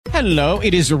Hello,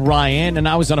 it is Ryan, and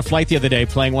I was on a flight the other day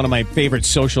playing one of my favorite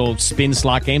social spin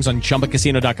slot games on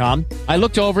ChumbaCasino.com. I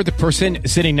looked over at the person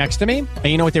sitting next to me, and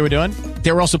you know what they were doing?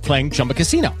 They were also playing Chumba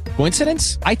Casino.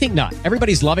 Coincidence? I think not.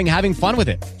 Everybody's loving having fun with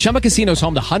it. Chumba Casino is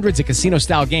home to hundreds of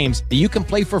casino-style games that you can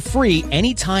play for free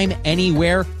anytime,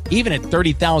 anywhere, even at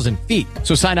 30,000 feet.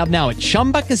 So sign up now at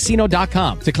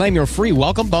ChumbaCasino.com to claim your free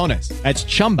welcome bonus. That's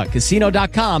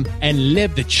ChumbaCasino.com and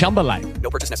live the Chumba life.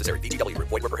 No purchase necessary. VGW.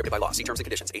 Void were prohibited by law. See terms and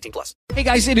conditions. 18+. Hey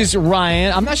guys, it is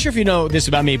Ryan. I'm not sure if you know this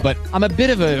about me, but I'm a bit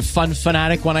of a fun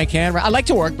fanatic when I can. I like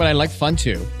to work, but I like fun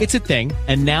too. It's a thing.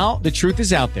 And now the truth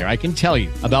is out there. I can tell you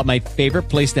about my favorite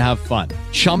place to have fun.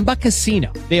 Chumba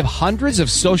Casino. They have hundreds of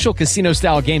social casino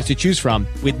style games to choose from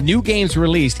with new games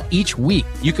released each week.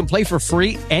 You can play for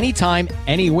free anytime,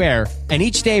 anywhere, and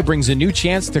each day brings a new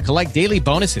chance to collect daily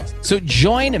bonuses. So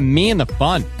join me in the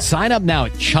fun. Sign up now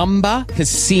at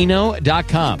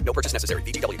ChumbaCasino.com. No purchase necessary.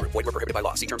 VGW. Void were prohibited by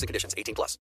law. See terms and conditions.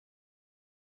 18+.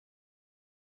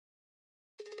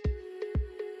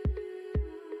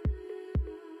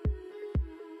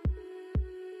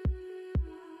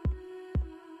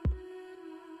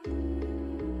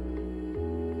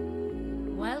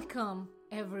 Welcome,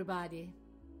 everybody.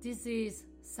 This is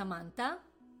Samantha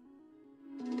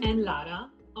and Lara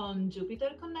on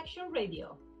Jupiter Connection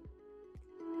Radio.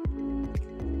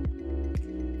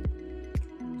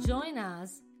 Join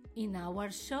us in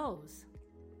our shows.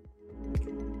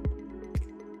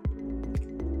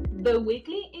 The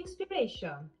Weekly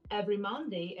Inspiration, every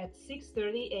Monday at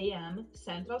 6:30 a.m.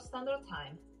 Central Standard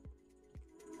Time.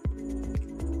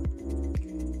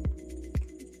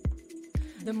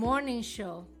 The Morning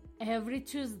Show, every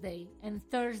Tuesday and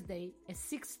Thursday at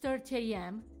 6:30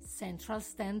 a.m. Central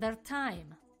Standard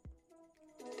Time.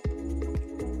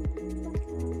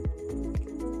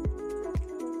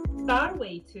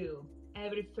 Starway 2,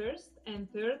 every first and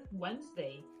third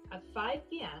Wednesday at 5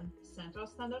 p.m. Central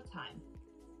Standard Time.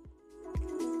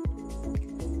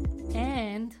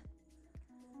 And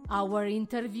our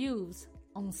interviews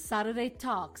on Saturday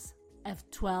Talks at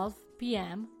 12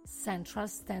 p.m. Central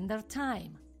Standard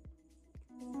Time.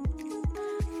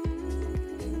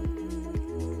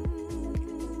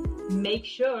 Make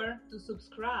sure to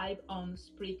subscribe on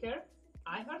Spreaker,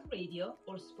 iHeartRadio,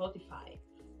 or Spotify.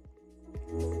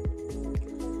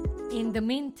 In the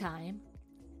meantime,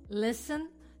 listen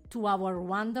to our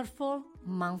wonderful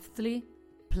monthly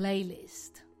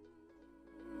playlist.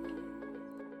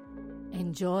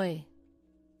 Enjoy.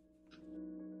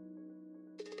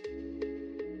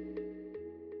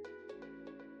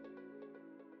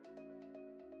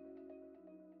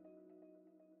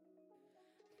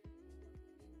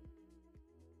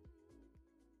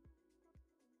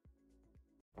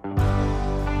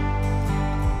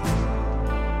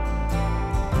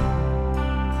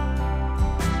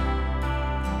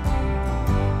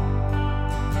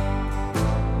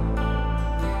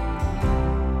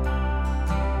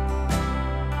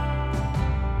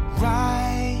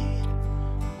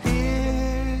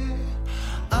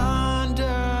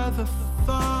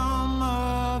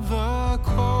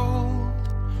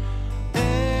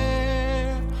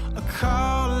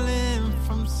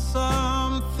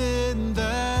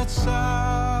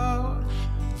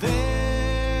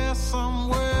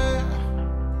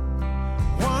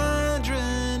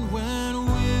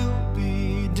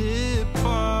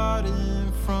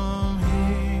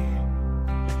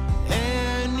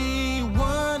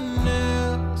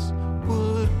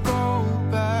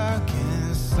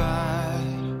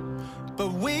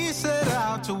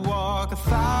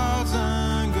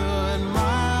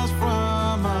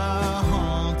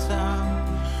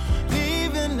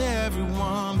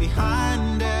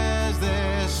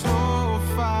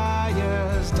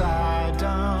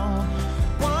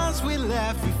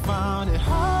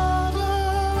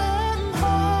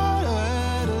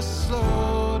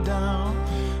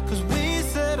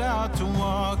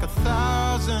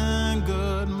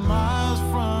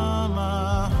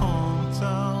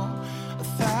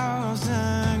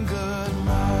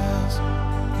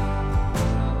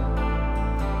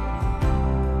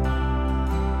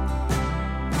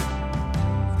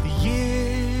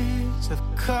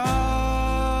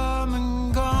 Come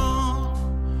and gone,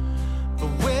 but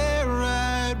we're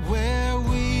right where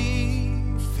we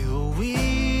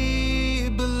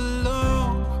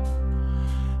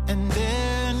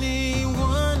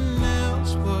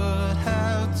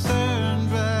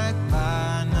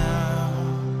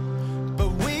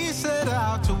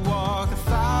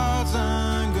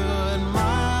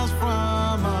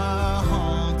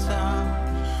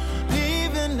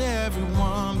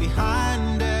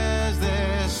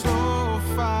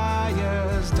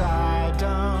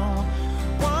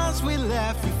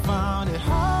found it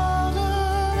harder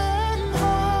and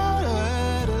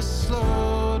harder to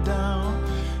slow down.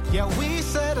 Yeah, we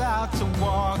set out to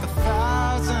walk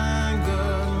 1,000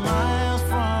 good miles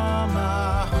from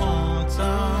our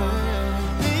hometown,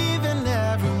 leaving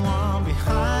everyone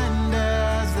behind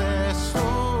as their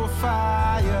slow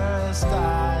fires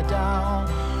die down.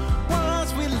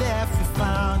 Once we left, we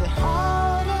found it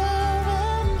harder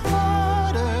and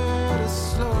harder to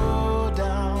slow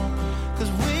down,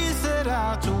 'cause we set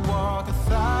out to walk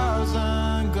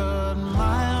 1,000 good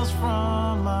miles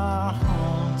from our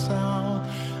hometown.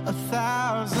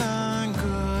 1,000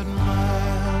 good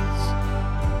miles.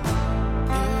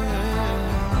 Yeah,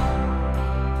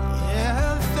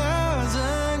 yeah,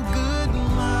 1,000 good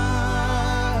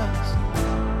miles.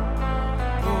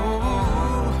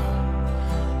 Oh,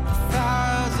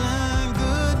 1,000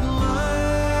 good miles.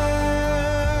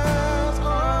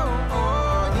 Oh,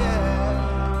 oh, yeah,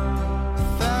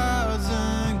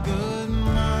 1,000 good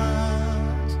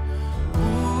miles.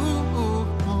 Ooh, ooh,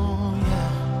 ooh,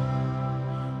 yeah.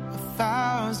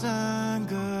 1,000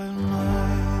 good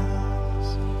miles.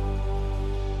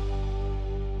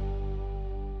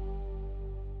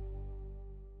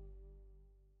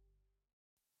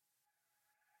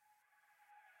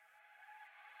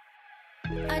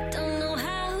 I don't know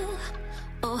how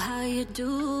or how you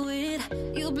do it.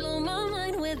 You blow my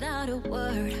mind without a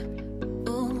word.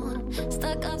 Ooh,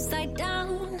 stuck upside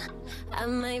down. I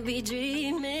might be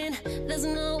dreaming. There's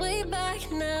no way back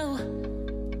now.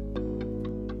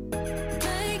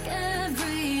 Take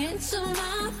every inch of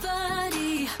my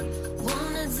body.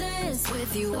 Wanna dance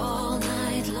with you all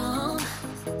night long.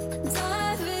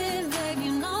 Dive in, babe,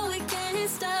 you know we can't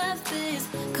stop this.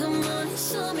 Come on and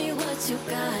show me what you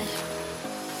got.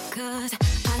 'Cause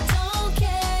I don't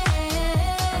care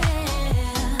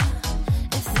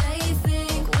if they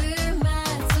think we're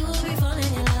mad to be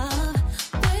falling in love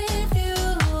with you.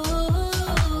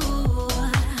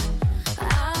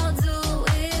 I'll do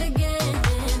it again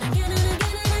and again and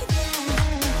again and again.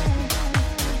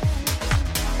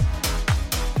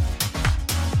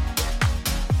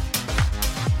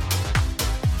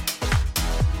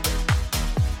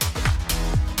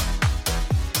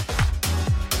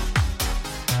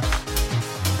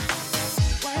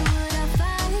 Why would I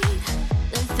fight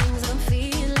the things I'm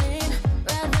feeling?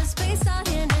 Rather space out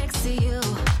here next to you.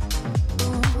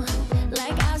 Ooh,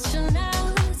 like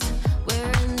astronauts,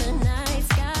 we're in the night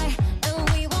sky and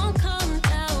we won't come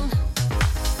down.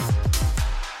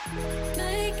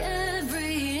 Make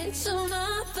every inch of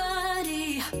my body.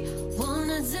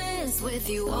 Wanna dance with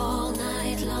you all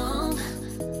night long.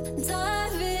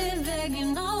 Dive in, babe, you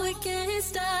know we can't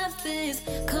stop this.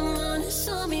 Come on and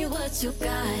show me what you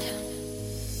got.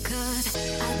 'Cause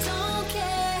I don't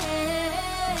care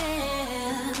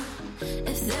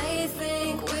if they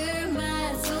think we're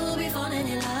mad to be falling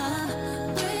in love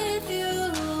with you.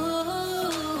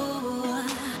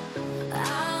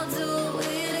 I'll do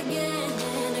it again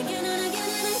and again and again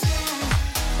and again.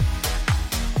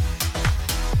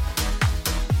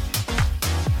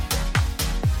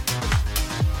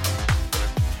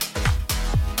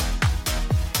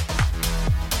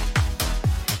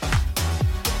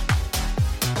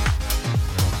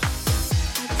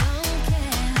 I don't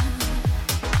care.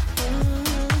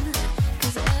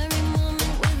 Cause every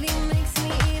moment with you makes me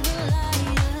even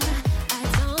lighter. I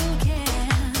don't care.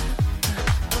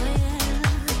 Oh yeah.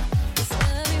 Cause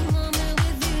every moment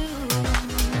with you.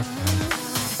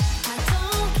 I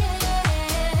don't care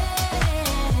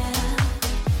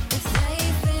if they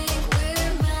think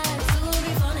we're mad to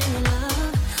be falling in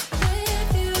love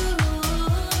with you.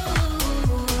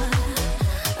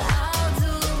 I'll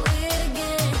do it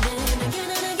again and again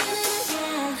and again and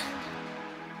again.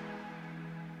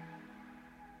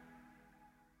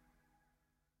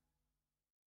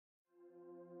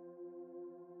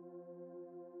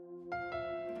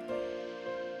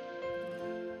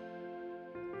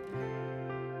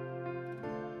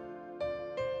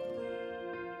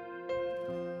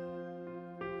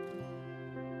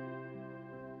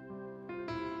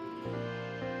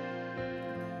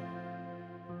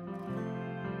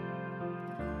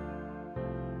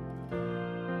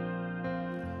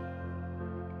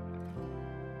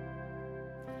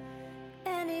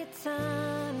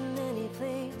 Anytime, any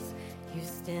place, you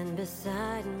stand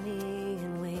beside me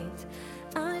and wait.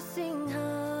 I sing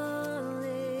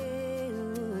hallelujah.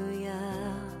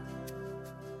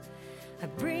 I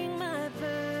bring my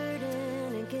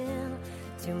burden again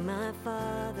to my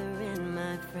Father and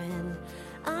my friend.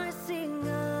 I sing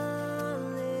hallelujah.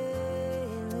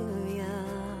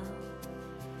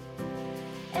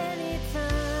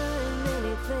 Anytime,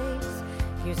 any place,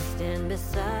 you stand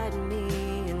beside me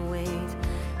and wait.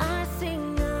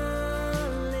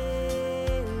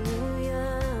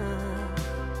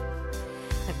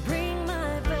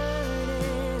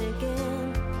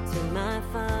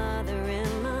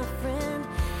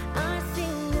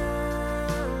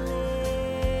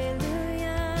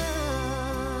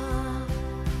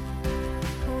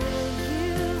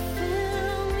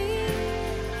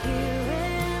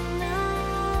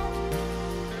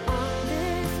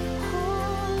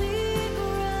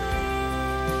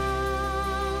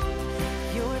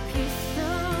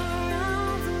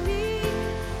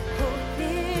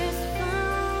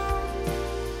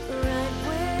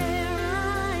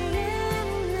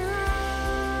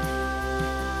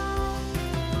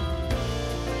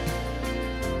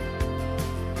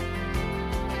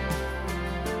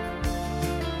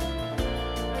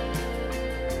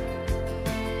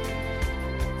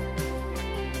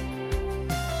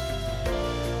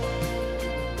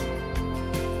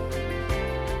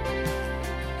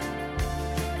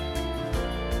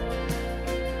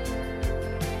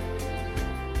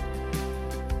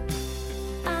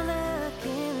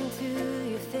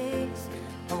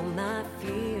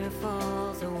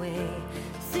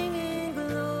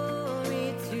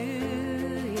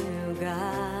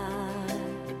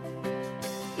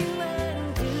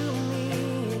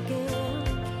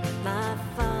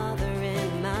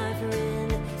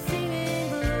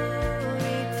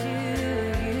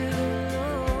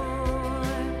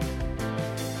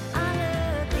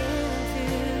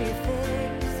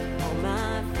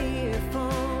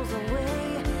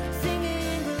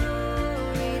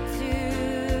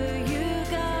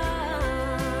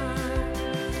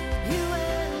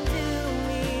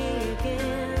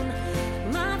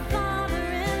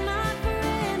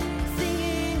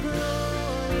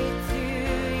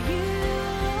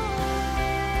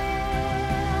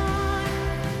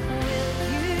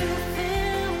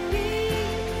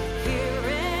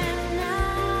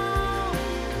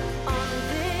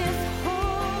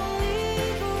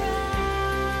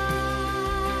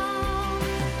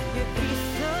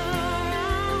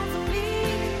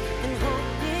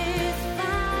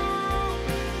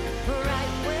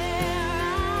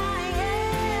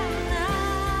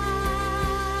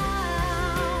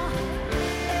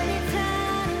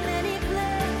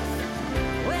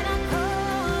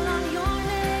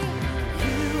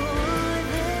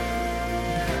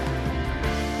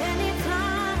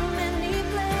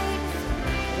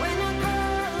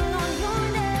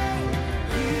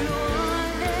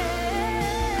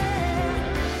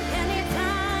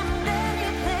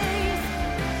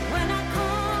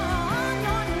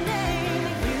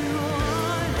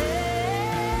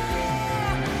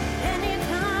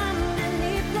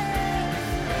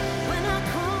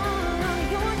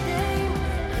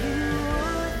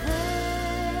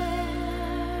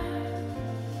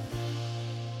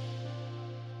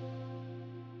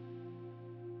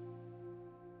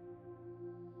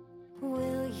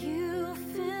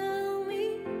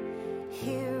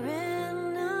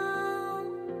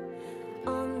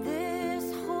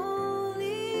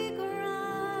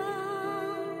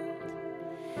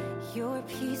 Your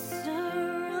peace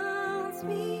surrounds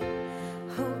me.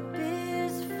 Hope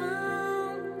is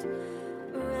found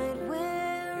right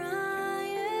where I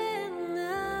am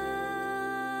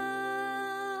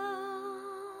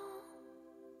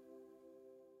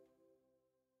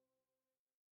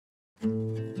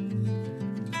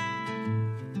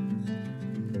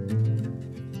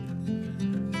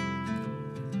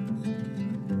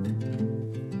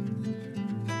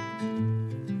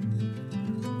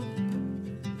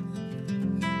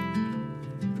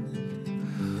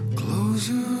Close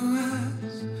your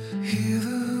eyes, hear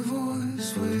the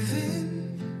voice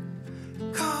within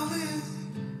calling.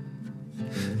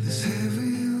 This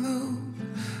heavy load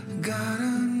got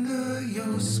under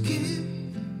your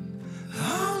skin.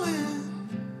 All in,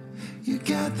 you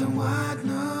got the white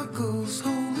knuckles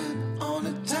holding on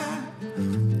it tight,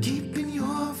 keeping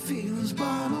your feelings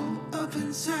bottled up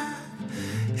inside.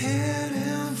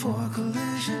 Heading for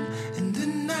collision and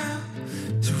denial.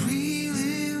 To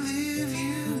really live,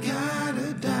 you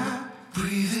gotta die.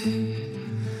 Breathe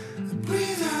in,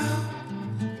 breathe out.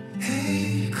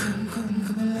 Hey, come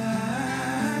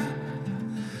alive.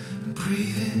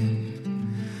 Breathe in,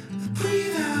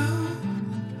 breathe out.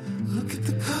 Look at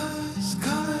the colors,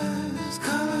 colors,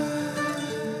 colors.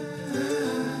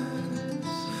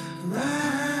 Right.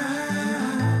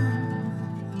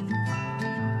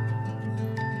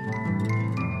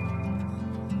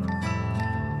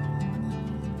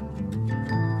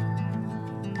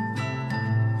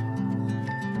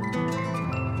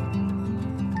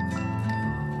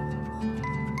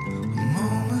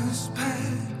 Moments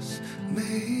pass,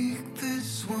 make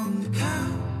this one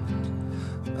count.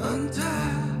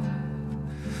 Untie.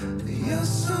 You're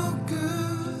so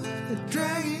good at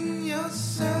dragging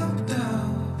yourself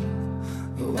down.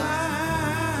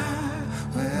 Why?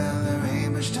 Well, there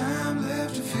ain't much time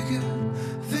left to figure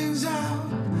things out.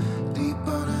 Deep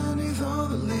underneath all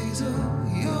the laser,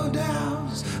 your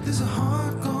doubts. There's a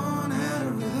heart gone out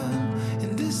of rhythm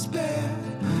in despair.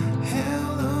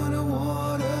 Held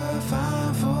underwater,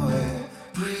 fine for air.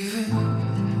 Breathe in,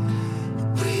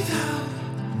 breathe out.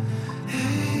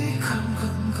 Hey, come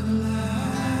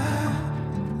alive.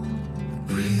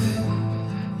 Breathe in,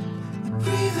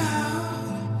 breathe out.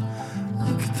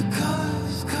 Look at the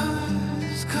colors,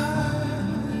 colors,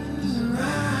 colors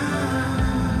around.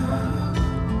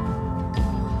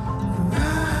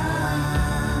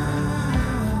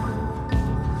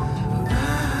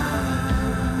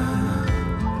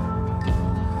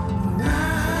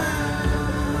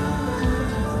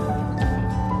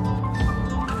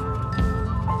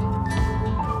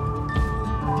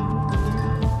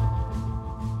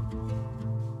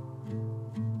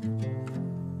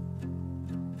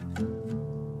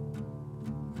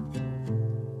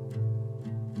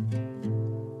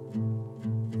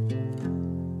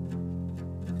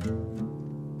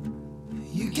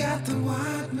 You got the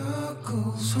white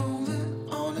knuckles holding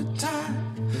on it tight,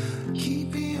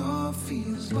 keeping your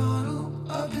feels bottled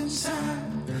up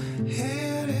inside.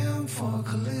 Heading for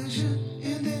collision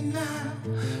in the night.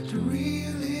 To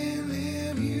really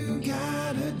live, you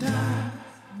gotta die.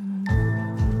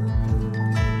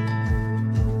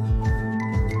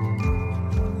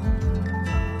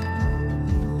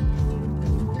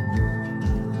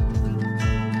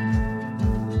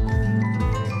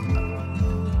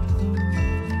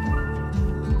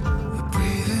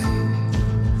 Breathe in,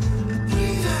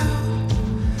 breathe out.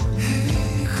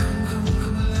 Hey,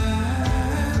 come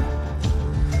alive.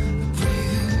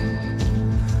 Breathe in,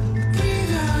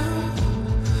 breathe out.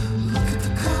 Look at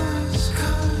the colors,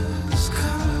 colors,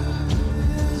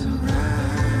 colors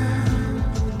around.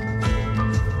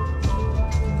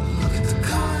 Look at the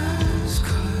colors,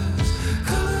 colors,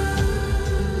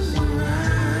 colors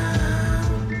around.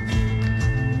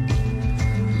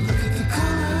 Look at the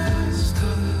colors,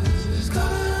 colors,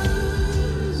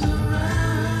 colors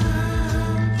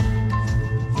around.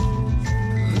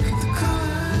 Look at the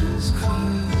colors,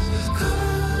 colors,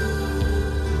 colors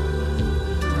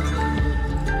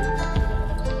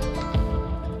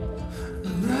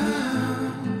around.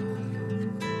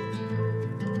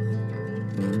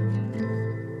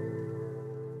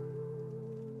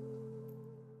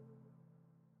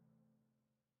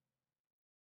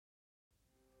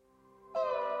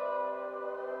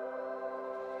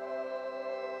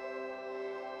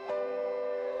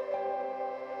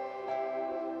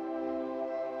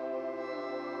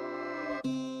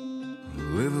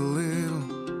 Live a little,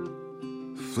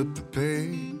 flip the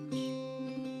page,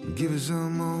 give it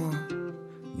some more,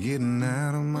 getting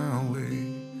out of my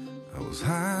way. I was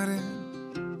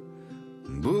hiding,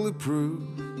 bulletproof,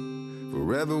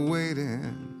 forever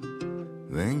waiting.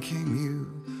 Then came you,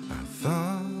 I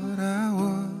thought I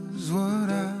was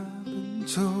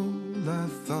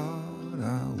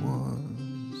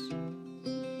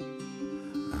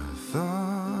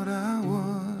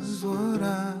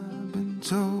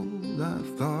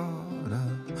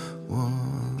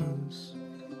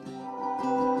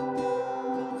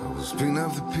was picking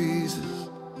up the pieces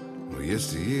of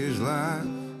yesteryear's life,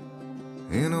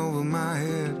 in over my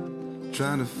head,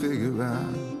 trying to figure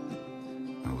out.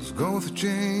 I was going through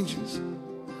changes,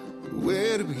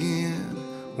 where to begin,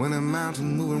 when a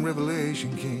mountain moving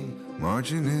revelation came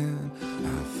marching in.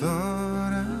 I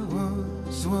thought I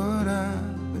was what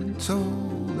I've been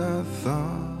told I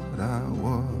thought I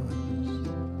was.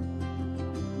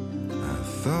 I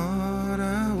thought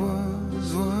I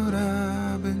was what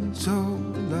I've been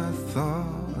told I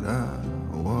thought I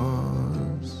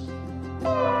was.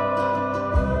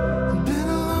 Been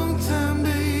a long time,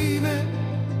 baby,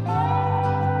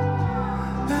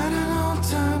 had an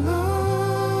all-time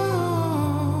low.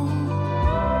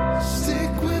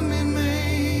 Stick with me,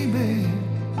 maybe,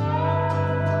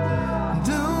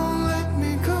 don't let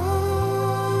me go.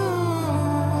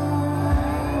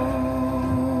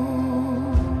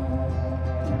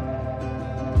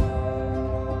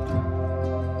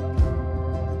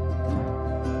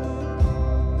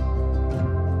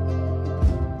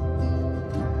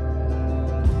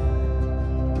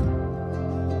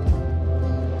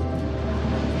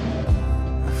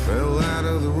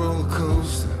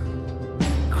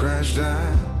 Crashed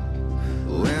out,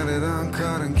 landed on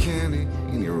cotton candy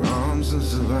in your arms and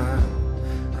survived.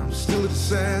 I'm still a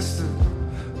disaster,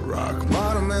 rock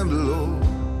bottom and below.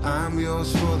 I'm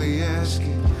yours for the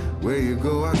asking, where you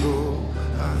go I go.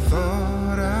 I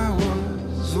thought I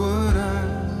was what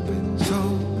I've been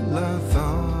told I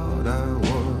thought I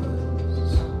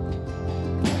was.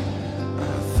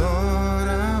 I thought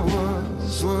I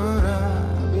was what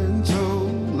I've been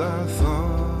told I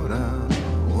thought I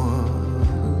was.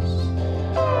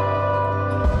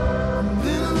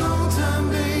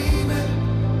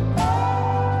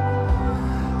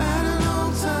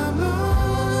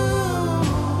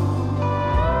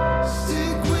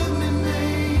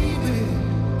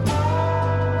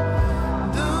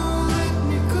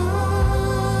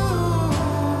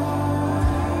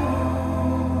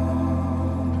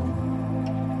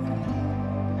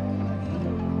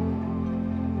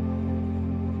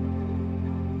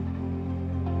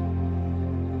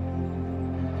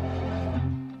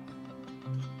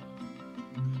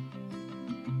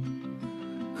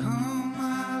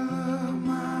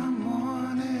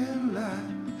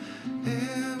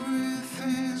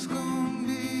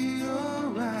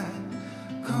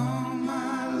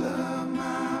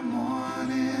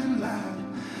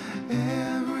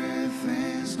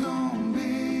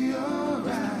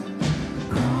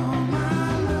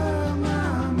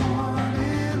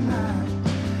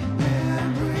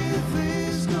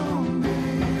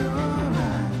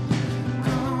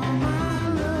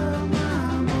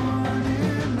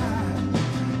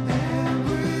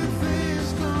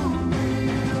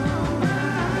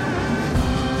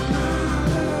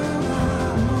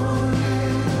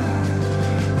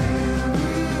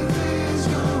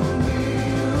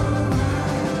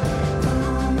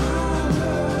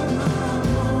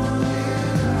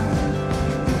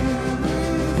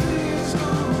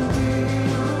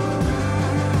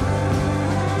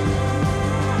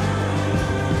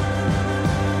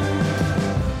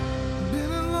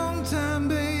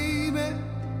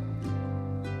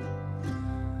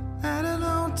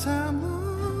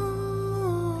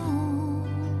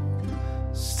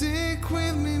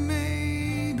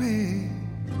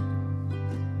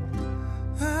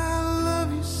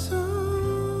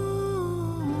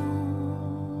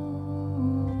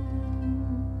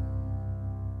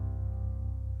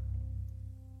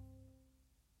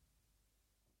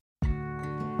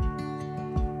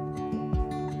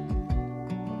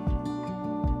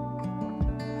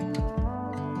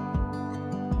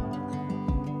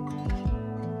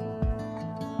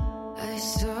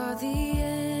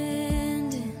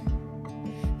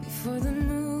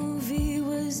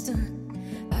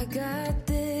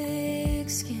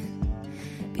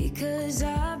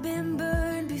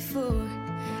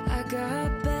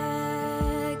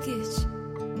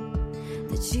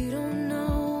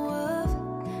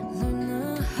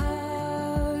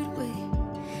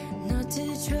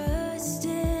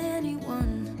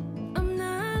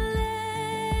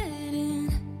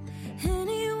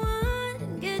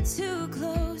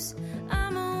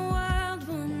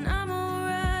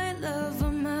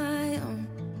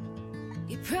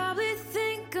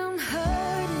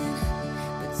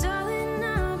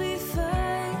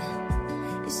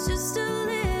 It's just a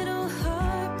little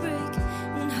heartbreak,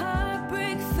 when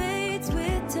heartbreak fades.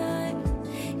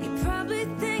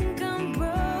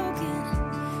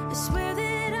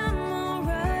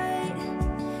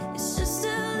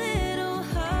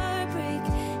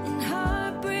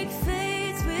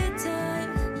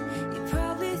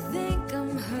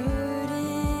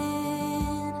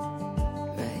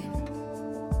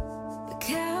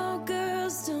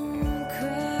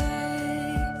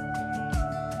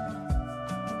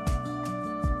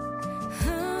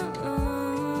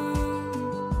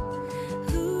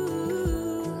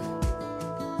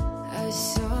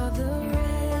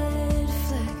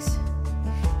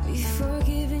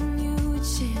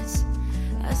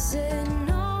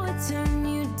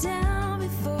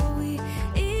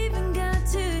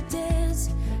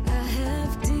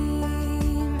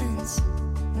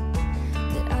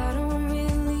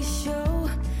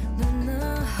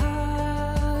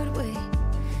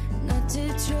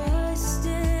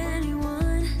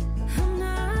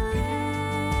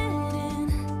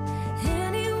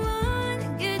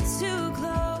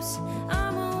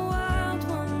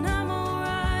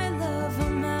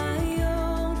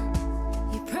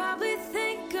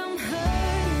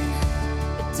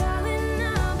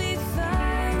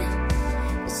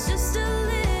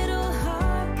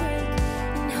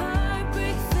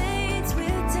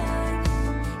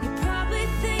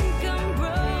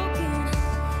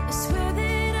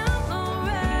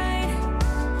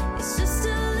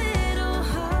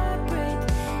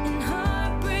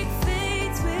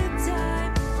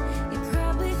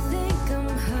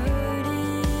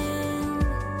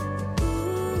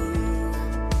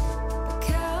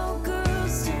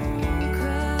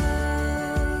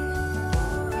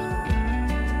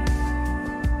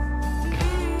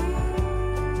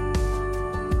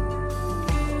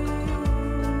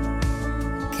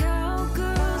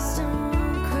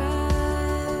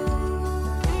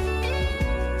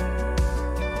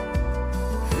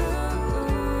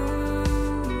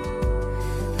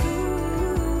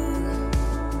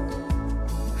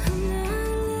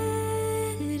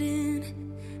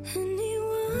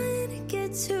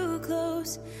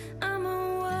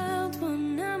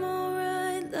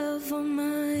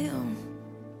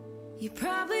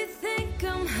 probably think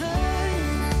I'm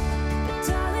hurting, but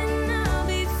darling, I'll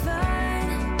be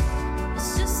fine.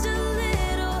 It's just a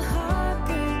little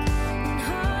heartbreak, and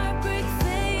heartbreak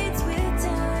fades with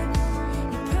time.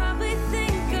 You probably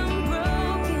think I'm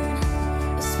broken,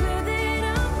 I swear that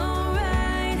I'm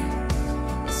alright.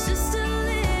 It's just a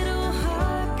little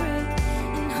heartbreak,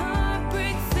 and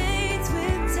heartbreak fades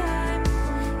with time.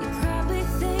 You probably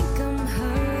think I'm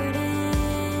hurting.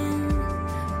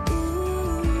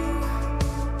 Ooh,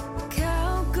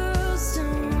 cowgirls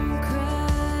don't cry.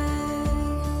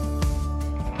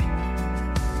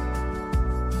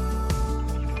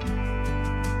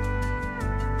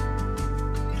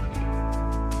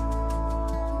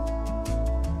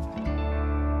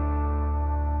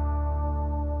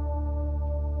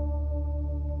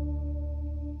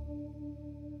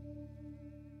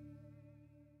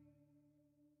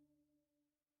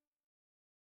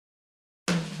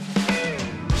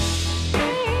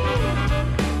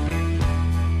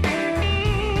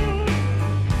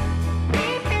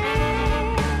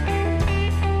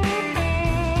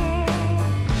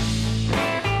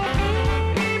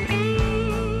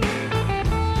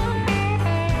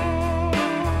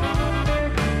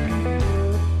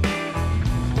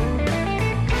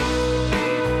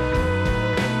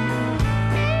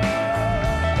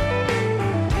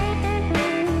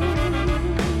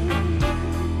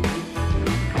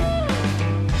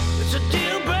 It's a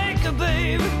deal breaker,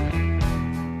 baby,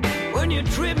 when you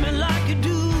treat me like you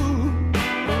do.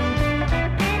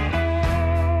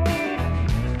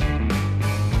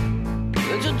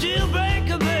 It's a deal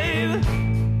breaker, baby,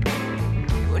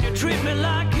 when you treat me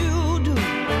like you do.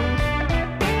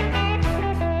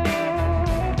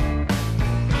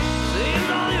 Seems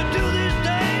all you do these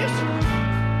days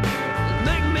is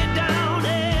make me down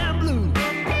and blue.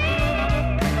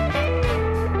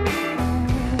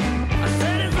 I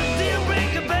said it's a deal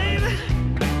breaker, baby,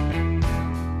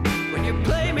 when you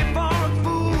play me for a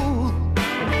fool.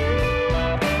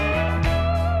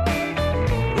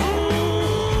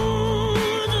 Ooh,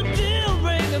 it's a deal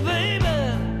breaker, baby,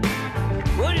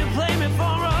 when you play me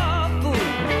for a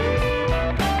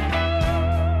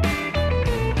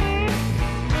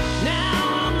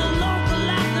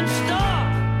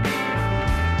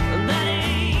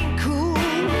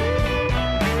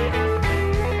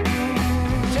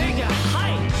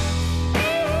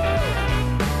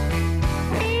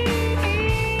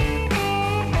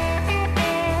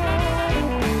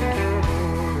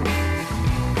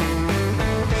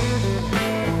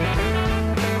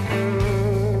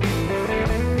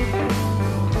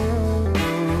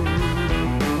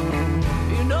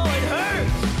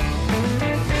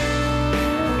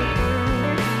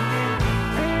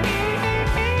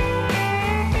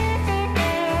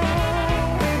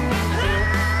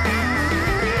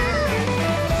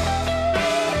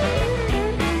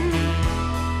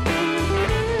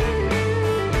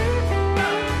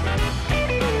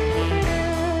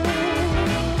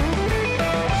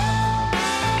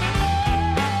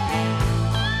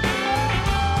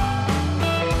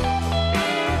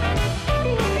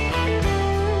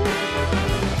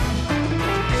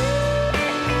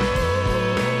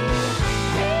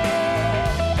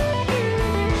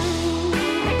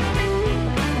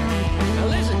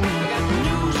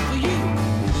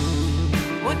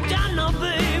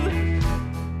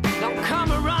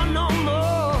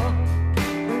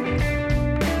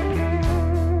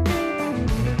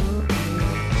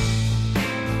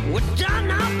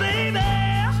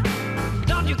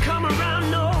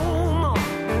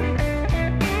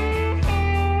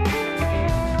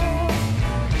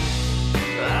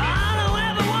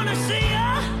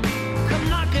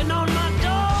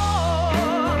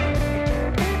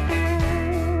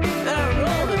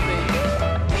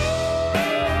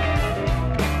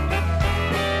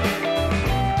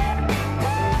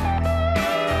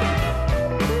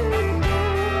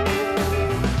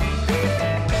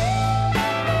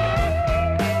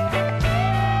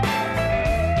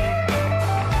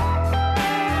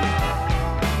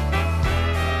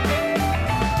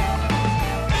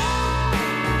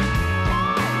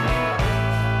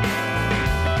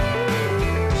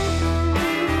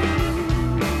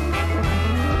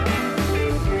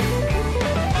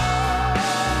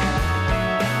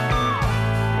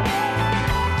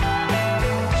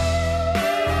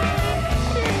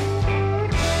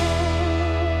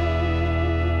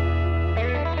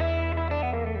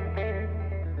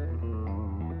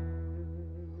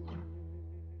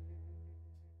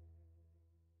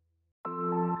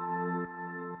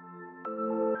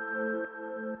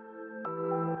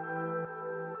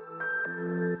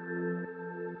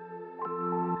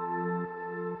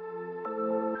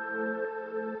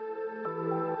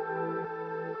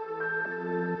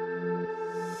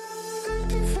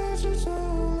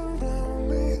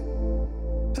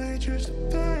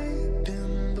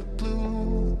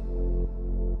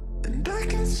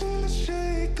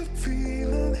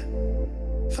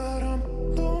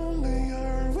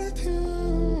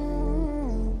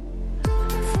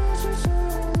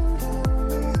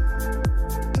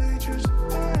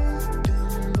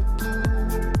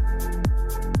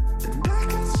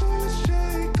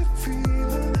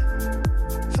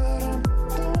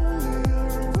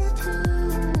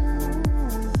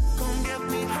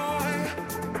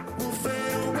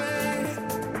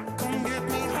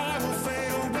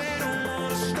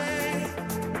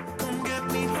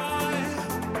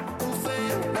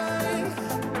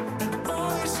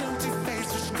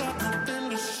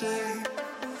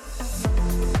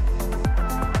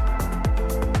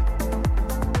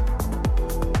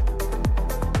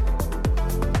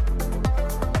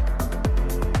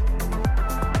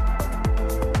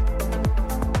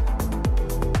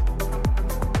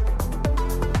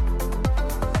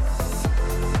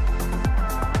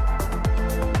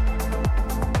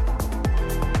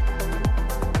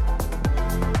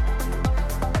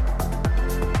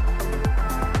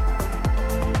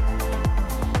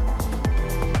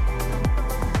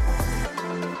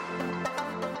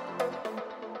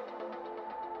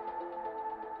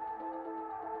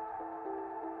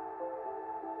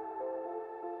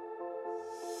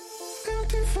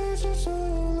Empty faces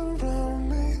all around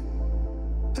me,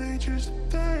 they just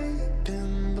fade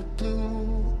in the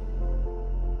blue.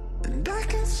 And I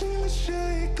can seem to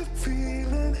shake the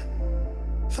feeling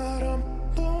that I'm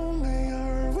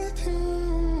lonelier with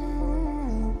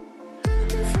you.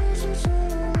 Empty faces all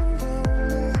around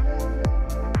me,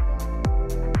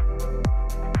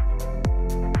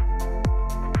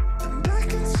 and I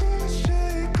can seem to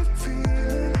shake the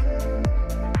feeling.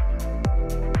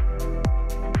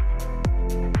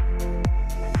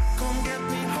 Come get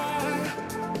me high,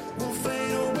 we'll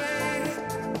fade away.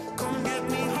 Come get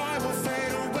me high, we'll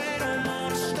fade away. Don't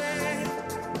wanna stay.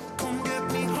 Come get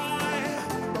me high,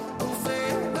 we'll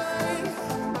fade away.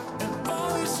 And all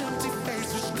these empty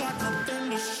faces got nothing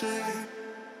to say.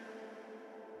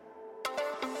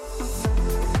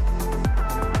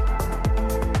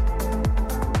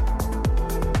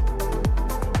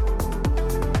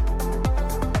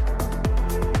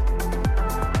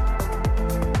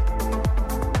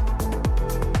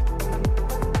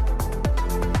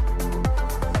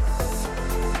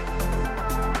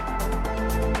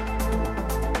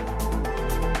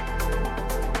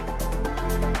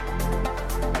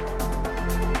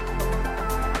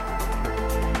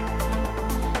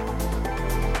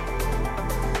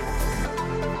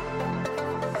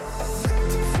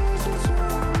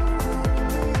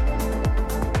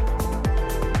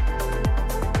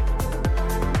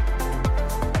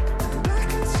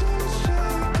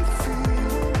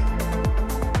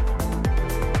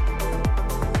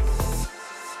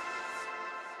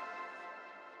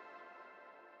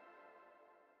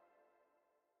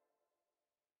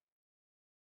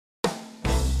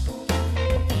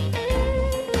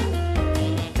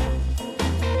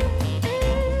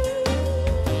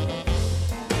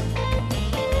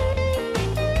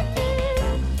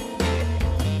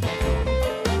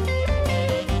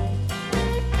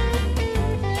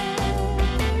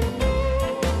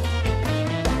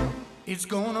 It's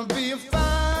gonna be a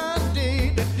fine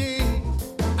day today,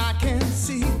 I can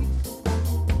see.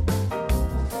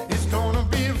 It's gonna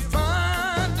be a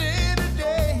fine day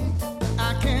today,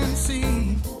 I can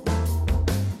see.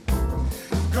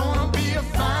 Gonna be a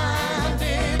fine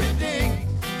day today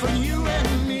for you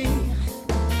and me.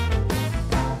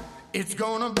 It's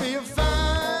gonna be a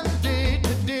fine day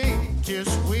today,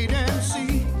 just wait and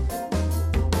see.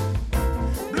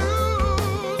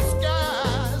 Blue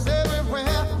skies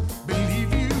everywhere,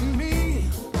 believe you me.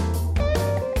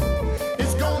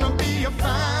 It's gonna be a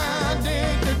fine day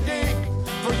today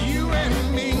for you and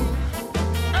me.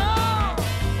 Oh,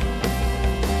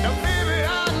 now baby,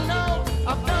 I know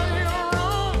I've done you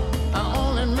wrong. I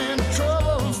only meant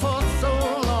trouble for so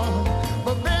long.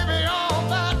 But baby, all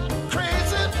that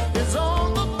crazy is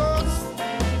on the bus.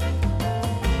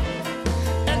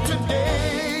 And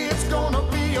today it's gonna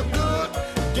be a good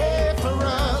day for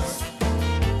us.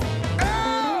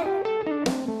 Oh.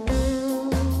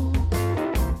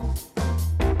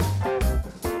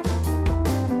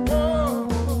 Whoa.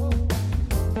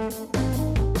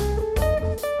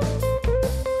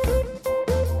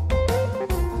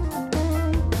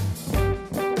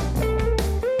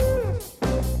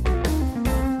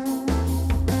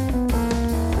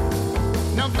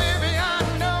 Now, baby,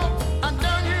 I know I've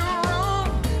done you wrong.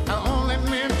 I only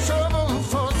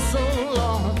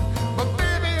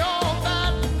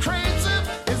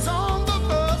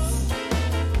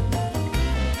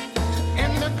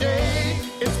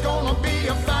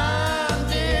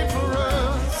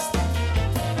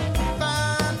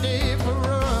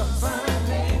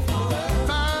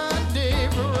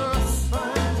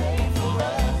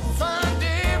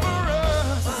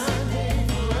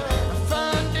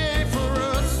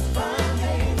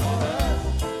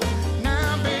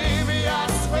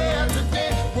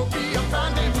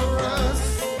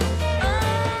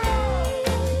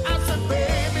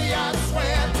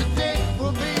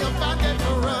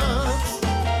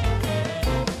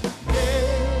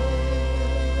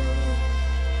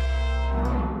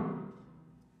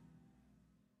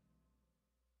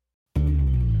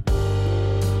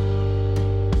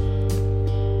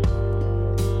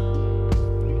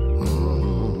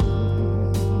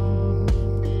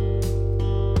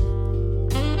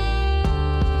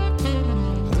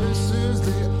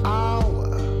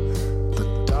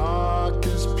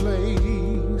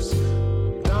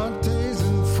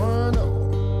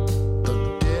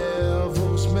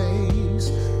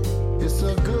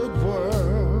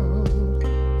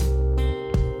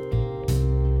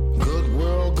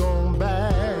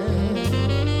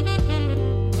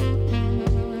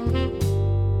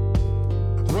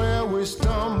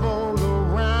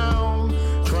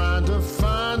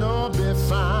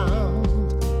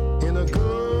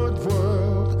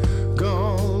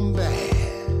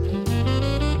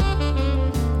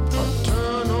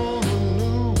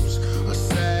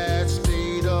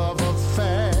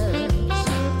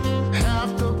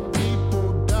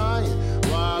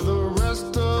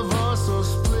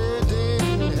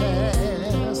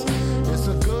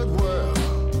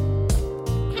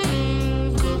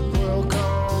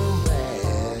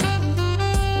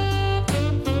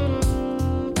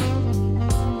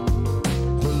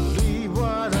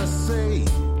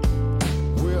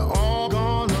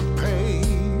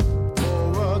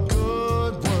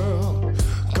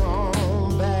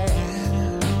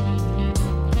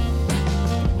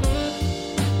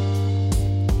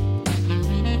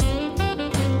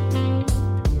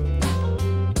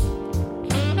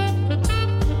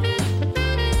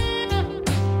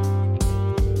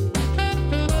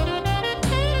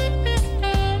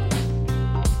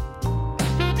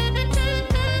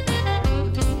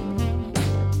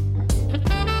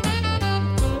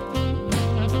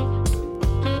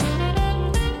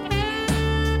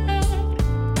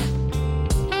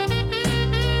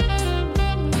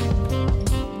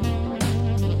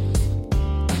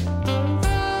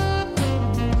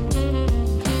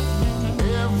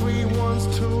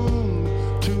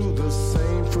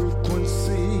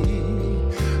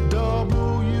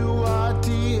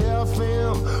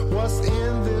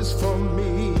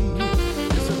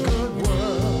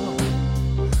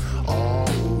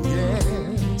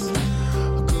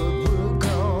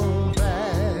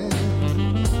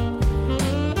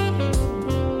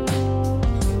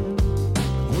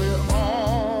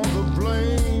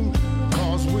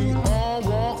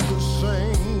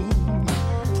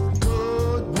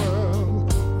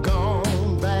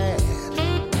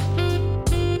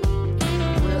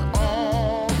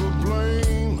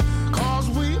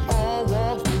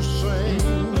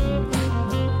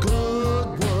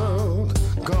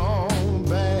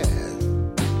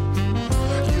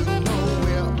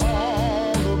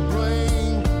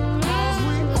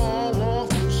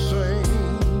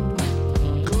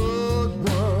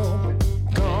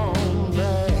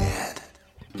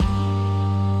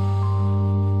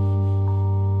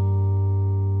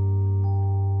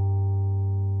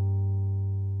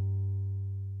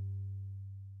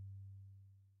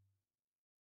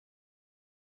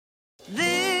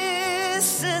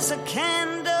This is a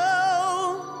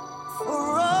candle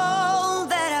for all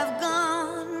that I've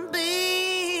gone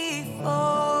before.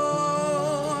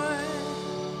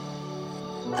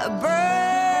 A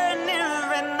burning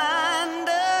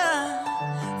reminder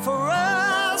for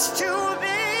us to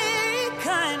be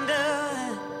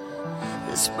kinder,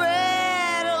 to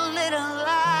spread a little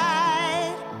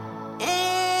light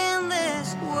in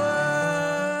this world.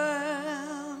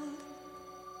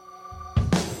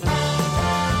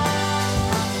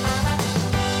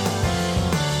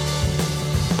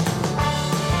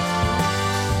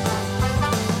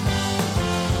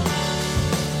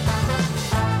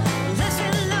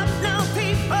 Listen up now,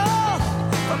 people,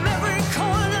 from every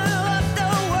corner of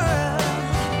the world.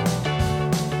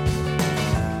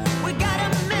 We got a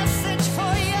message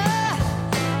for you.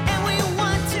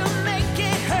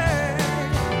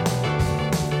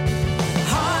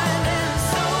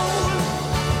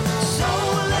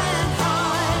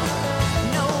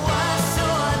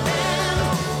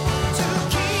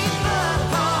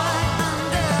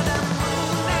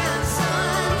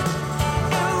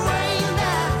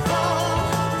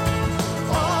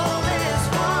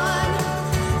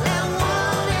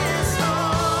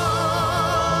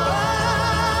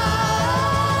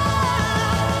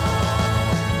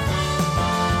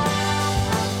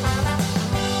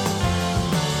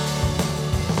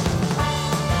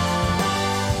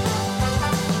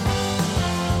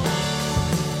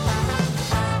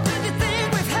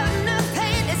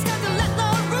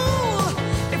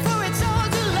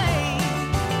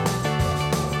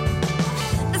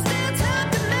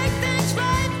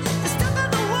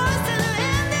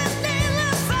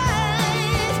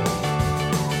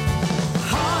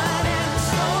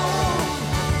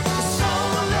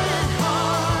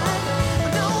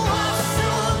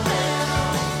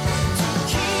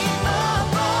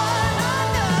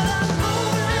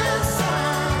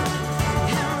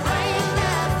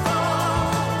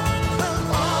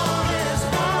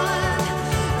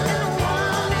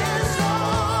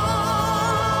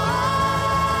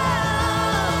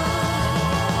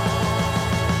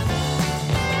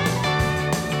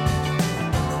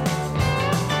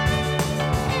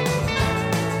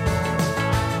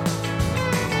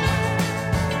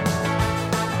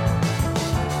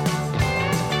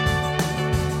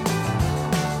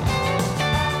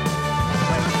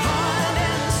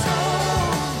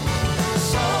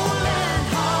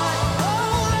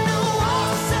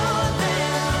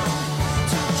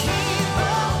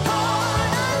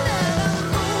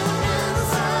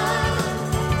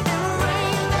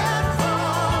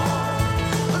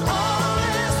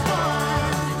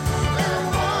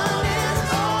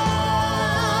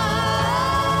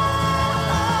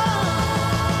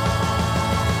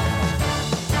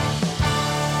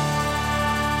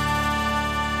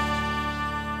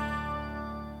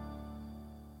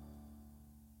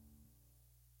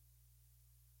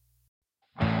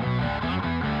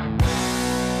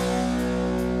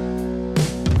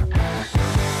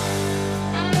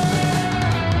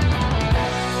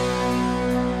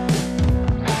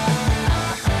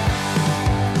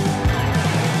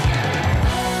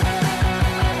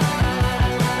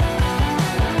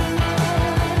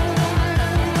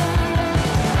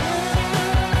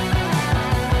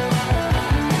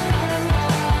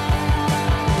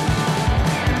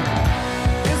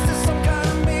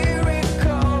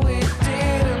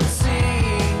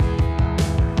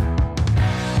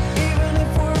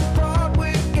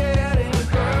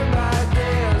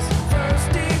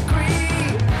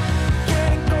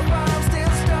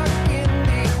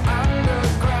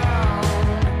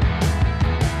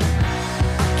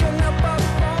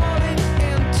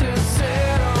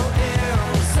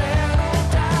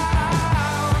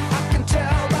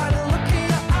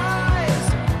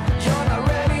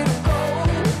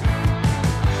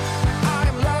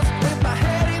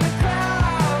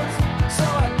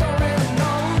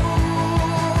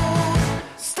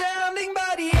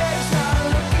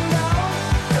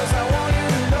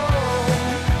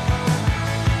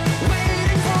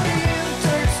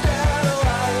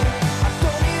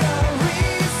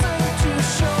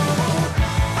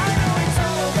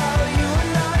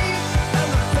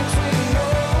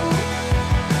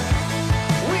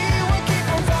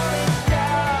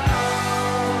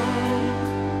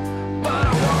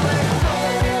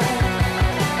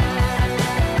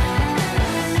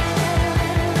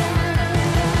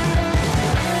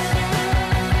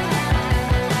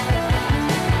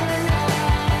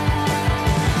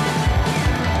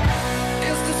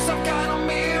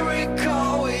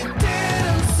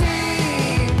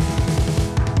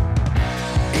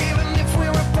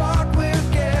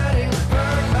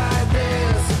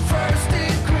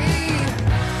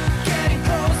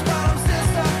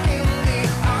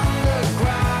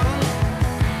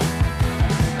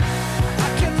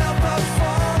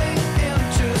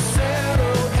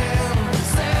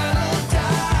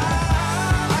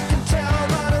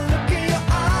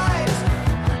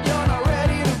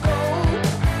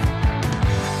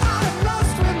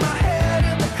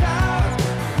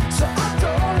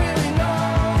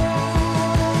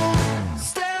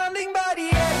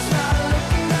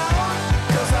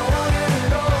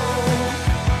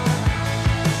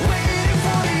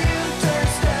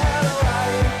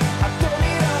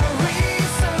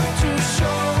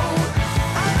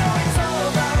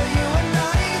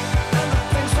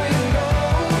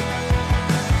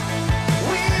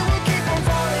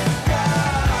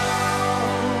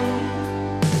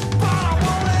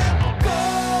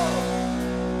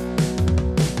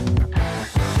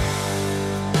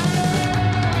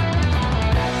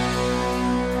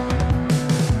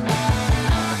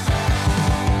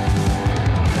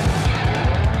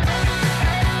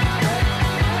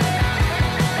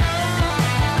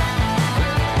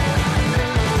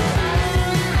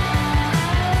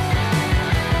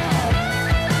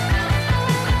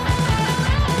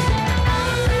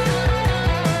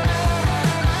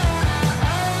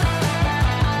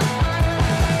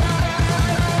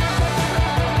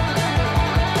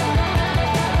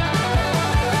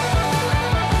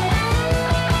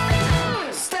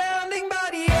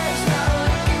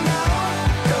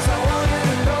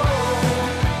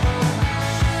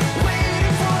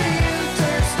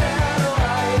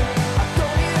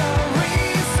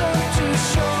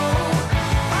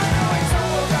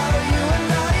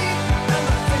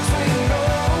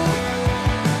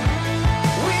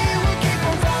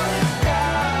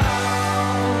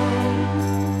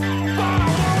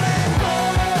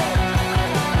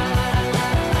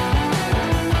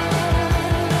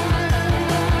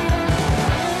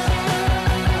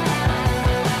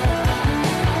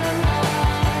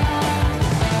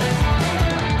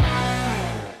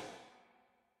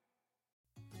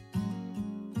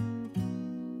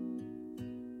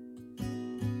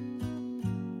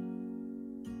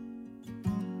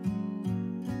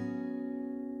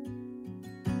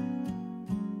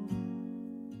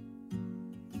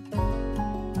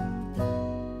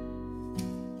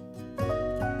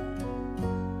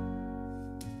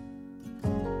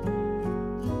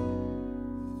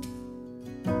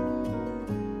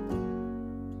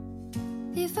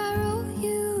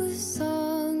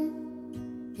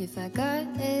 If I got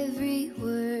every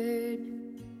word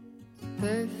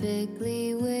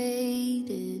perfectly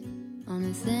weighted on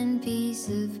a thin piece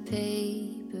of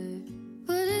paper,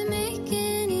 would it make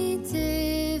any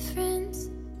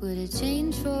difference? Would it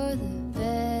change for the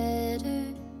better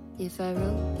if I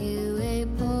wrote you a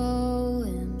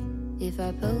poem, if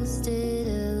I posted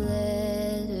a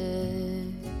letter?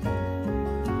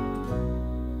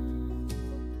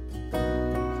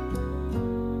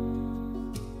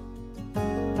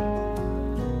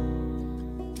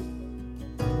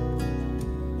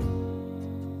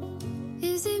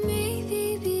 Is it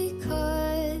maybe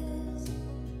because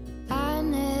I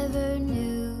never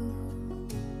knew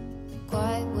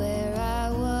quite where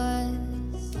I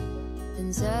was,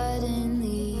 then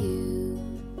suddenly you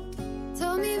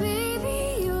told me,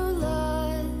 baby, you're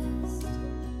lost,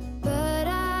 but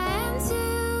I am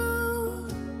too.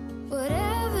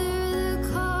 Whatever the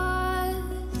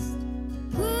cost,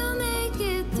 we'll make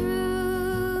it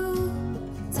through.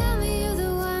 Tell me you're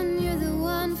the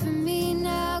one for me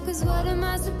now, 'cause what am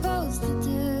I supposed to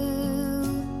do?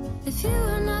 If you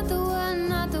are not the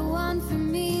one for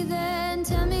me, then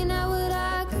tell me now what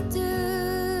I could do.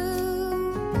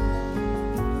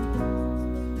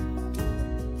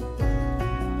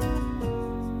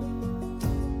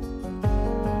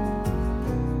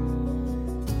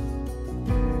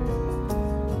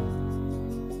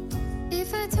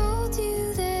 If I told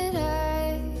you that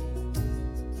I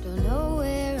don't know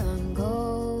where I'm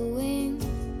going,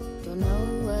 don't know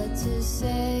what to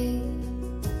say,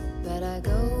 but I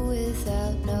go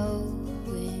without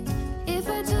knowing. If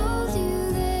I told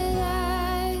you that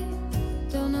I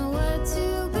don't know what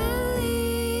to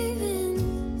believe in,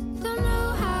 don't know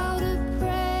how to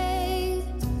pray,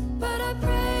 but I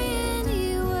pray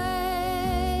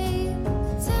anyway.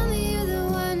 Tell me you're the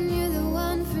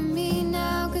one for me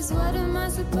now, 'cause what am I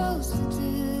supposed to do?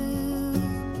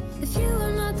 If you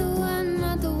are not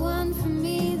the one for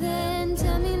me, then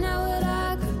tell me now what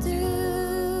I could do.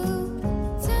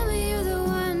 Tell me you're the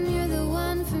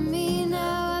one for me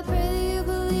now. I pray that you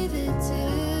believe it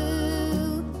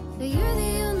too. That you're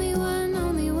the only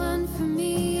one for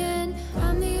me, and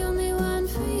I'm the only one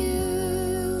for you.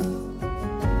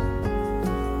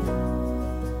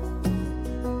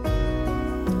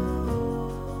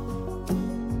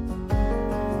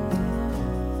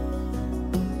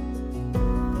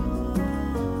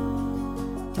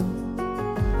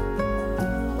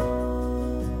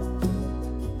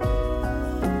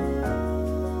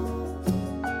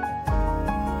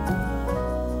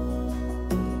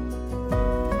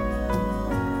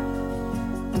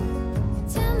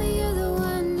 Tell me you're the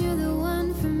one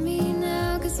for me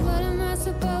now, 'cause what am I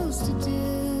supposed to do?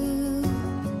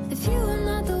 If you are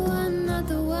not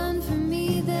the one for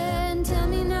me, then tell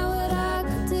me now what I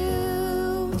could do.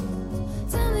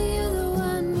 Tell me you're the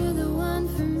one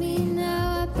for me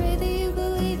now. I pray that you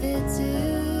believe it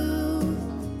too.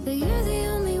 That you're the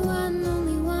only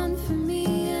one for me,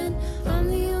 and I'm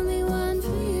the only one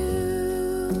for you.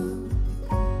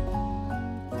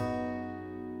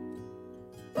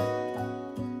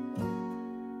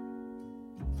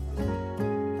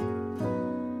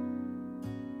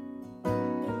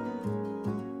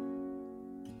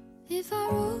 If I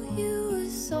wrote you a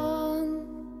song,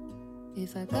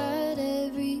 if I got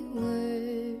every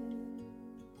word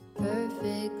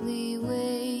perfectly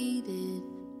weighted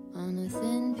on a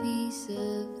thin piece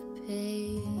of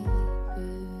paper.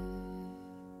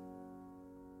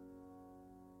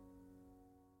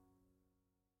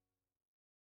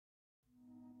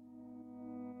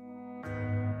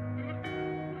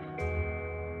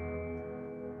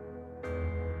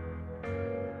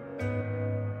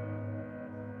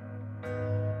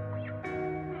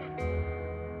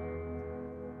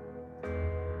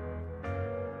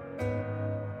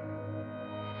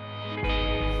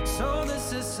 So this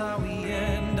is how we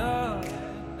end up.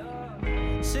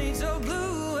 Shades of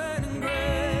blue and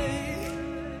gray.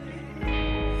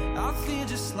 I feel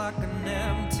just like an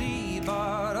empty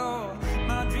bottle.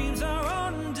 My dreams are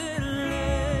on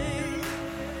delay.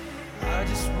 I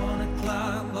just wanna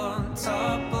climb on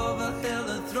top of a hill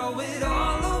and throw it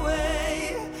all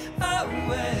away,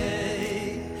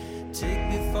 away. Take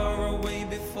me far away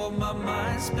before my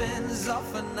mind spins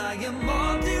off and I am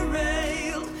all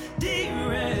derailed,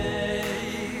 derailed.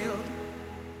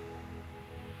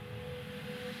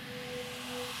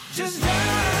 Just drive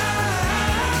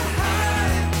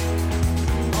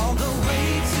all the way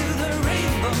to the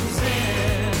rainbow's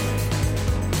end.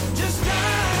 Just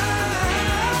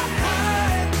drive,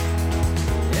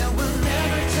 and we'll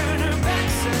never turn our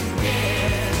backs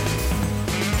again.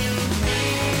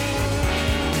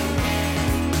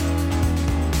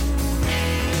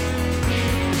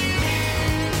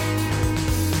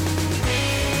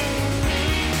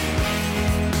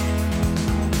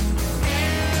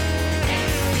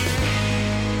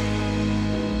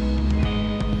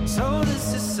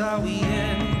 that's how we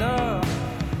end up.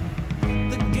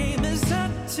 The game is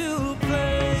set to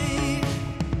play.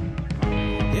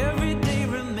 Every day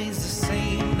remains the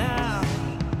same now.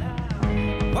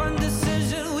 One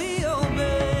decision we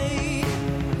obey.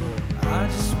 I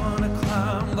just wanna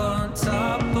climb on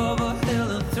top of a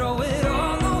hill and throw it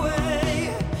all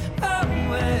away,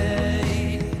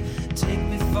 away. Take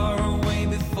me far away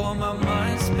before my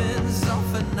mind spins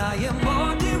off and I am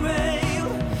all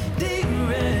derailed,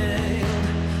 derailed.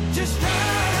 Just ride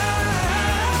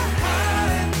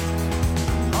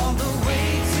all the way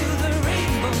to the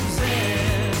rainbow's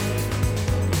end.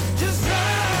 Just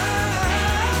ride,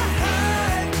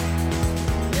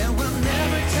 and we'll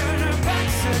never turn our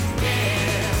backs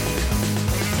again.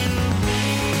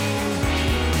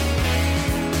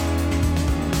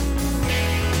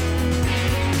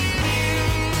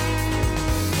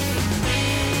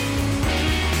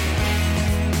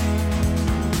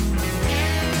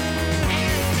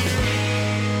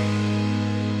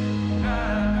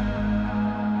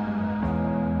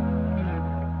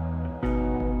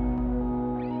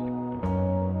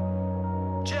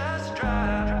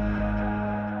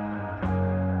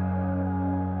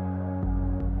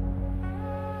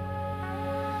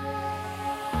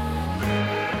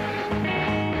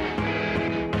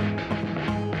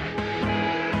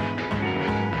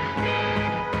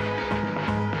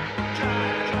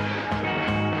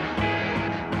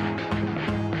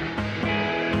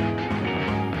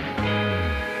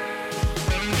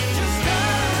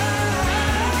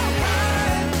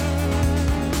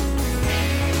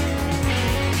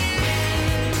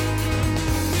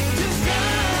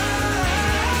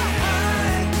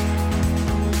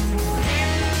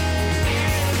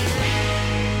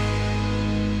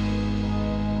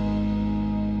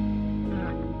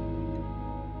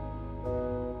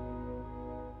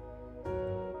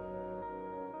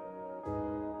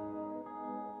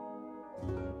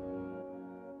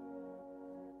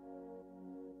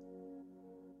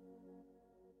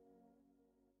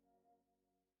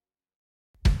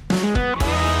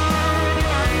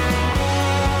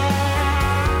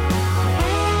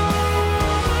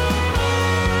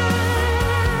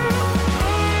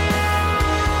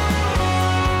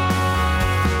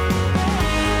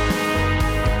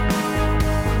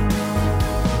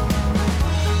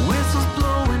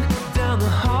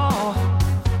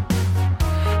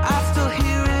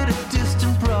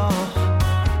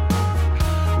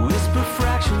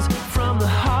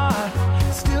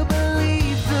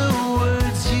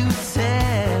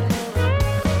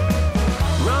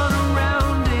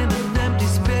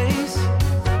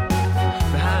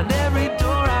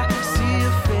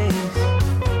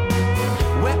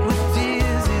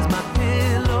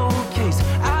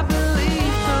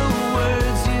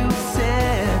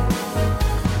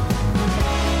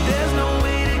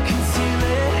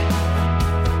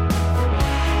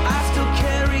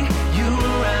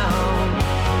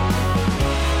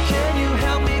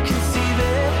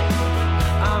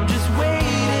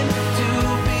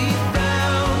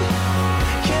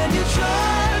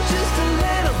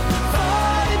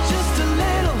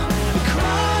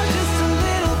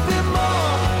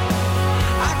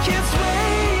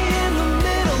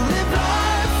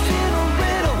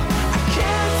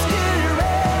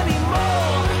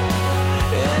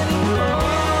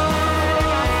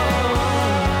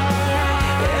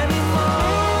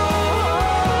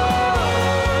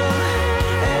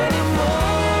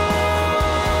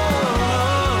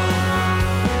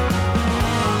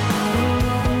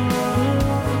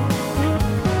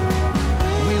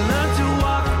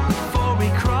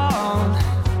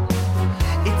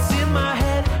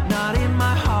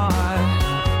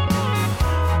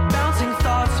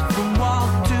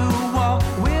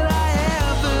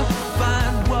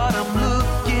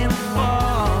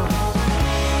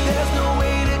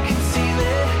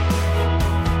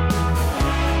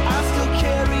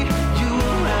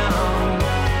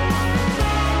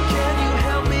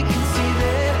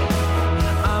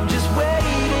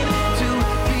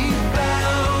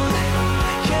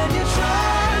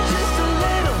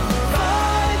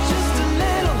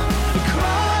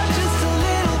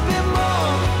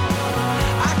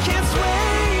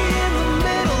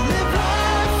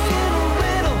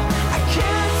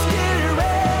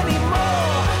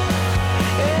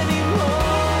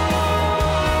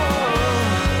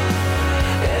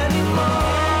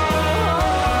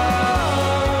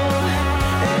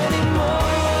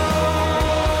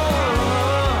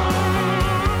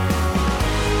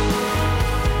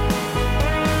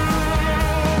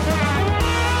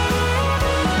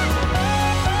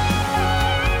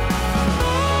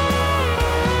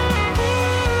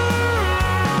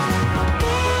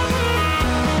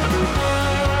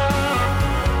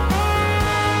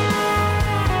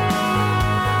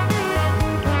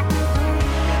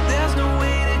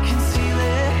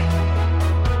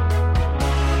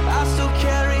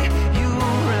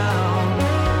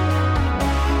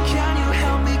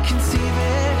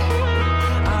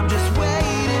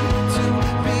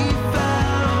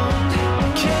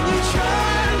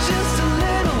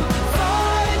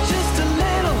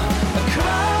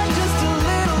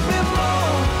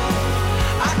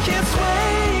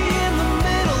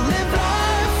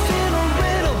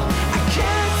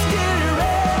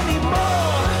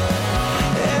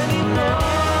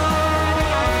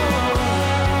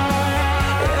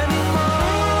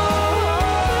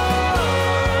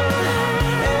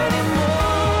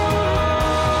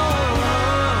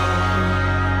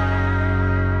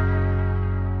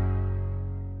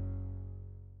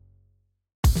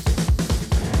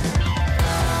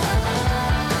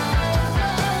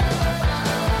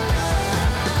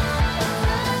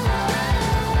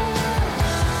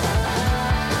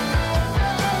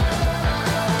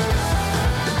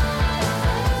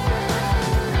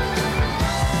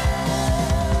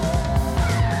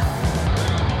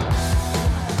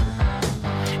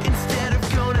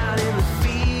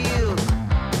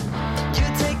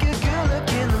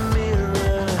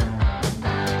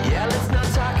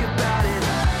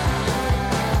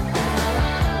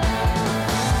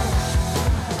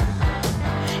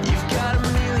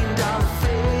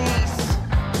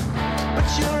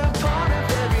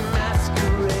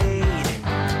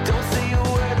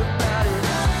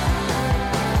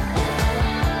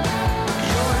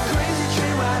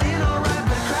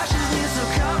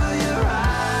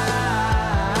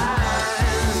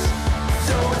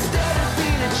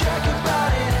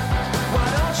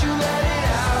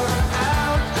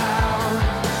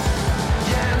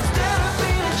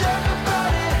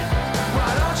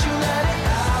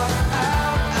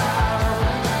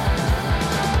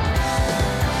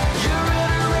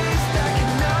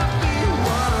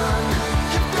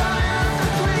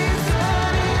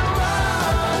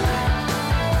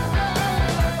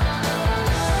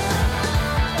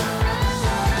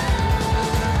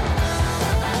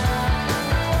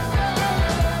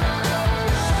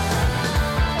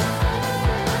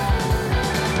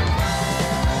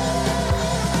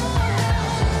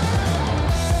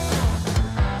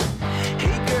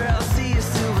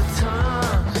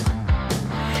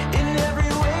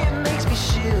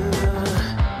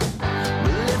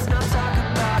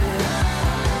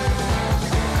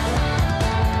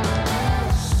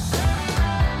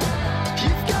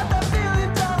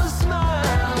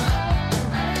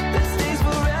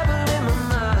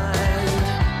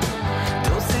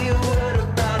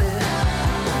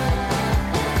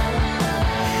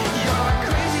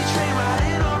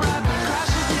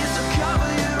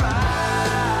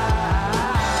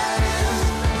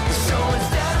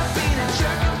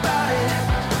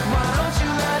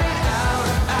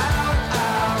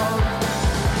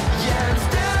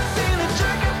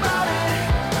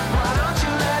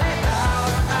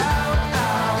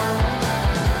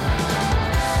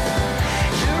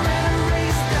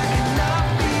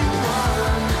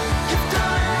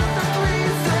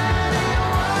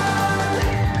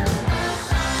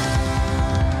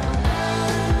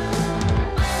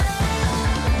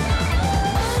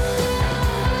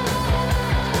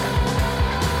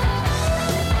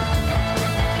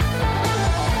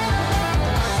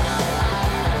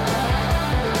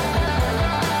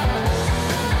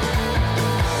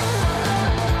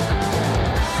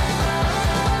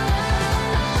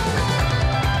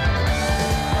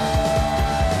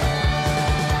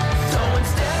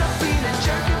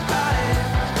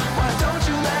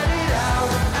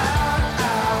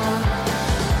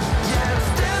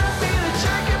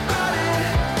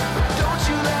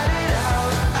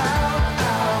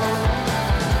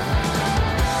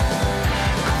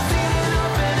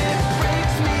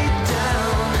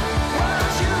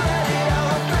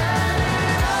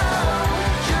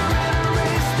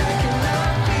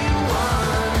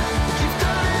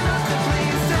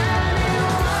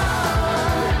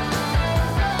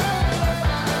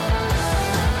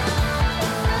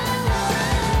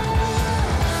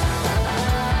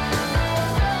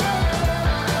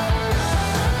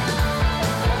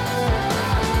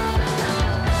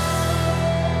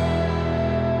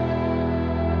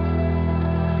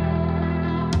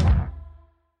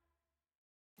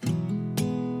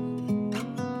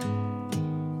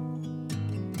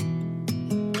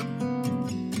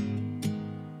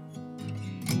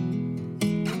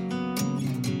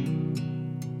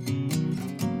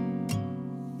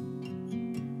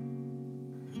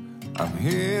 I'm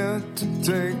here to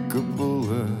take a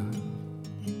bullet,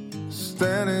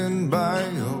 standing by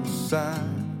your side.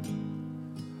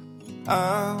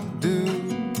 I'll do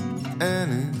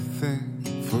anything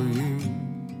for you,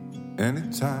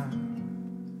 anytime.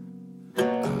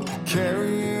 I'll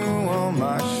carry you on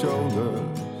my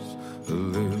shoulders, a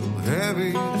little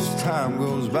heavy as time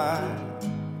goes by.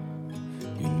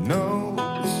 You know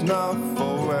it's not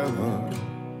forever,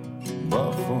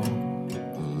 but for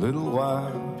a little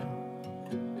while.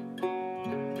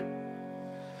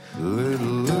 Little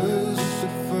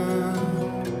Lucifer,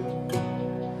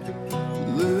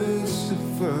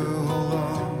 Lucifer, hold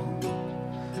on.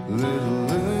 Little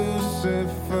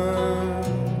Lucifer,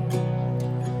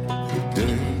 the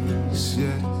day's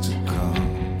yet to come.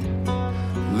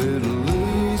 Little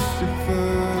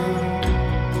Lucifer,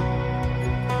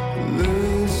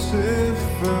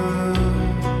 Lucifer,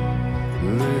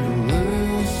 little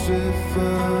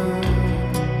Lucifer,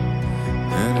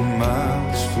 and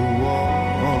miles to walk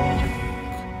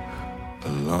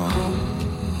along.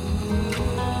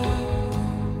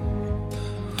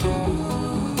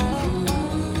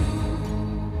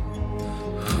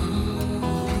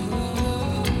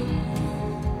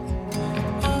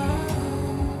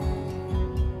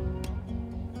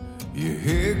 You're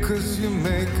here 'cause you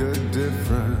make a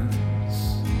difference,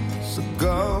 so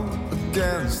go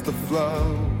against the flow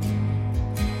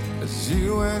as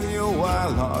you and your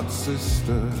wild-heart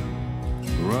sister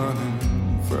running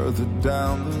further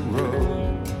down the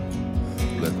road.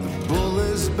 Let the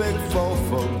bullies beg for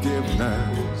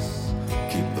forgiveness,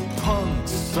 keep the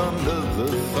punks under the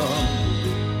thumb.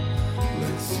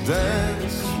 Let's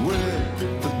dance with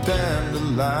the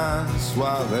dandelions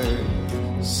while they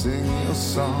sing your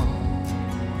song.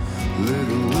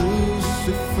 Little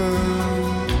Lucifer,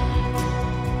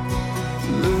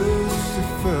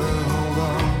 Lucifer, hold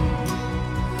on.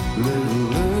 Little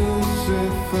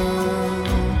Lucifer,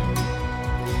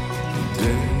 the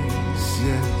day's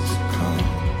yet to come.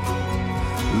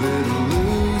 Little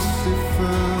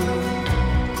Lucifer,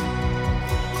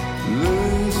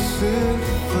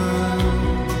 Lucifer,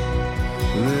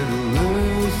 little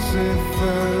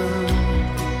Lucifer,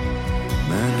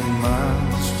 many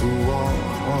miles to walk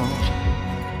alone.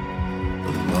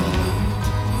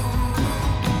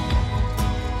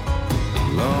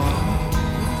 Alone.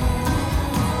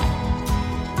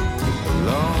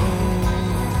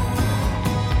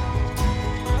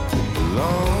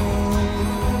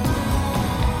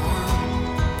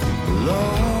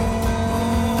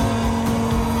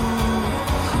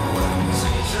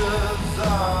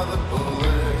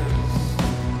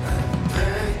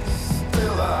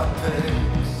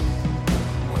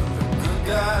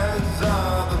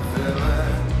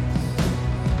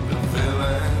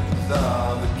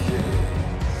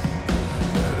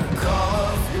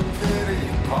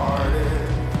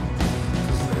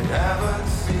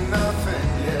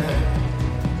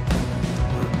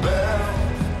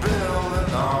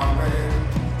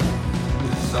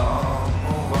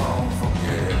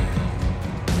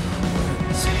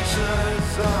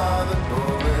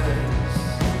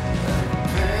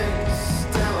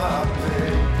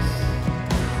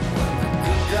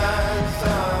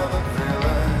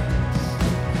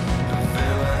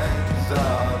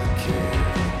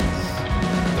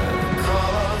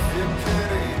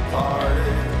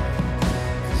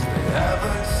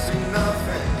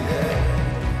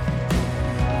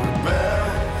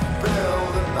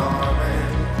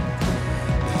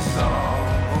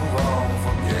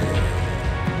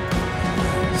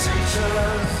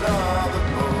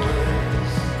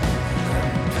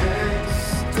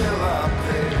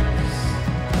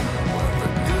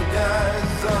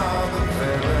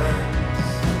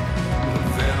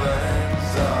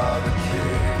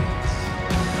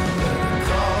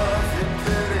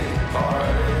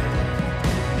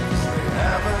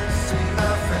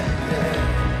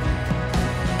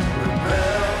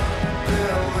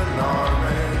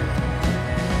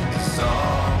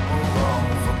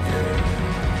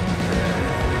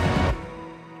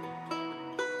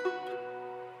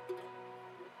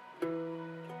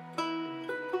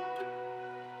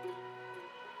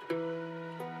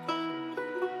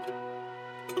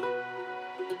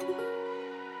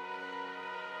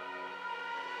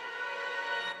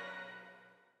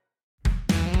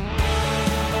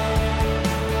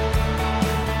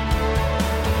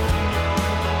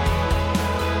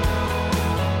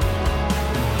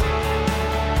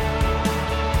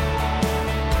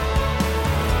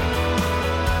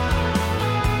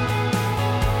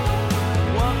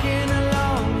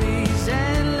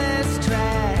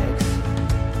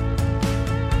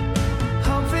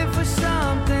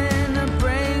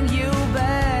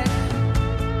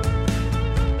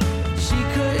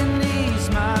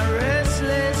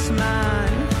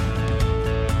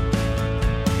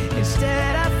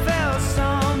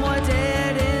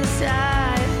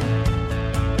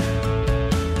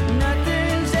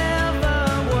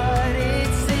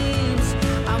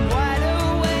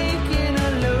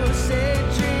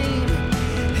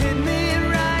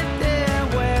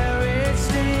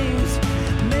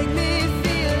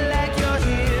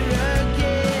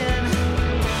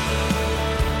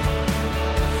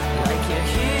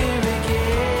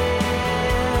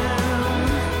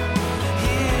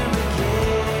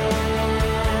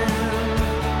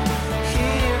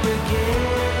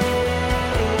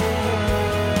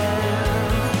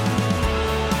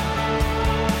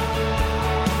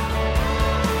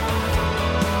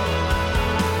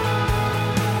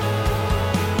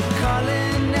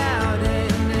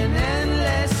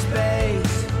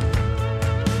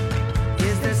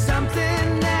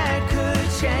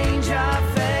 change our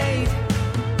fate.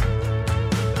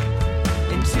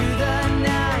 Into the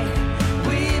night,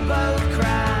 we both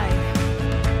cry.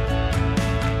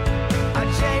 Our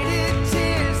jaded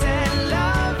tears and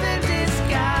love in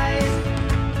disguise.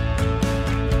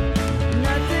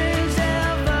 Nothing's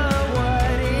ever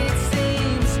what it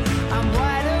seems. I'm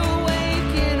wide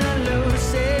awake in a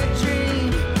lucid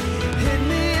dream. Hit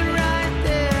me right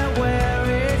there where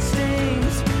it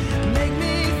stings. Make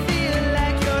me feel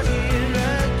like you're here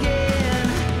again.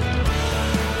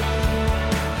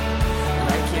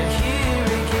 Like you're here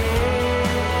again.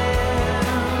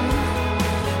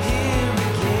 Here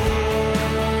again.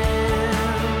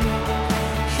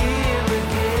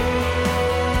 Here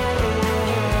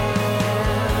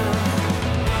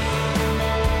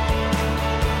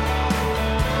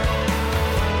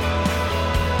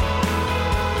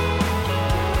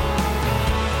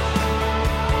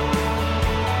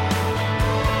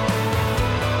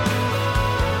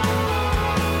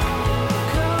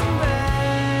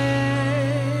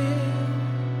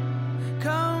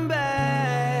come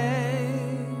back,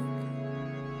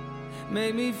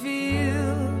 make me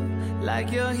feel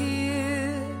like you're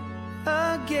here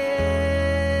again.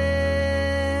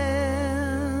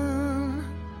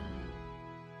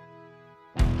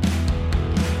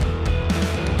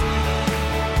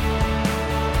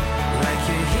 Like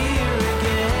you're here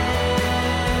again.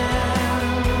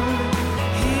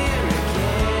 Here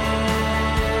again.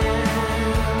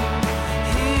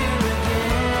 Here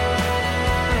again.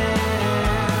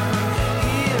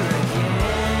 Here again.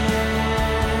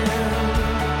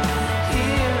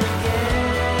 Here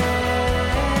again.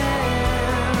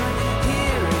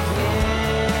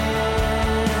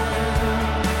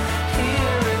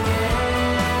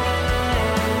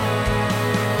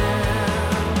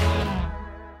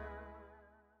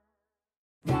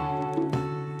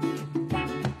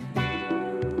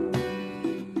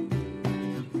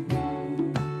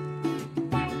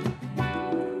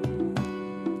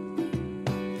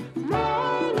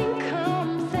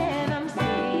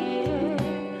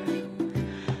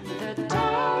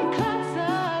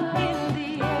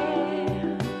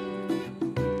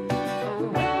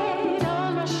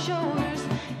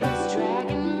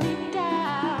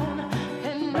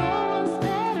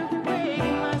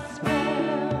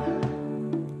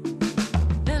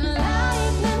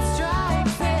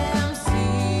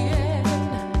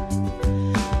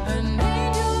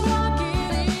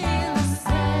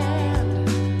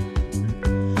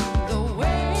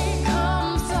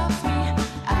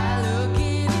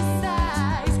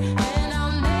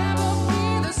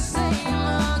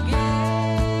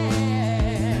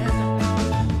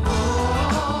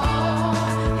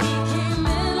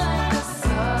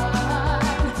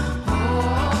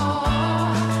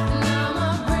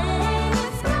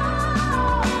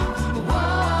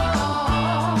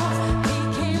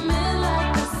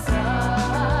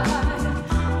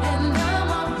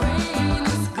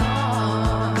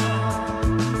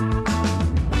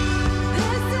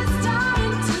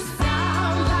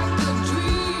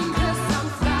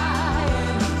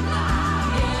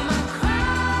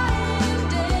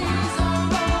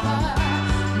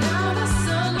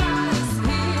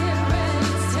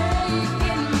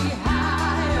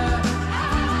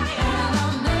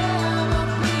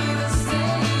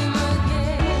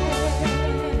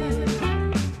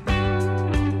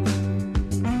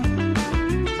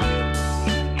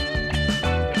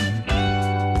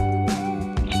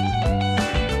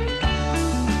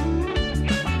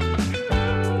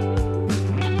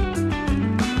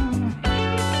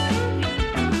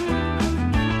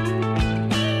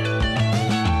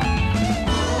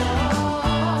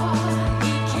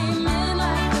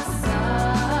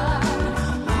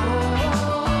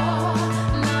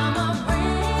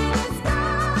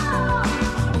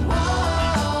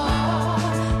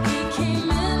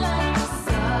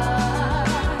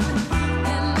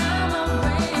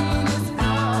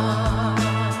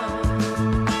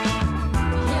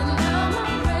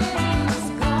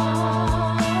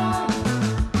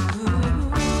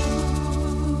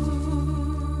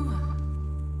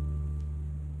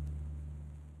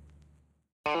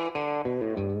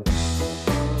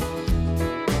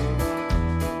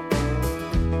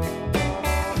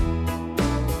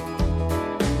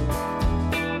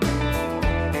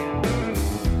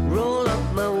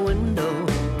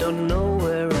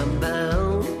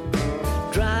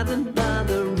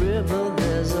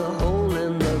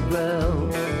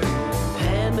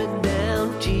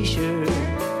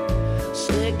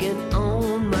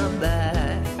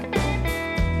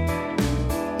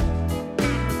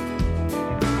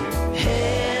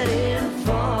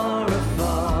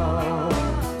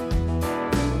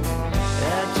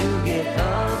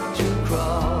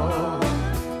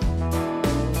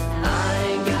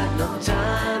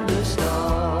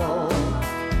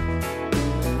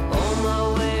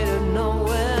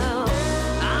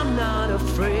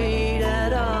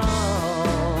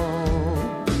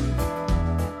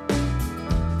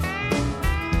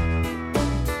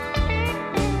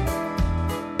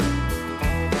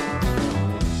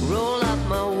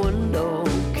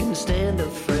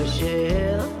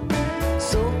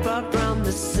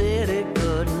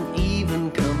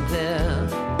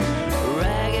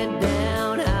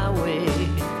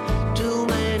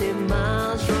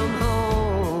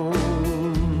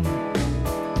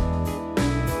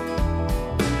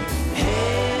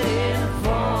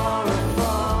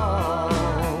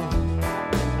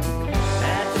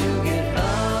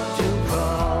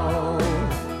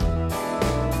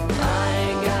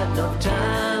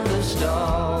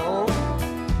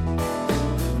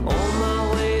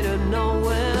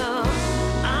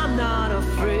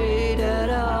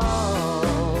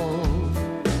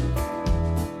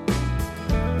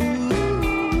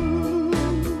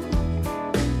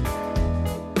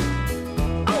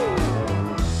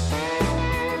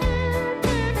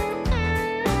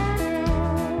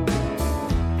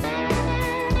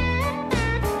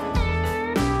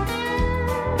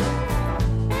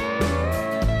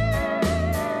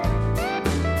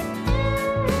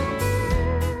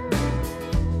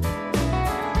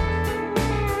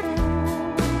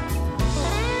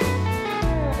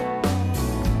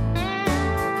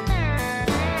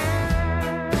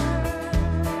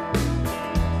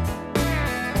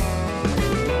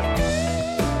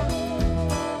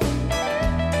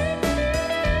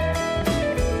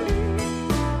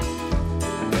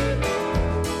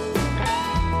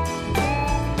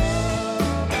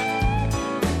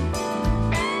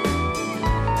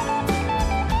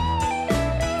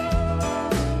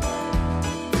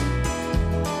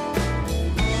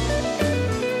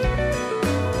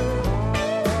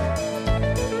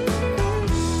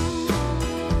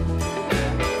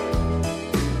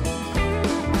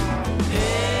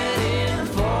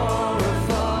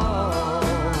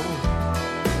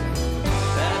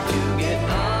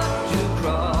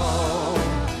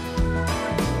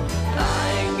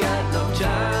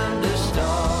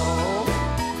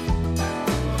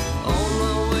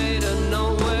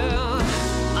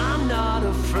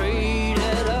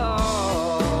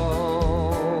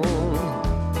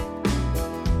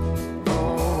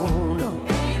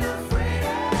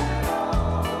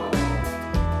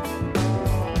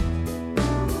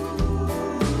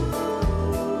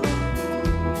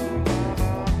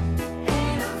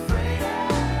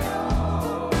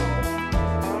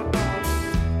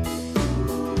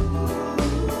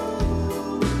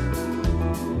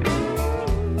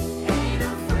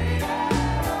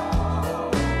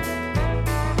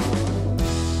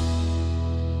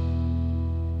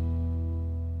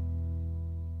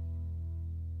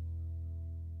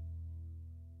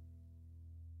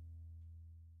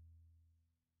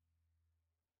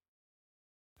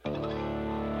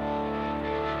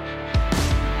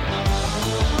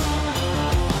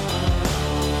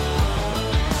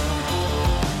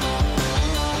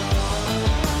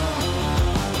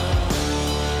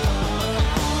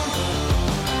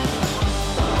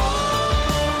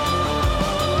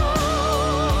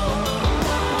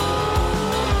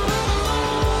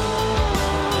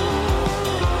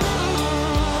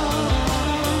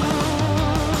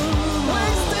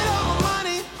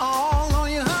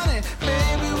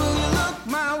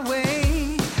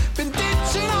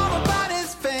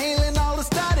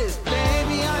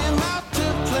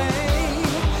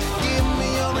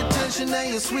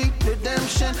 sweet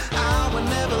redemption. I will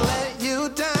never let you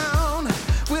down.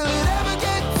 Will it ever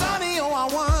get sunny? Oh, I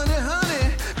wonder, honey,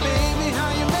 baby,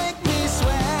 how you make me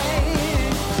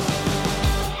sway.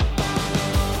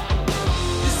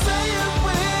 You say you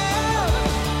will.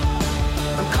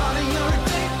 I'm calling your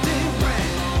addictive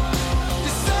brand.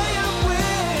 You say you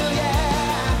will,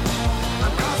 yeah.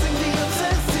 I'm crossing the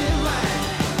obsessive line.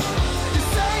 You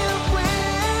say you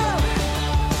will.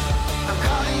 I'm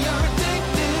calling your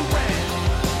addictive brand.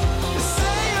 You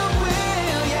say you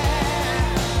will, yeah.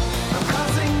 I'm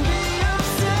crossing the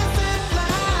obsessive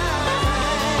line.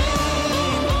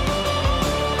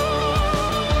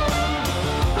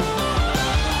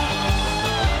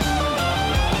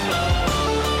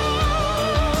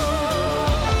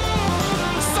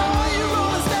 Saw you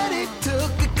roll steady,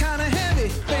 took it kinda heavy.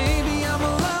 Baby, I'm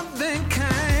a loving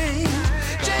kind.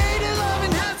 Jaded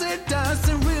loving hazard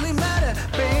doesn't really matter.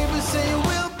 Baby, say you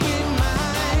will be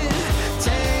mine.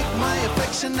 Take my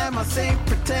affection and my safe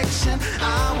protection. I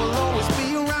will always be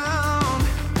around.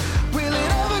 Will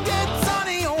it ever get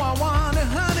sunny? Oh, I wonder,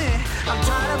 honey. I'm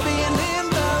tired of being in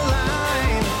the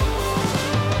line.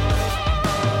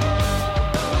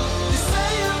 You say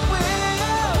you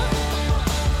will.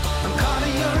 I'm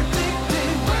calling your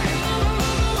addictive brain.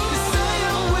 You say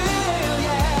you will,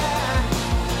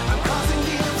 yeah. I'm crossing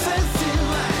the obsessive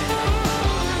line.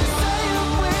 You say you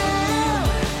will.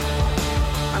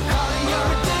 I'm calling your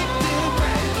addictive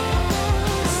brain.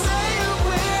 You say you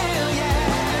will,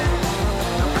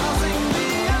 yeah. I'm crossing the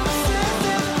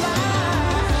obsessive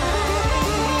line.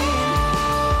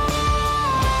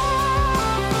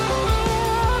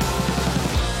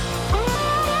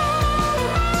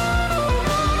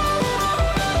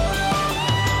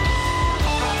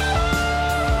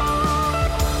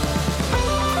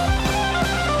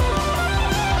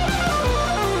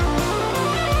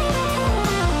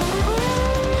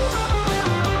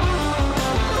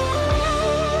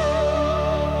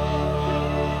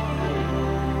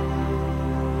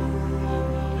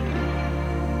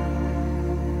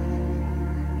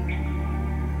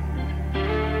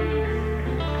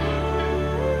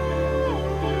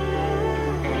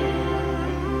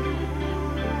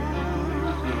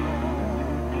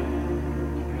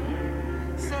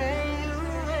 Say you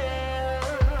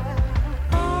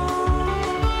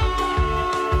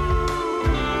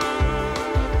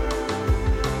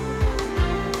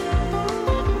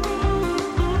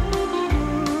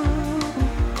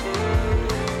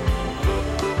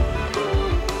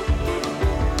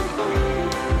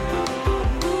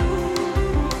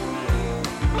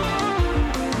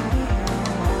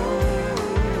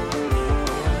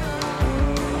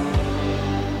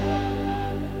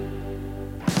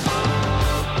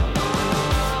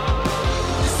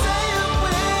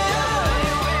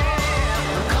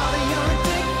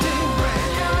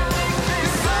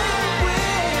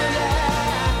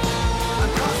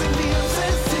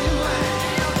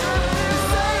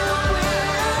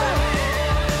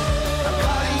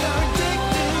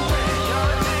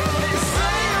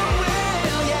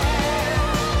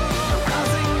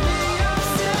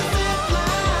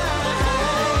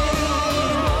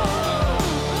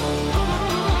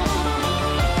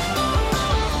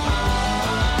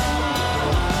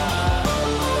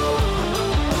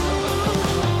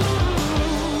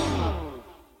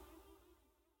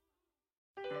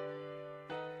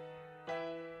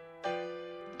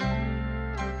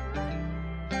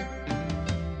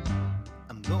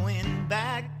I'm going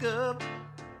back up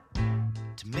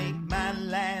to make my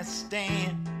last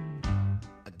stand.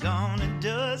 I'm gonna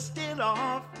dust it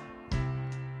off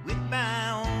with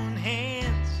my own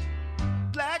hands.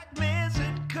 Black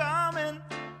blizzard coming,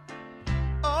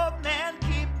 old man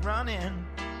keep running.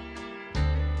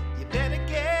 You better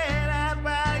get out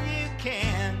while you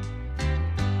can.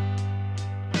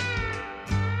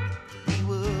 We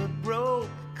were broke,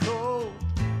 cold,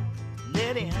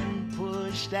 let in,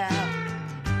 pushed out.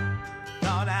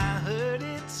 Thought I heard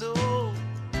it so,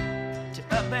 to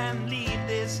up and leave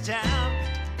this town.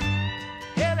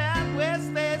 Head out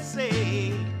west, they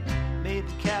say, maybe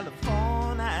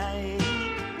California,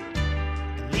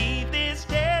 and leave this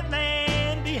dead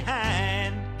land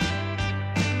behind.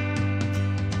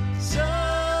 So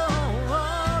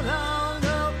long,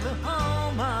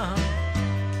 Oklahoma,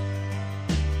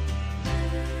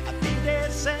 I think they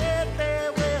said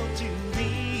farewell to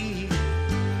me.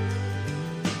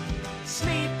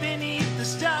 Sleep beneath the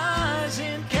stars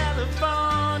in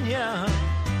California.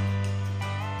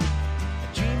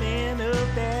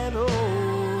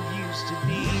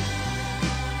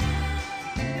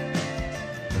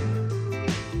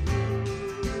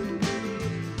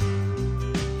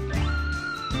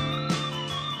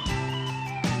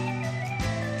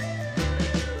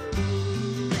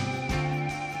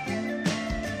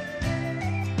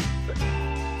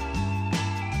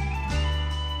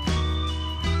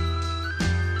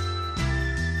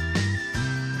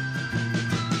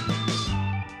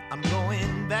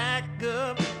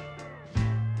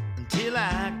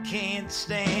 can't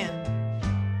stand.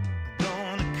 I'm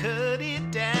gonna cut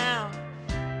it down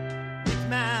with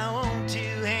my own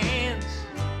two hands.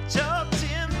 Tall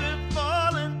timber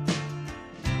falling,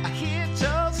 I hear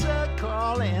Tulsa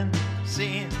calling,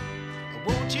 saying,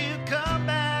 won't you come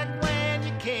back when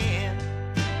you can?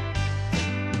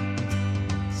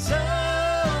 So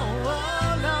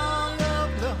long,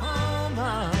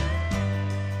 Oklahoma,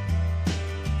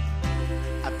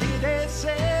 I think they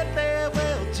said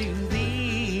farewell to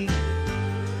thee.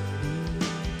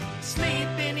 Sleep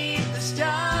beneath the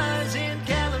stars in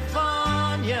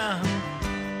California,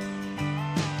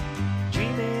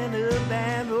 dreaming of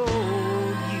that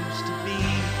road used to be.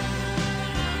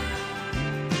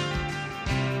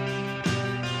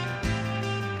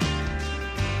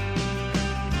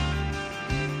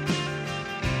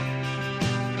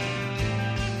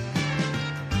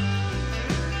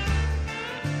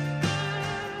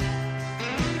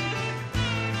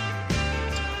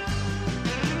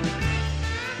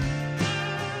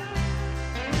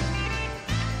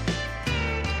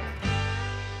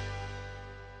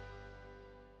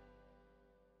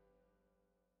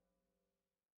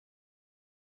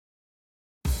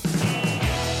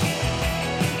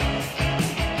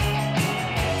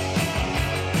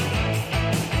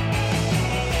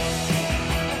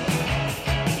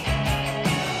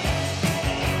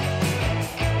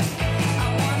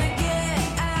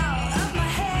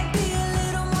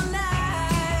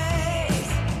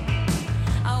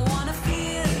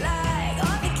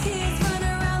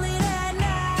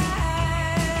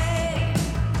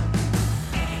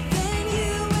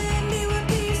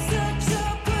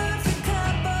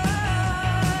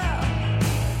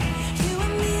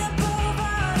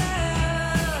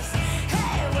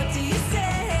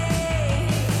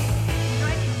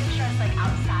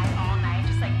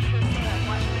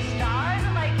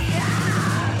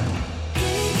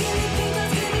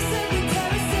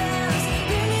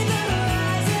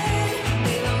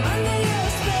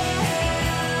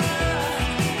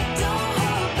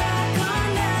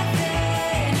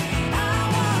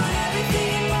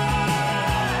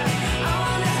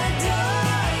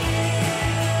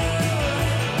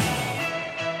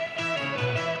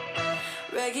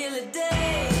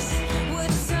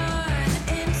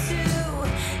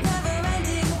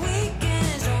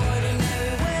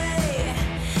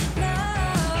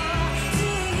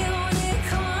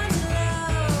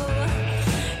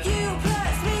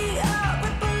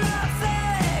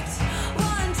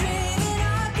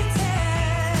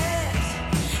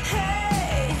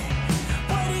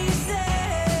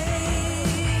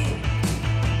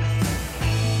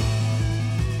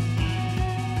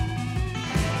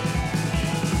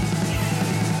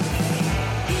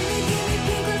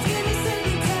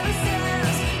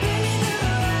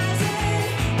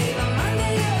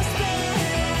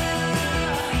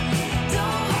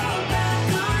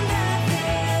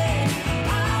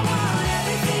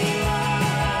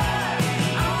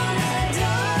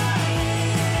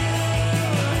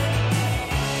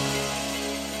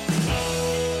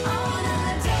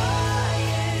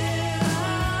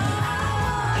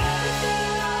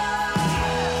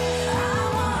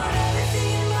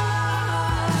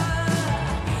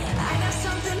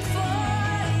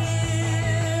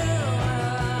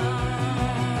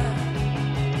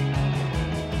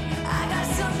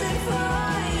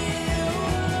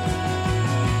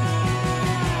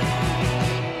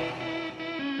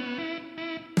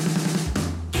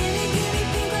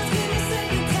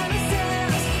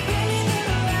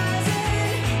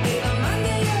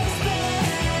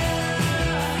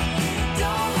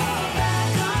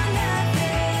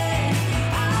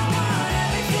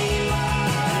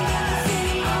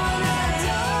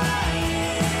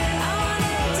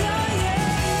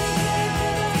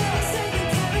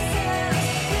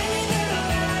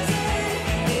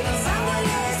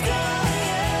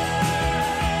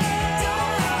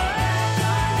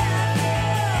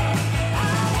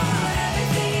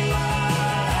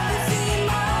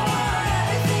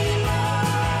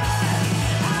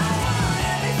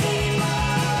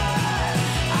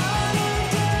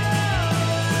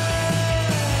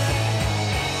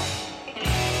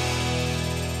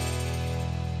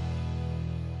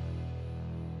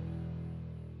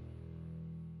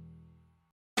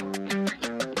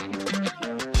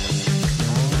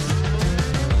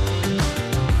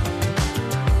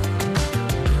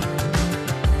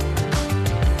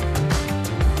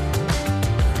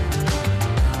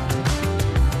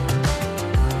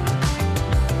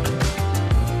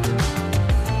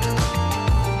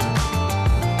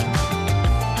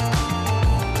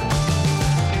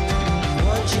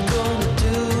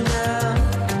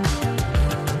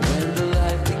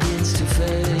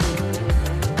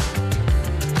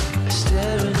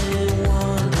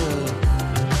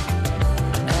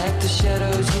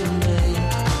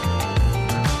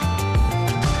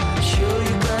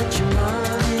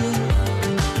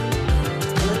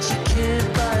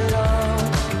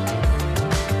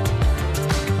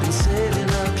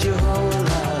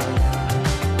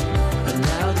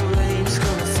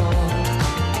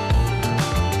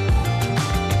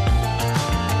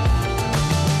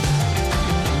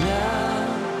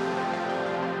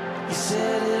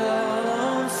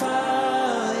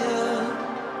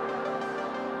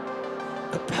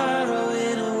 pyro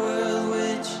in a world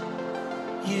which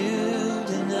you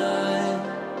deny.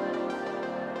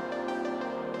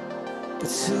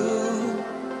 But soon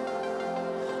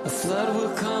a flood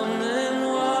will come and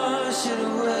wash it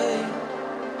away,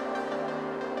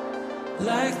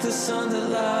 like the sun that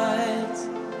lights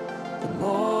the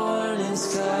morning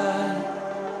sky.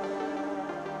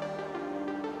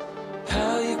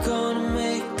 How you gonna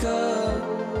make up?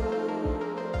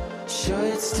 Sure,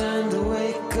 it's time to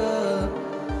wake up.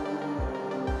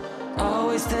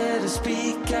 Always there to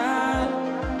speak out,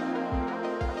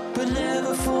 but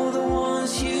never for the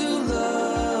ones you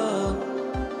love.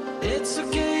 It's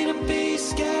okay to be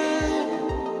scared,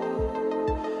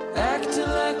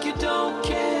 acting like you don't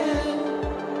care.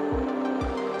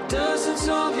 Doesn't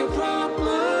solve your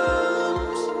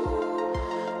problems,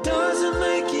 doesn't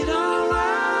make it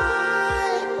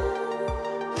alright.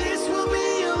 This will be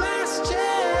your last chance.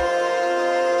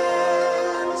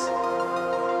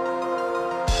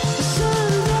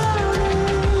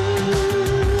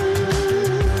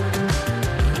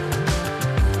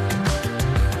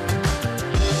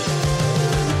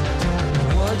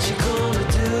 What you gonna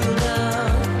do now?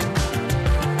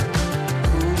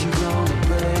 Who you gonna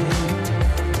blame?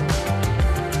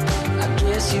 I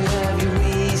guess you have your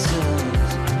reasons,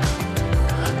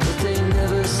 but they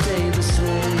never stay the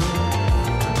same.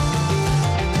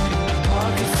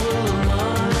 Pocket full of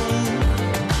money,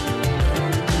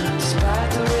 despite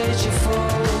the rage you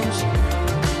forge.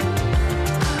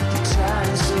 You're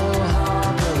trying so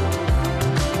hard, but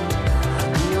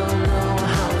you don't know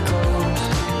how it goes.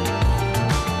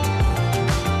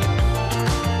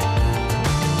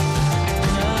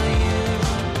 Now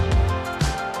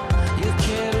you're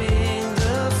carrying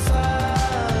the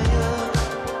fire,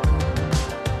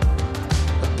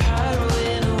 a pyro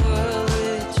in a world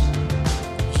which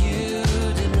you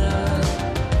deny.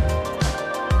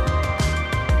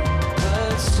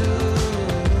 But soon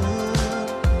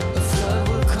a flood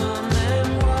will come and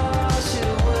wash it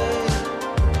away,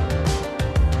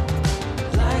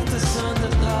 like the sun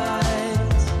that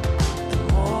lights the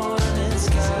morning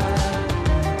sky.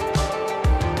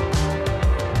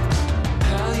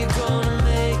 How you gonna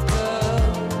make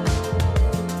up?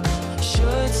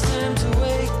 Sure, it's time to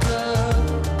wake up.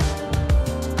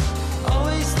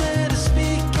 Always there to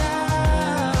speak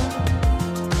out,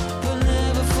 but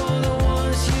never for the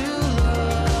ones you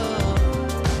love.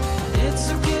 It's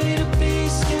okay to be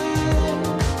scared,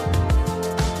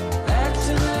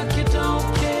 acting like you don't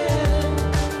care.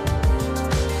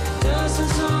 Doesn't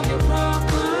solve your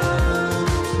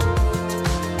problems,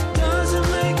 doesn't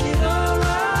make it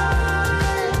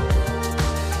alright.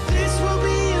 This will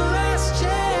be your last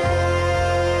chance.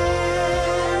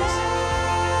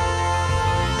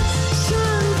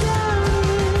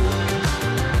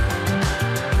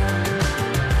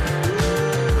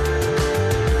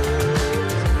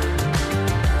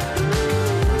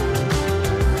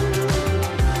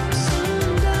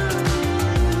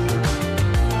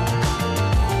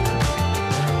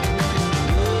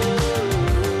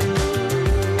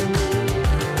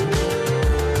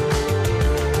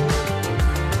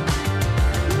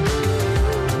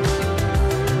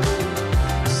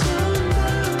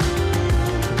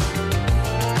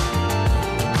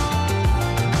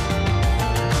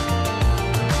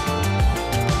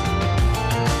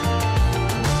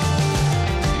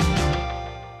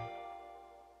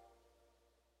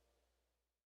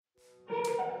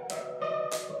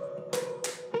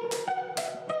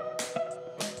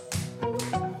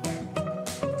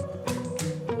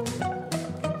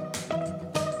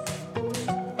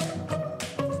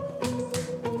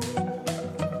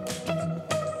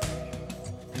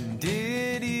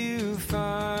 Did you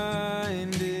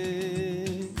find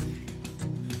it?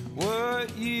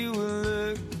 What you were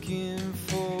looking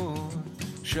for?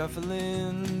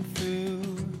 Shuffling through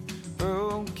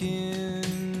broken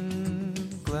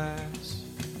glass.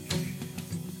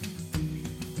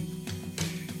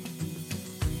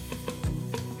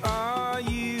 Are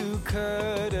you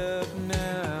cut up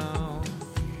now?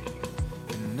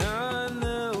 None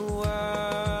the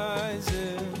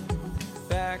wiser.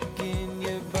 Back in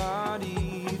your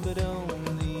body, but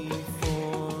only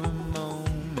for a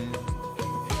moment.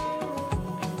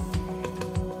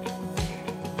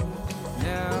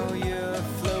 Now you're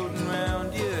floating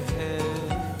round your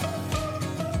head,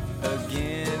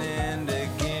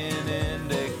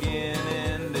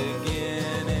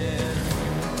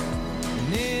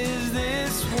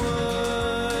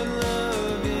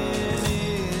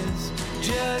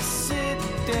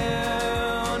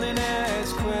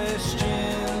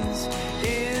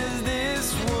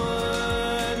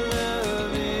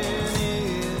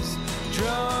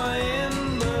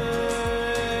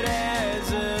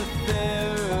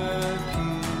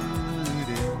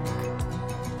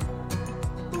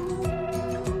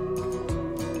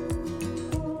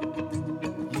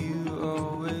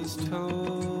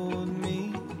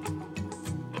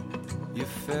 you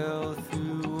fell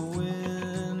through a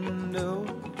window.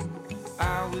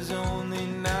 I was only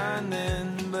 9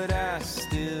 then, but I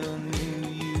still knew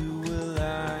you were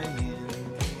lying.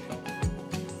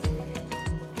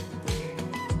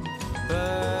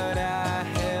 But I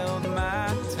held my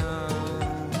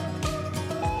tongue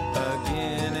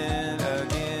again and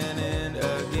again and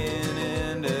again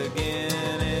and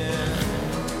again.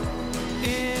 And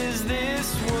is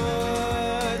this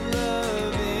what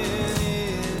loving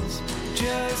is?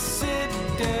 Just sit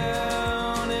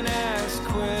down and ask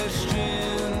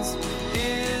questions.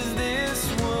 Is this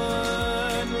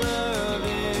what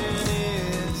loving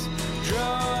is?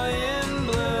 Drawing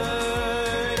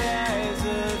blood as a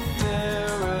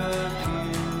therapeutic.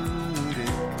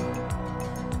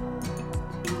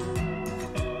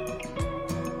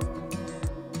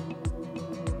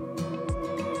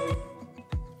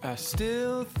 I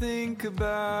still think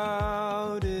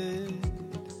about it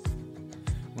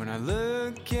when I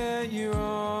look at your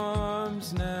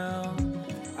arms now.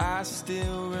 I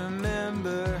still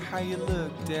remember how you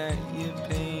looked at your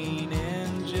pain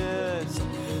and just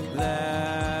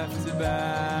laughed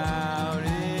about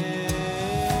it.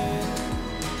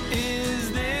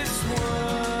 Is this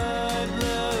what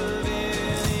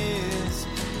loving is?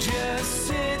 Just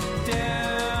sit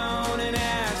down and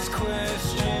ask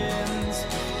questions.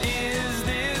 Is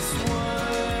this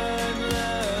what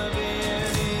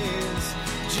loving is?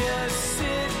 Just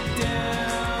sit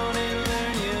down and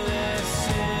learn your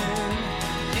lesson.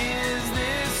 Is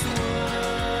this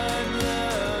what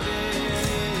loving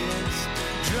is?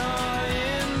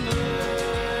 Drawing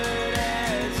blood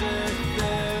as a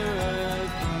therapeutic.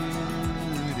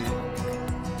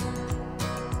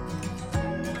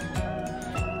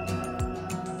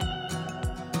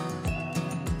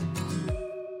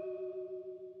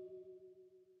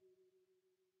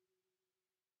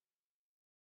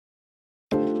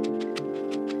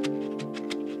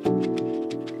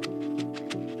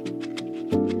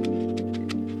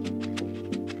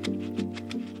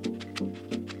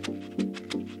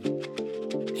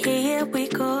 Here we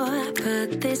go,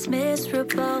 put this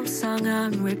miserable song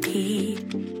on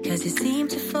repeat. Cause you seem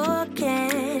to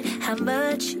forget how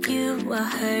much you are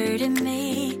hurting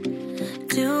me.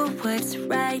 Do what's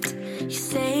right, you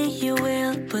say you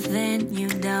will, but then you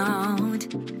don't.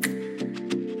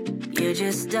 You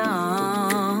just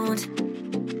don't.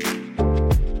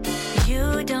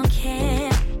 You don't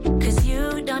care, cause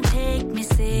you don't take me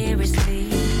seriously.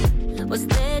 What's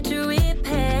there to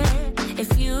repair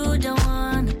if you don't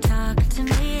wanna talk to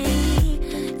me?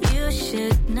 You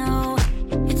should know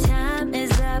your time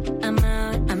is up, I'm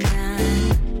out, I'm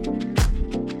done.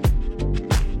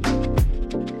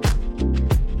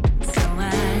 So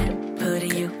I'm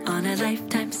putting you on a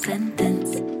lifetime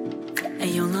sentence, and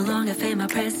you'll no longer feel my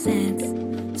presence.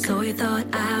 So you thought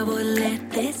I would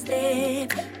let this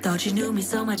live, thought you knew me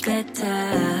so much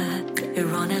better.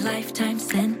 You're on a lifetime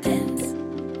sentence,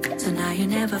 so now you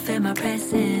never feel my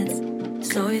presence.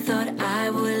 So you thought I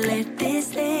would let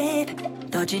this live,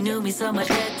 thought you knew me so much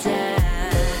better.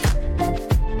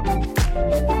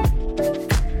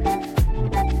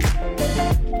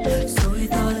 So you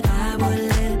thought I would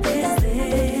let this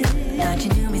live, thought you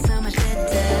knew me so much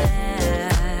better.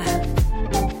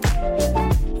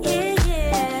 Yeah,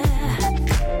 yeah.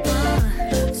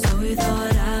 So you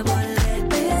thought I would let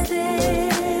this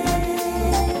live.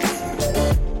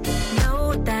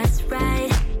 No, that's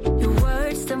right. Your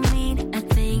words don't mean a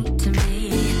thing to me.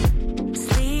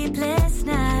 Sleepless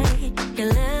night, your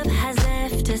love has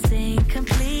left us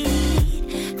incomplete.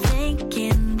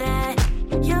 Thinking that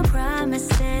your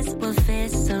promises will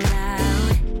fit so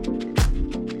loud.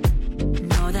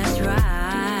 No, that's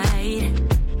right.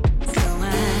 So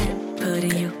I'm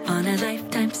putting you on a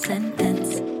lifetime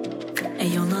sentence, and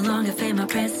you'll no longer feel my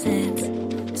presence.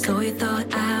 So you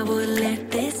thought I would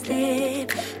let this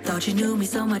live, thought you knew me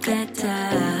so much better.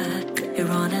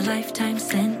 You're on a lifetime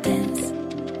sentence,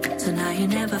 so now you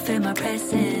never feel my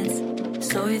presence.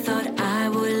 So you thought I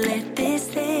would let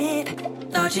this live,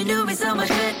 thought you knew me so much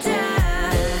better.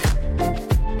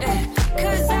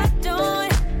 Cause I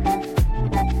don't.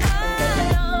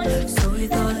 So you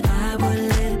thought I would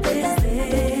let this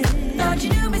live, thought you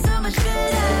knew me so much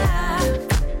better.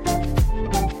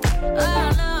 Oh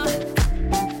no.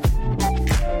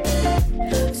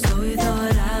 So you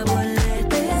thought I would let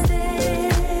this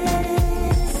live.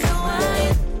 So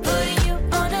I'm putting you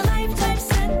on a lifetime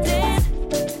sentence,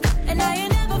 and now you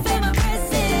never feel my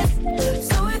presence.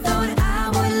 So you thought I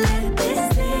would let this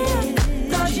live,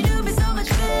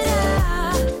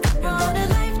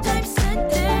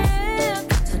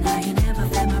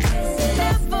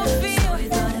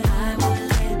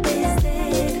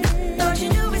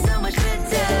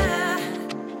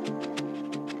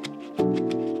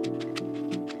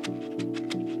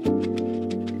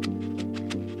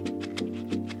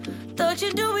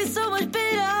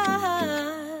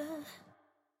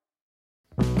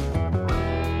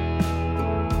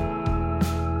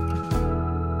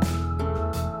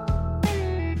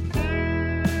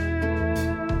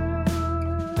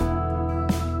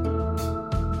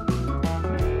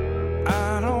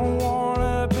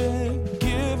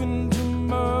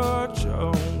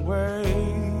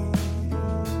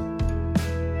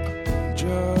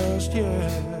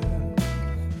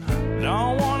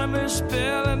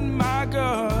 spilling my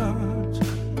guts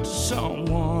to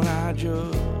someone I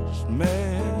just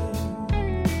met.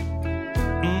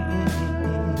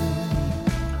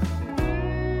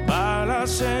 But I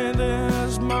say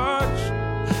this much,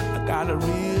 I got a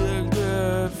real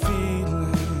good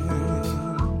feeling.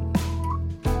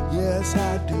 Yes,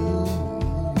 I do.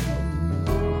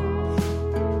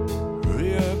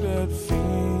 Real good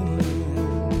feeling.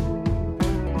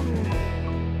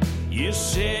 You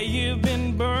say you've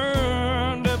been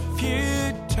burned a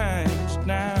few times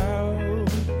now.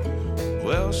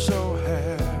 Well, so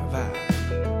have I.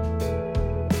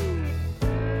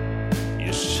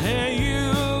 You say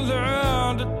you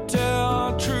learned to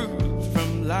tell truth from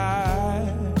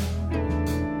lies.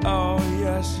 Oh,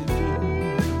 yes, you do.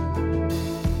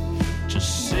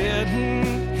 Just sitting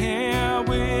here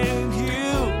with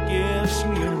you gives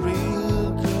me a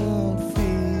real good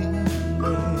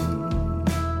feeling.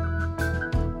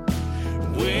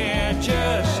 We're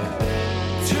just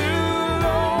two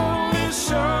lonely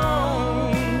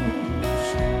souls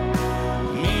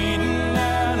meeting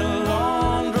at a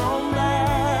laundromat.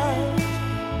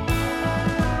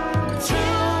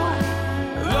 Two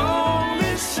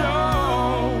lonely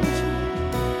souls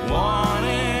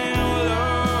wanting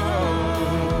love.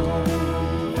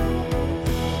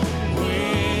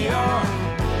 We are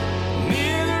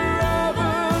neither of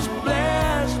us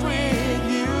blessed with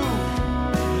you.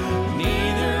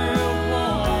 Neither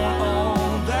want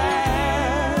all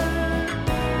that.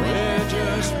 We're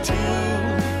just two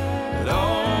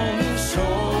lonely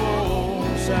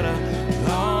souls at a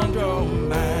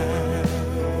laundromat.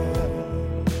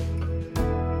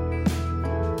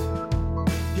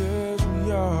 Yes,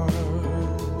 we are.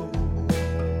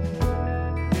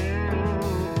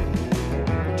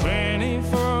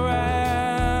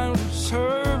 24-hour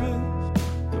service,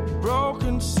 the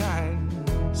broken sign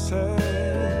says.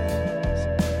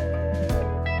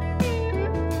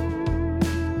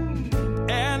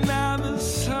 And now the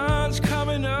sun's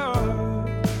coming up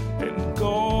in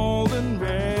golden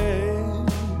rays.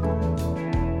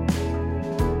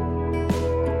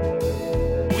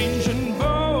 We should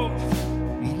both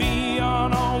be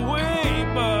on our way,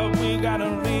 but we got a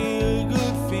real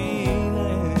good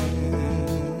feeling.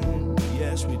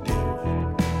 Yes, we do.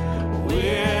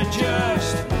 We're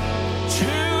just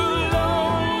two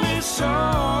lonely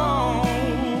souls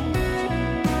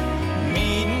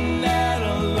meeting at a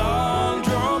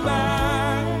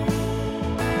laundromat.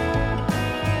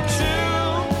 Two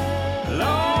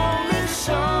lonely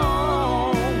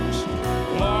souls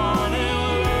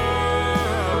wanting love.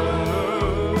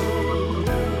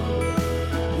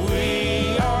 We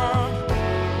are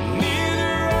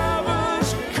neither of us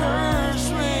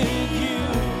cursed with you.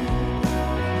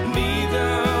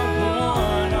 Neither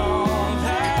want all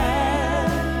that.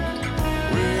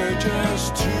 We're just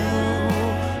two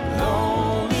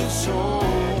lonely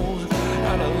souls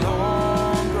at a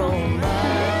laundromat.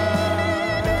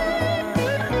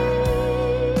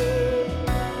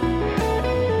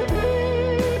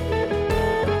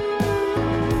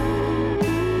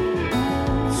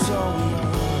 So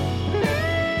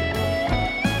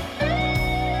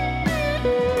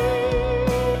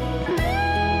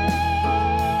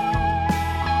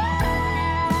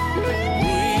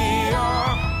we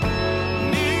are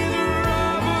neither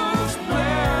of us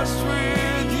blessed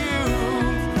with you.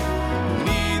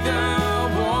 Neither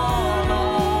want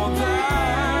all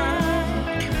that.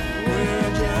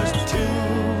 We're just two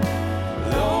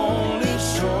lonely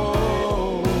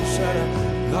souls at a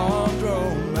laundromat.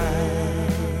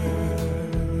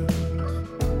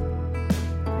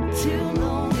 Two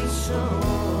lonely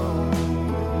souls.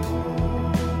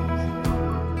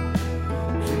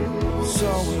 So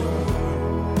we are.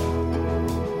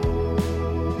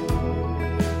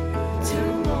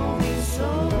 Two lonely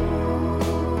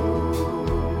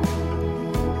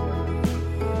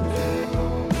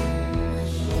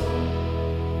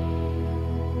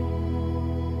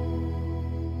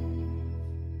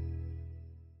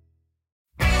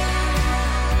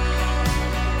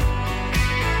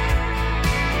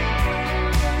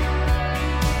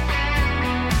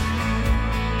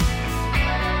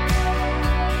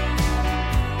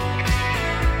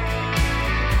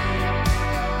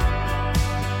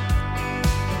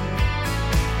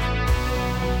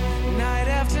Night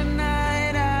after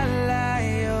night I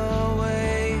lie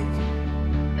awake.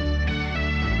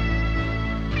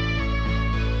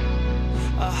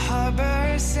 A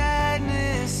harbor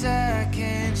sadness I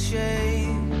can't shake.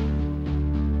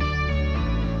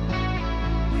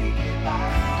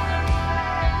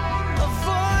 A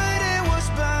void it was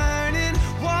burning,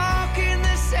 walking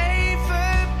the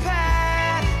safer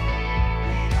path.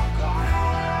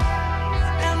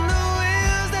 And the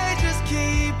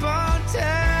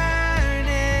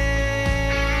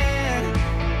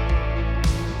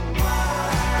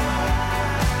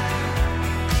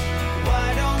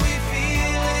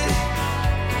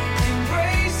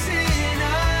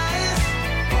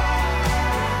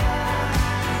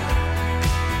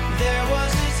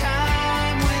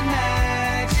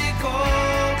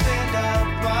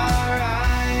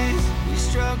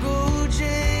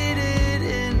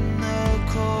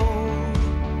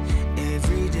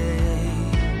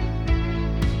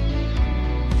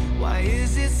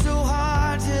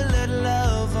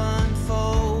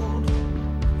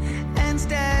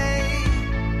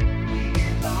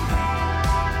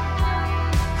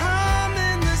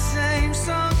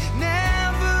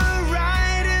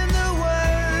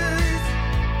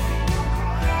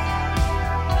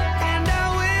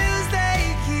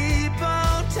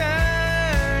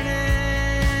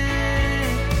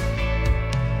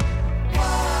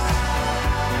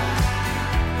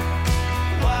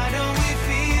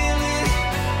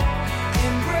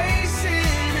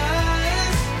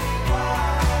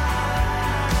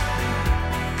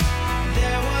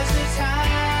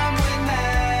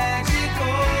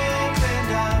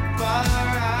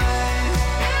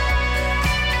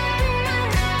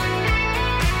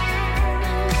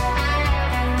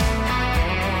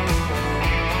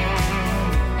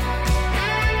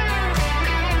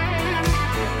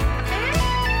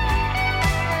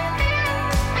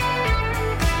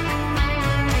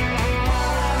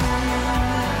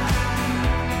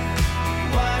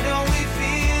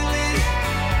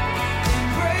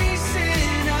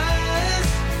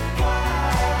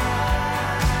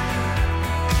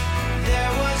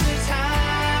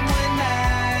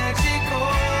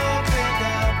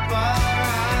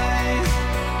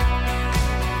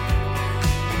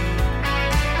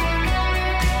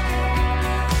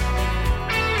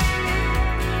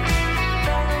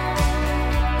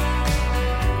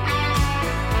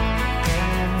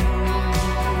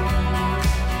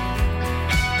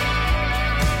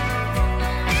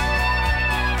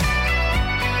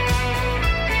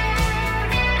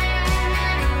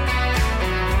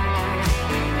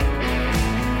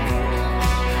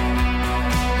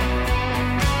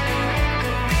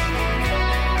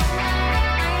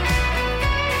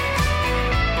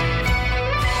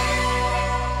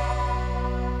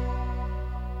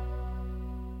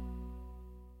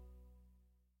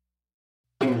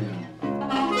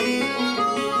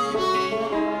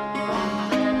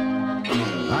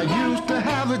I used to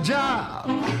have a job,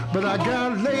 but I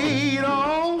got laid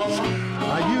off.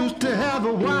 I used to have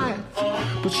a wife,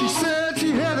 but she said she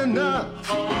had enough.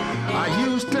 I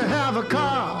used to have a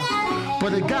car,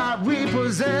 but it got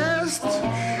repossessed.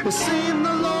 It seemed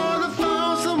the Lord had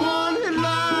found someone he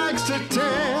likes to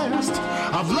test.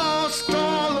 I've lost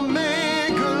all the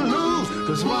man could lose,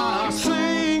 that's why I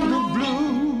sing the blues.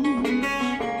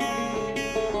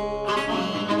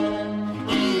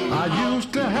 I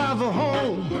used to have a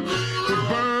home, it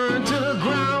burned to the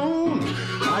ground.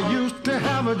 I used to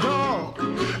have a dog,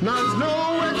 now there's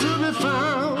nowhere to be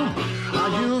found. I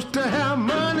used to have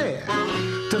money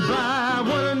to buy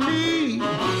what I need.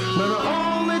 Now the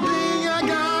only thing I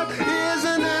got is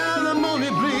an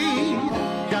alimony plea.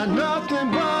 Got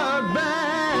nothing but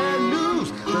bad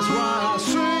news, that's why I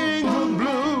sing the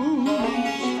blues.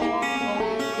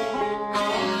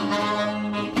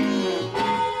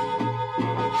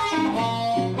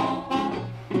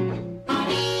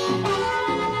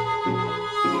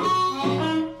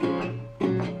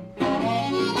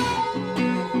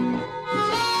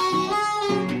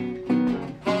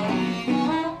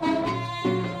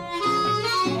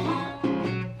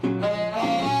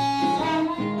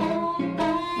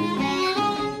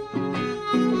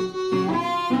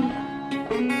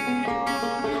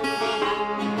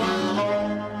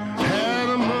 Had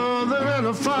a mother and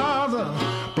a father,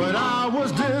 but I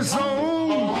was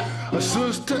disowned. A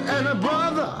sister and a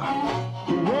brother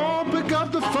who won't pick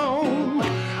up the phone.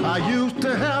 I used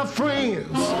to have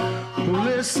friends who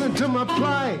listened to my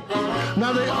plight.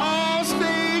 Now they all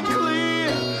stay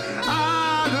clear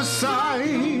out of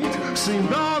sight.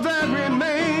 Seemed all that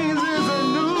remains is a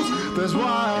noose, that's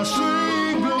why I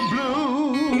sing the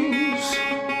blues.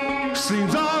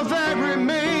 Seems all that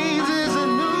remains is a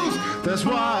noose, that's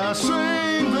why I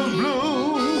sing the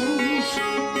blues.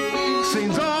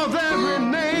 Seems all that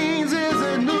remains is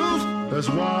a noose, that's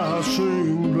why I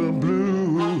sing the blues.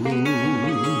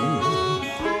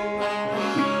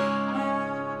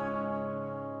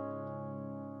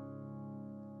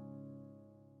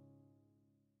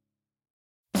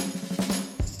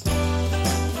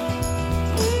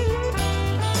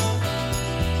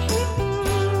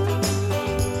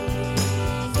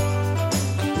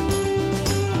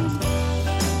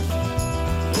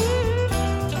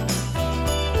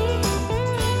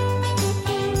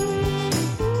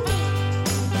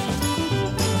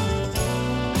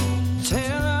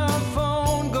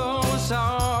 Telephone goes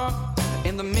off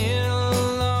in the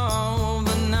middle of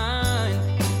the night.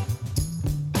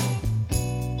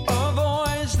 A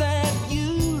voice that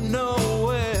you know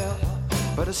well,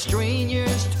 but a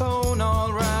stranger's tone,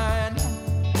 alright.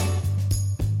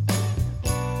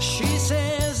 She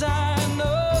says, I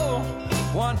know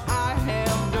what I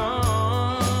have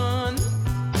done,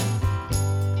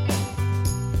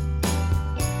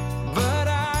 but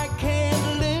I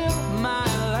can't live my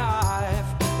life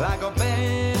like a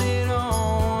bandit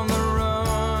on the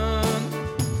run.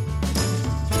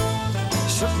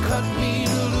 So cut me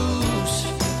loose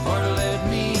or let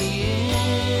me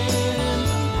in.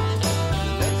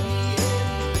 Let me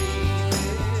in, baby.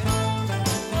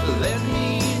 Let me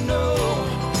know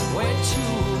where to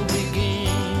begin.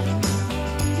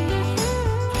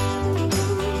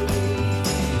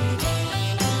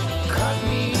 Cut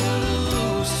me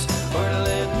loose or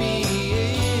let me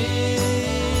in.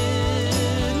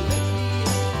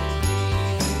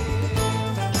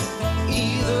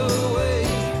 Either way,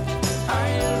 I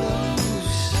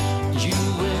lose, you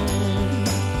win.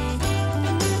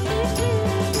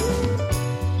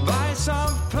 By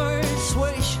some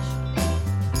persuasion,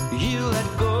 you let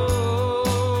go.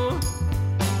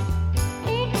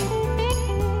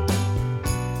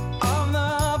 Of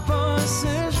the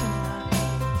position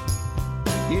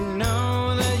you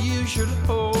know that you should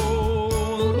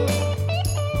hold.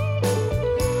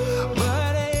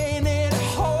 But ain't it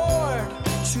hard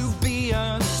to be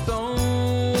a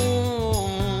stone?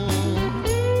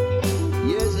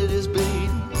 Yes, it is,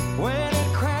 babe. When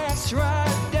it cracks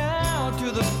right down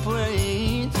to the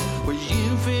place where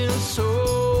you feel so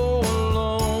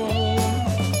alone.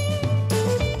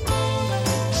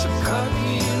 So cut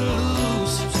me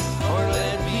loose or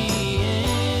let me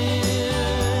in.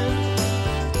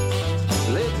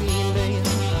 Let me in.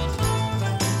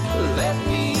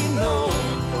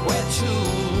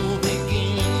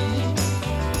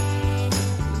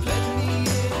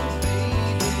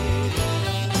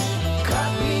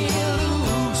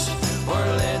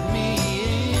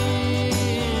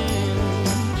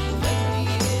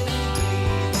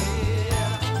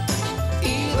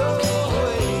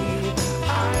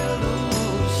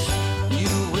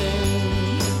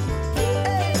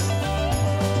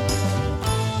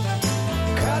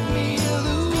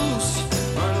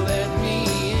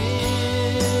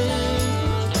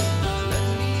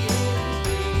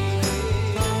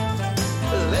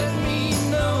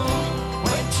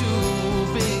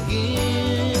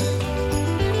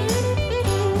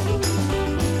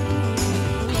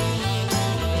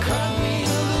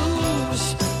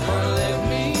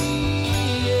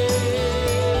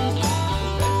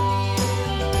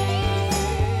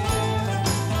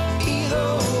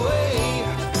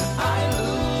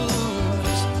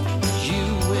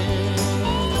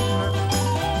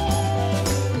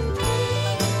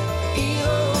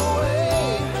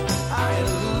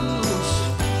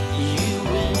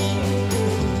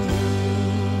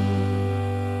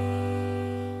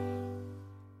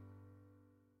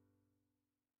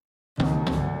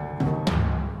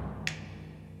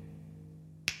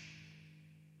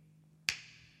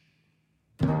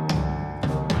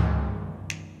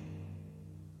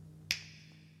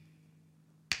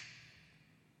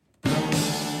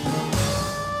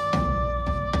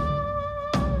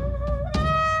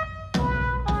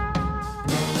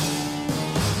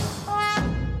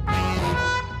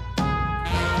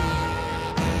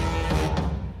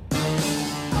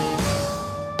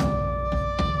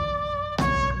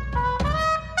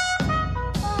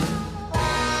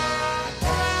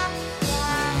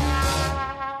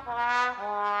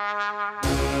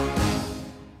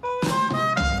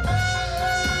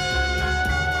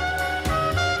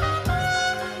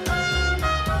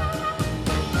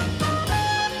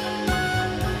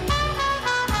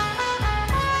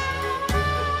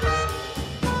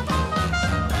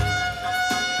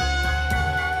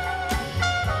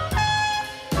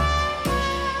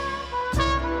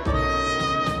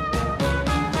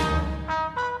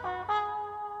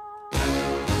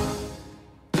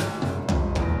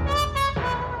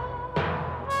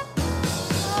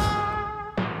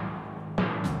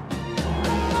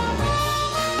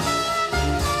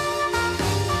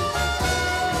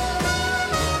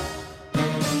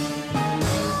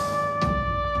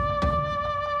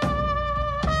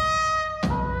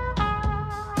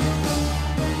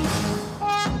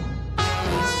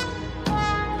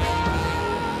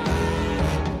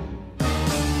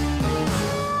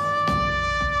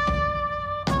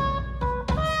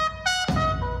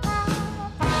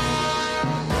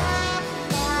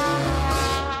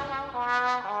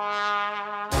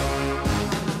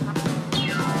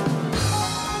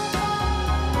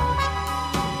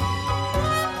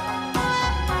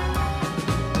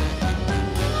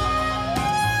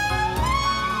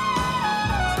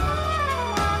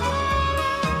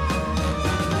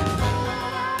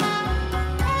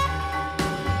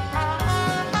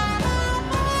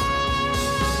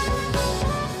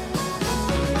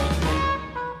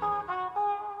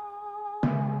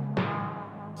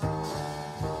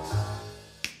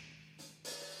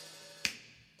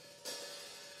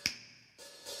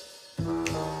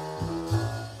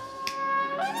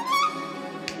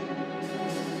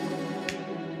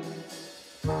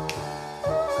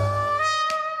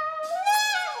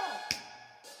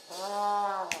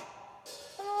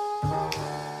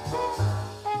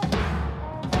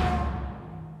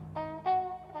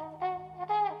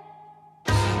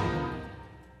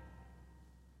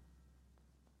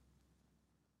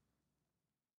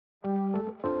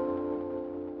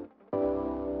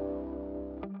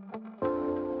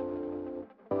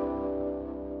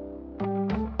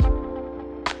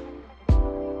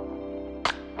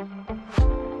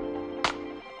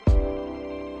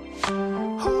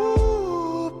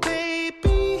 Ooh,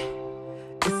 baby,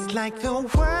 it's like the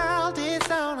world is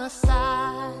on our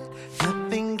side.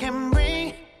 Nothing can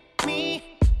bring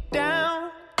me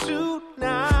down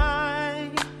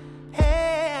tonight.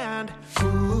 And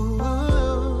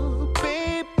ooh,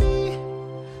 baby,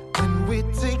 when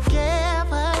we're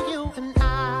together, you and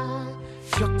I,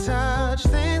 your touch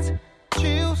sends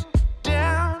chills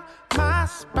down my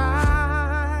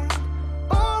spine.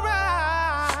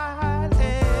 Alright,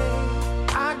 hey,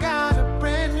 I got a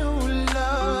brand new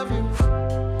love you.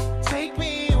 Take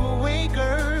me away,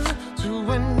 girl,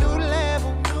 to a new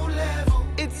level.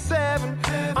 It's 7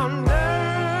 on earth,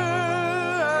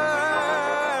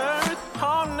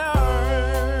 on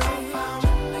earth.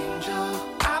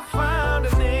 I found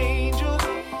an angel.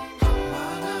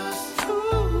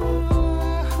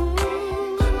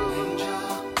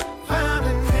 Found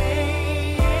an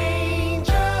angel.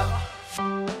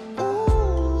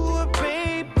 Ooh,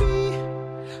 baby,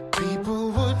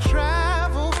 people would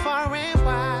travel far and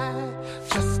wide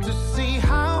just to see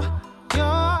how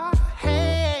your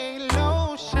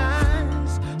halo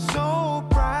shines so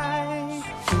bright.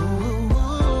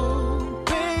 Ooh,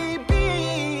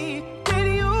 baby, did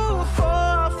you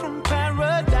fall from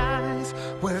paradise?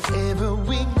 Wherever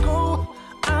we go,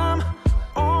 I'm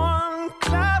on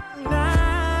cloud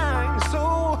 9,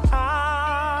 so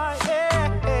high.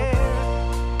 Yeah.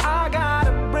 I got a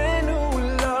brand new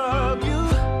love you.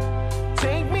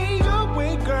 Take me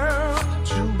away, girl,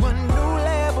 to a new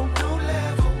level.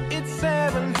 It's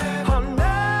 7 on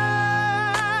earth,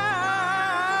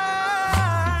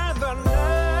 on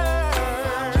earth.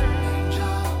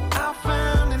 I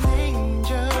found an angel.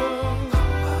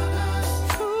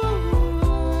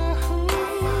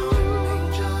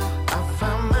 I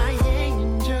found my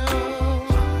angel.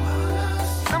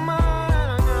 Come on.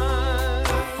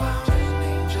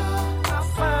 I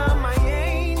found my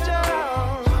angel.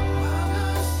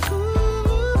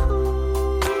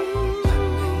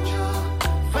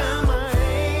 Found my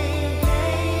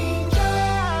angel.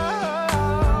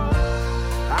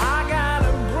 I got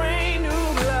a brand new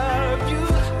love you.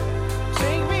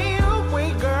 Take me away,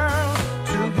 girl,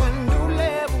 to a new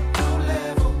level.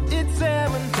 It's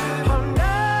 7 on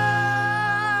earth.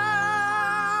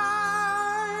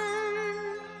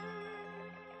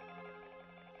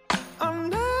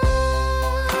 On earth.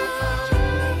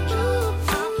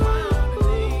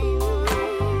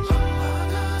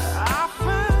 I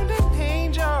found an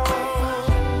angel.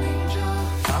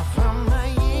 I found my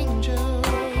angel.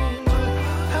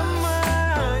 Come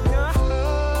on, I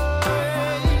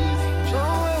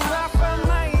found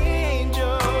my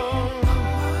angel.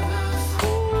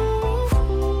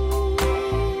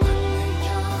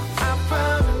 I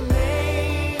found an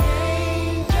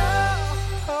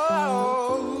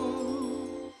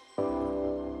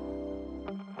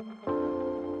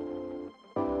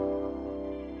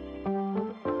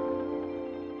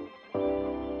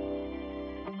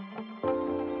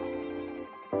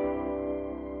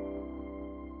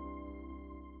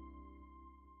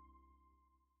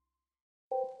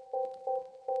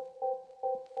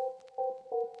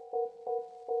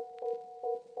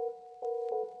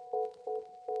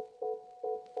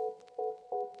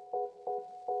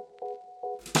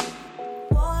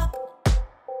Walk,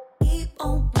 keep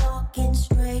on walking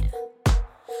straight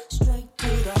to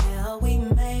the hell we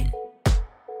made.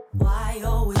 Why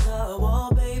always a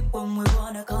wall, babe, when we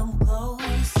wanna come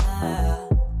closer?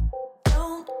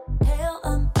 Don't tell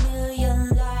a million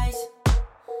lies,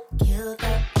 kill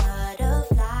the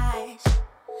butterflies.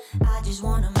 I just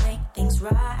wanna make things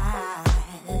right.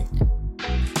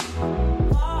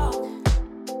 Walk,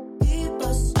 keep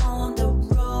us on the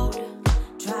road.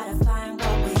 Try to find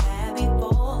what we had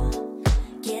before.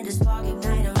 Can the spark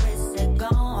ignite or is it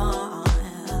gone?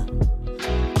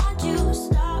 Won't you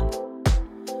stop?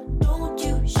 Don't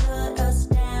you shut us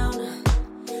down.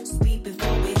 Speak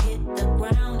before we hit the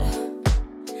ground.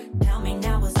 Tell me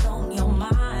now what's on your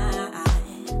mind.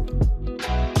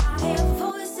 I hear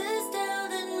voices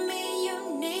telling me you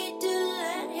need to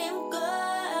let him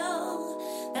go.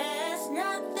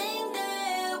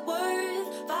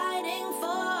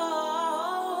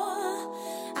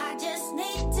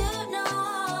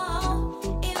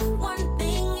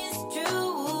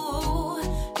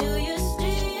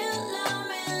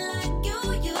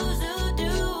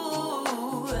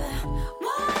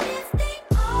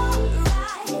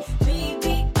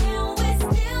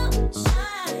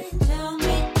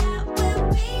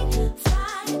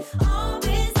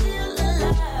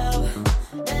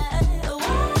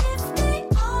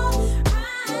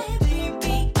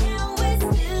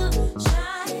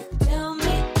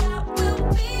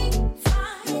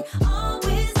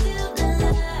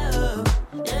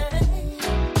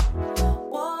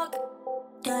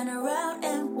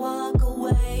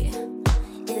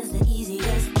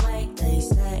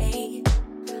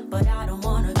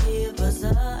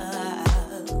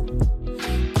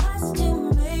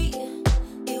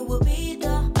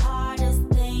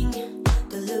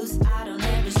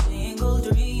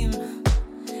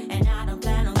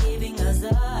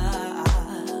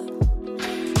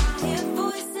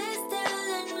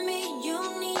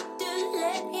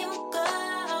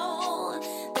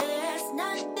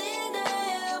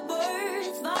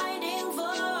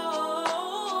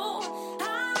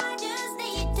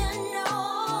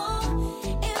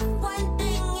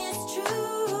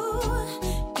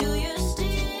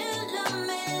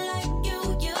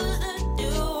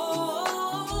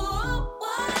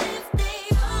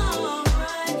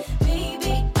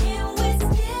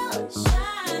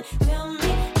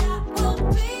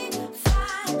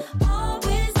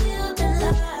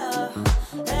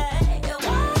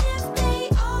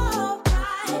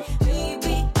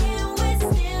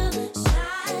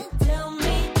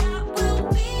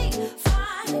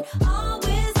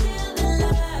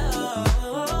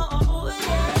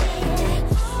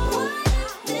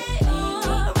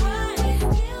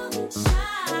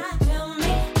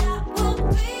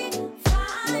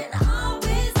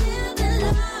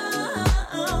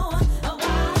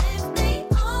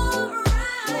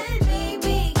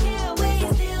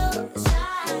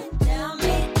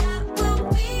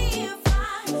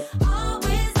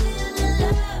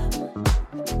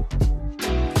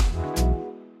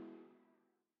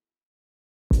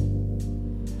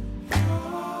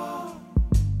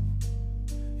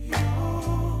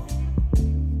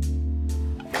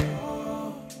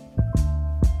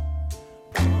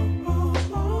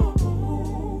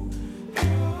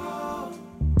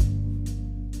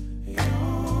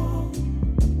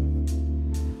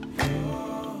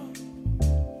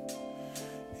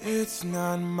 It's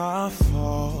not my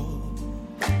fault.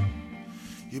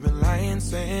 You've been lying,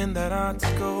 saying that I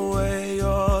took away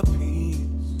your peace.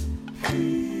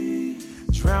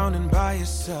 Drowning by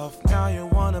yourself, now you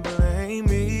wanna blame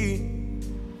me.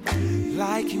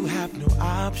 Like you have no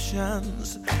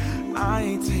options. I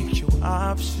ain't take your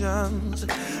options.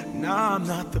 Now I'm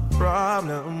not the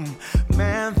problem.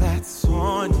 Man, that's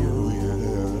on you,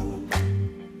 yeah.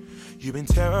 You've been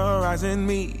terrorizing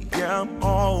me, yeah, I'm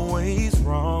always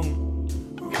wrong.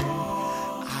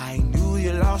 I knew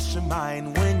you lost your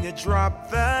mind when you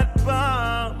dropped that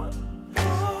bomb.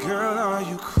 Girl, are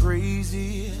you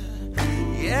crazy?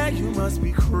 Yeah, you must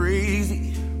be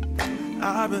crazy.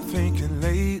 I've been thinking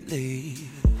lately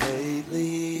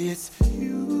it's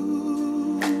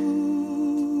you.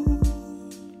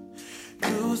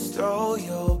 You stole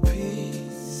your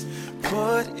peace,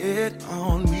 put it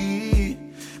on me.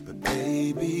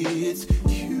 Baby, it's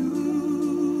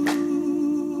you.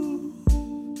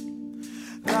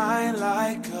 Lying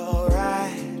like a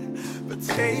rat, but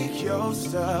take your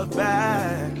stuff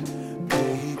back.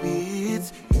 Baby,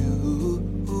 it's you.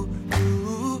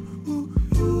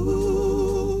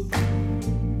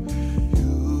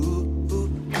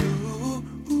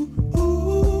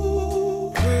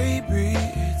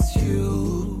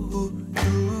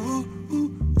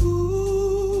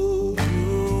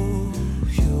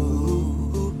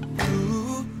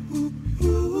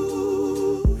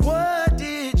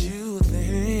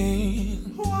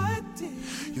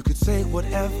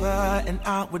 And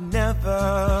I would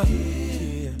never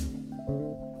hear.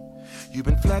 You've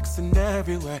been flexing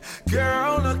everywhere.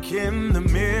 Girl, look in the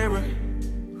mirror.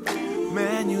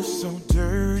 Man, you so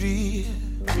dirty.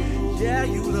 Yeah,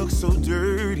 you look so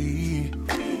dirty.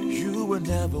 You were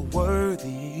never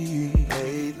worthy.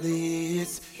 Lately,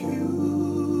 it's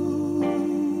you.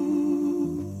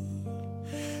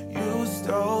 You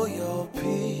stole your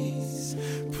peace,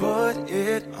 put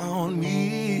it on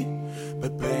me.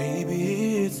 But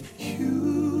baby, it's you.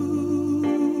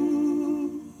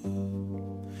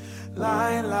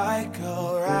 Lying like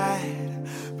a rat,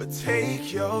 but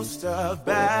take your stuff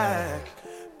back.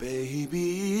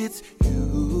 Baby, it's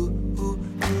you.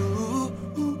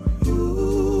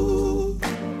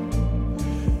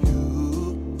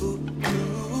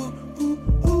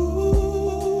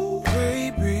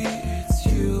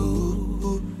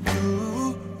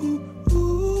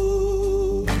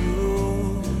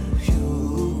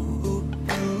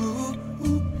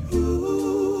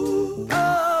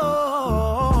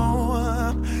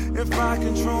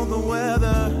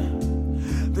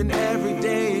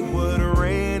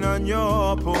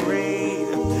 Your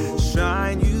parade,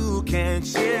 shine you can't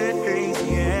chase,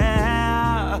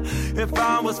 yeah. If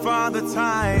I was Father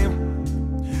Time,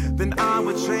 then I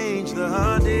would change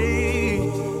the day,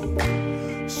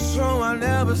 so I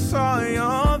never saw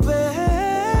your face.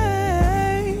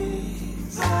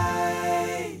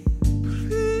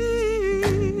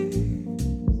 Please,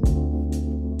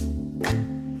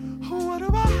 what do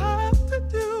I have to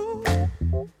do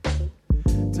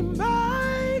to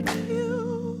make you?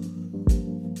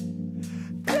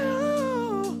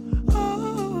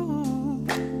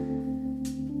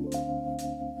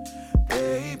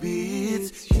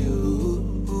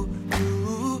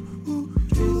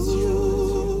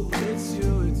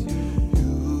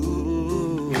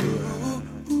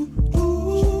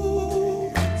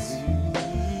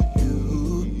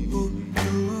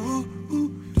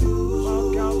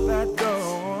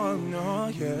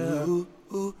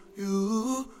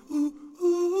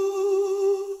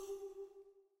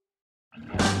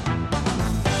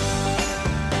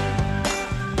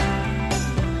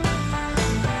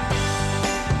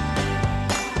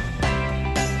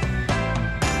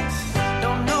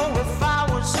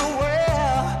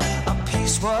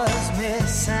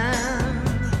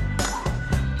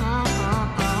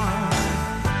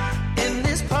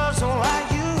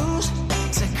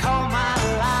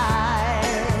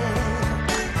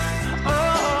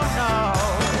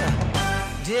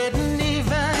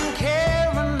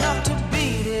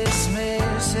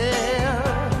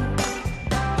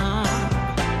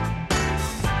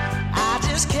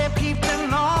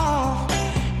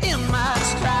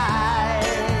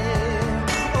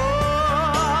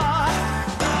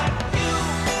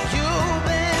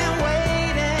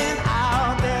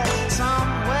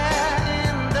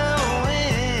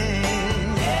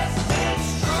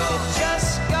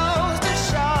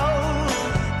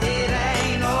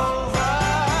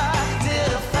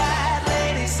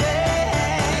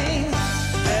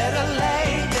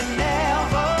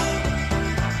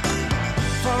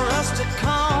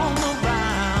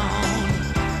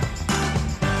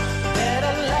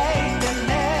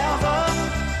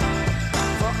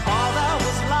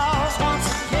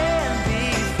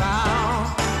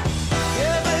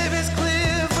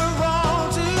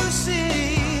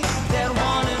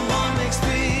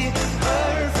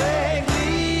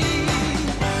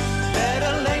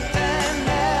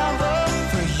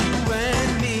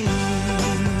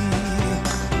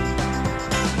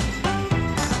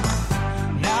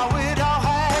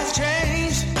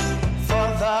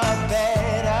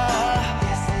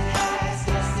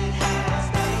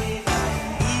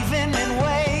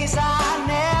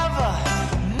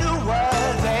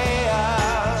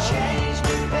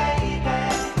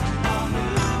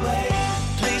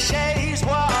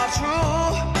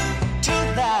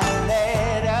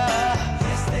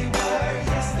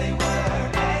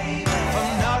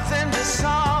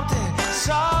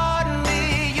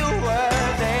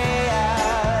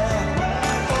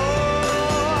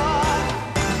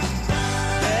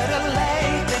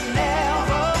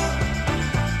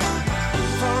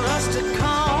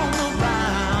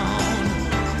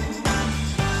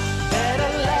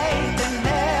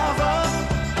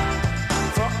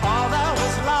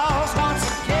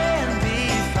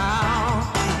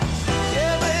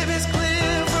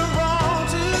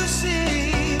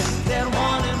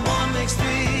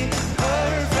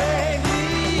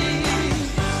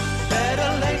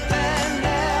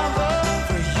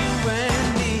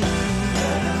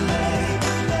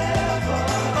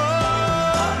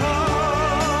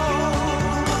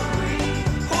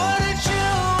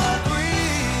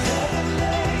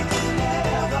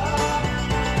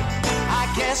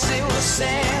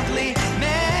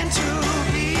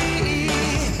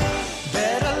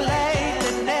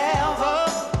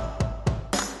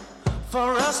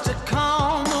 us to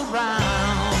come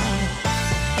around.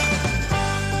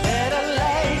 Better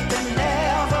late than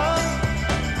never,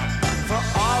 for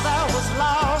all that was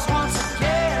lost once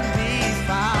again be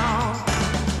found.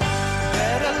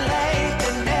 Better late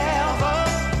than never,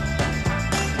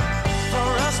 for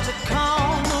us to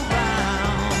come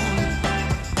around.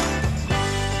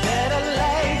 Better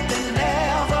late than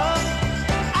never,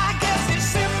 I guess it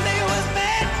simply was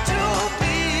meant to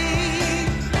be.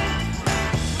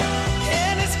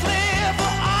 And it's clear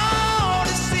for all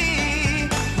to see,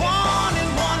 1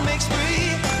 and 1 makes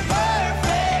 3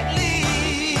 perfectly.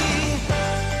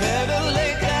 Better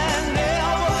late than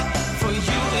never for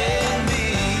you and me,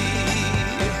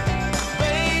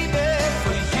 baby,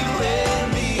 for you and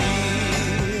me.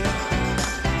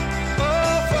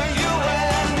 Oh, for you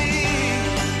and me,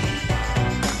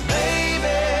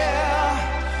 baby,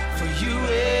 for you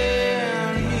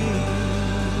and me.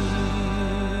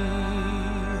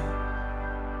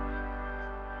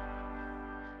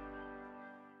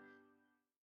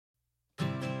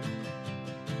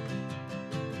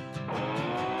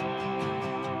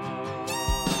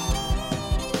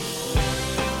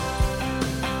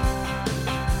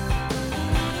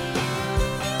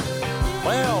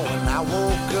 Well, when I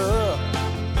woke up,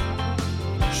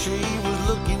 she was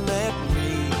looking at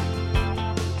me.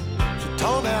 She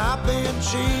told me I've been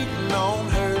cheating on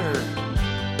her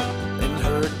in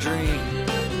her dream.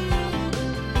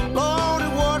 Lord,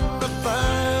 it wasn't a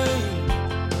thing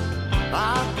I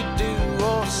could do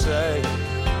or say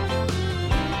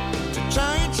to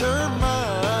change her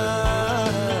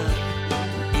mind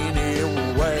in any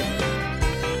way.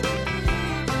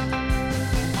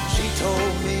 She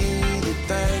told me that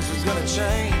things was gonna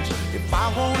change. If I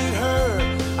wanted her,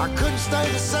 I couldn't stay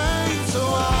the same. So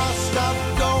I stopped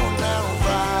going out on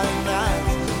Friday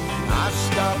nights. I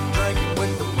stopped drinking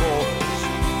with the boys.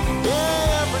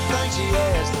 Yeah, everything she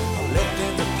asked, I left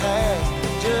in the past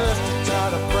just to try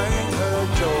to bring her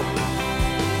joy.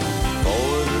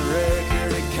 For the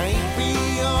record, it can't be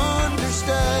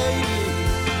understated.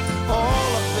 All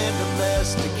I've been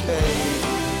domesticated.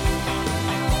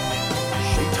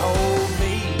 She told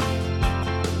me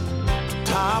to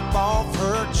top off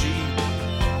her Jeep,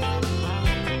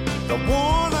 the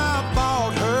one I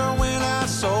bought her when I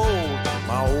sold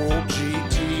my old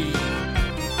GT.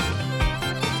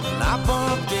 And I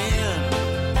bumped in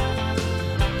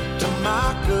to my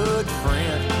good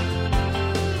friend,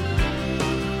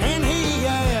 and he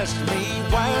asked me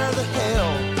where the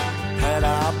hell had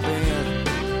I been.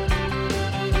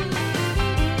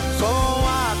 So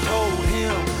I told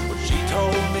him what she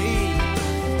told me.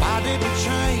 If I didn't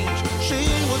change, she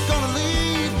was gonna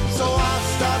leave. So I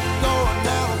stopped going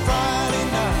out on Friday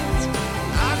nights.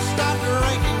 I stopped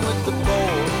drinking with the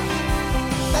boys.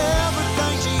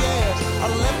 Everything she asked, I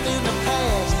left in the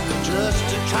past just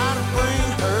to try to bring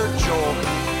her joy.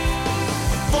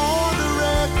 For the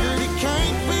record, it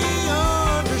can't be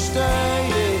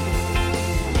understated.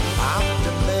 I'm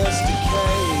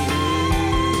domesticated.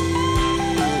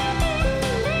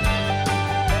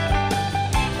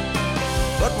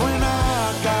 But when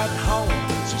I got home,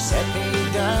 she sat me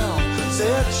down,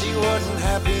 said she wasn't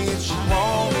happy and she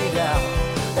wanted out.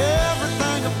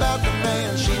 Everything about the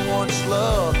man she once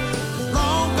loved is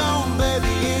long gone,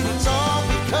 baby, and it's all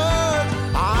because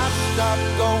I stopped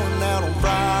going out on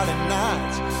Friday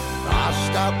nights. I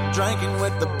stopped drinking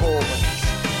with the boys.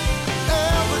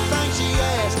 Everything she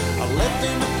asked, I left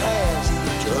in the past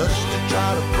just to try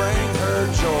to bring her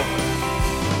joy.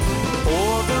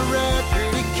 For the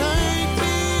record, it can't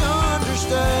be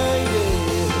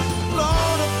understated.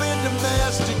 Lord, I've been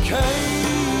domesticated.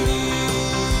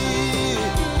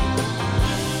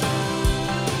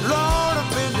 Lord,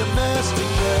 I've been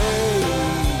domesticated.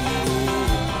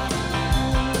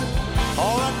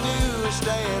 All I do is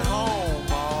stay at home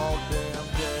all damn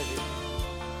day.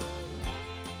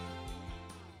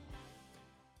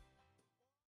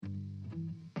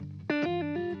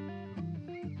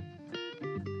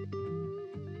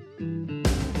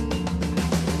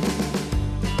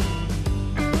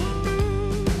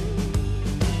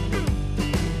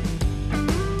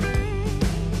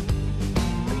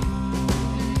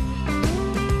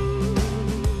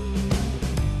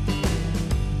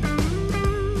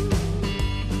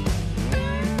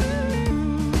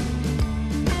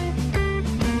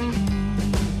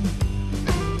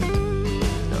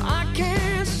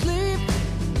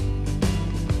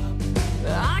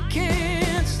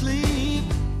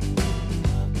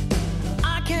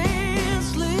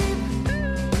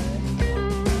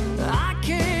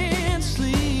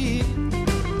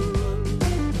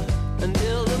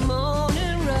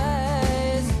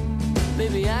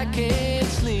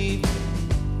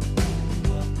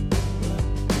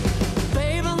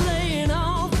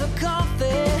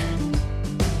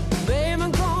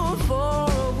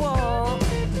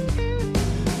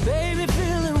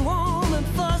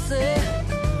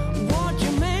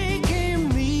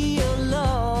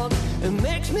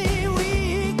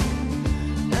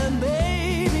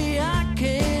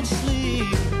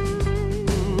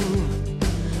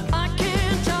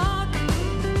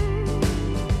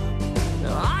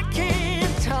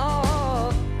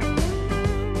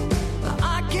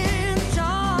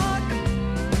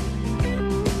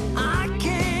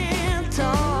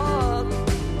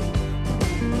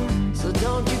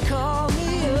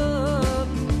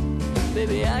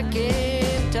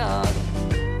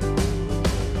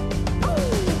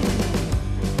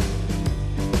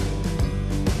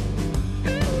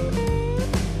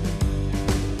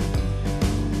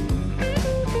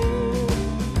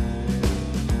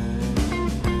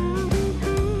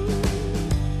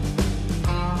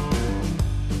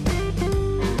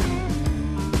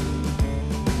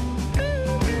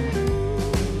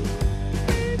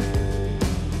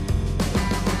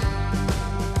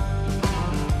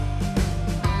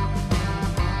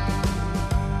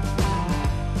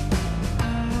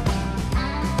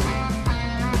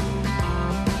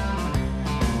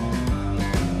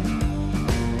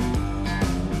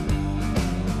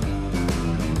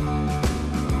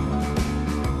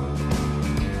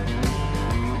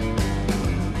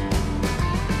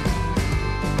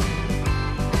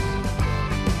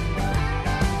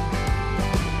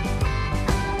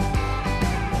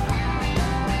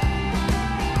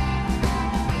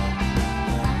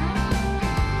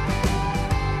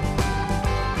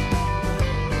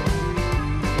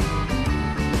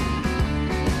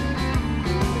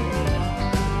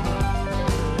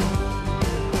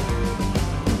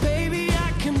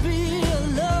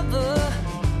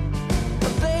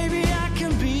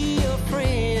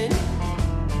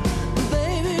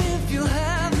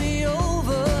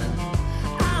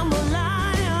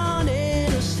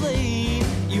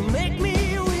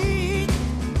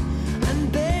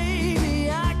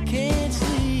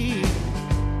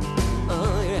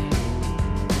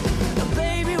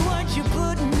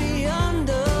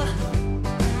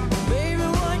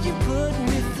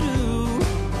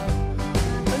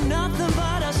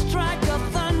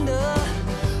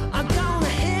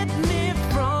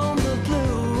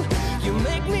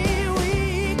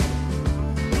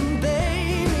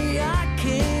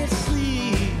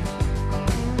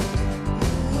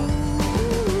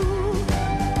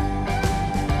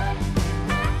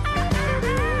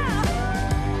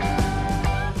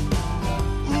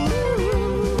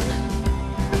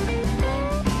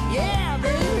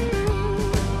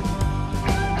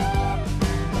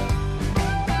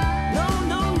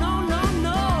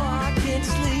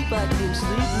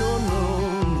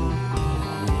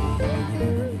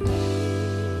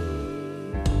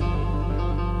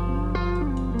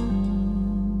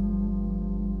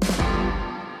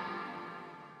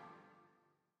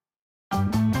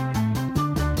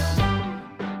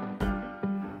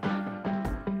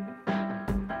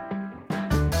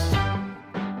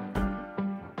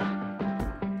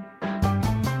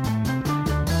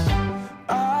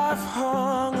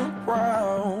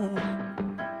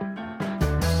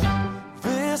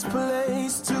 this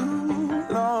place too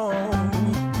long.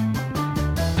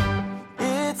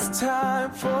 It's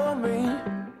time for me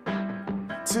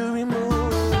to be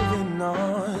moving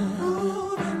on.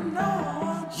 Moving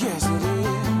on. Yes, it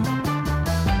is.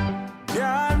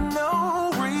 Got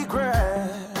no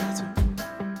regret.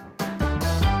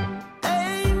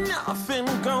 Ain't nothing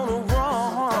gonna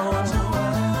wrong.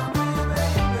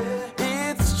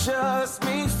 It's just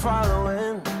me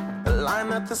following the line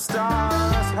that the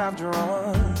stars have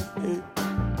drawn.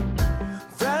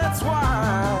 That's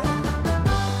why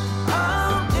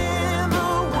I'm in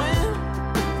the wind.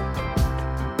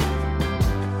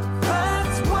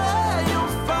 That's where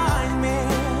you'll find me.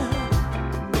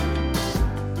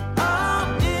 I'm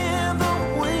in the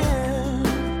wind,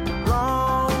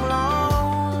 long,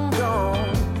 long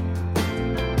gone.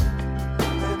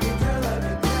 Let me tell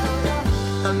you,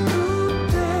 a new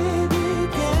day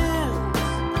begins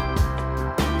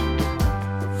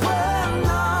where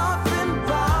nothing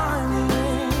binds me.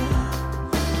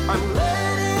 I'm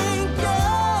letting go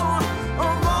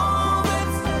of all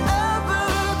that's ever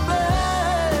been.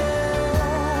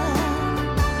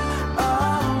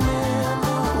 I'm in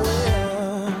the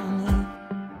wind.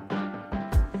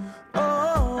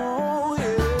 Oh,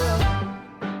 yeah.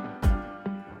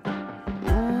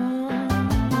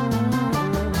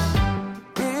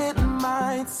 It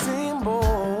might seem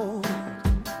bold,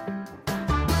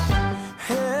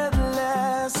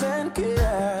 headless and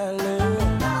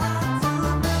careless,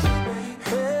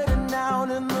 heading out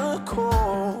in the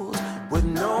cold with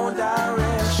no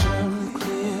direction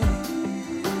clear.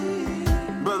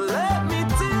 But let me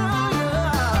tell you,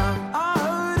 I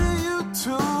heard a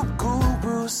YouTube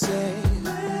guru say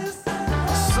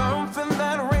something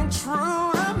that rang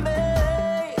true to me,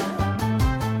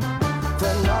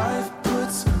 that life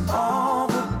puts all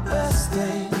the best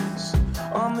things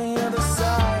on the other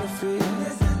side of it.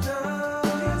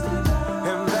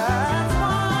 And that's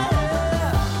why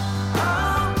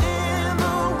I'm in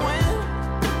the wind.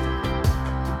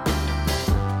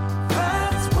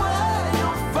 That's where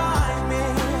you'll find me.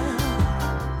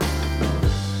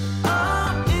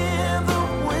 I'm in the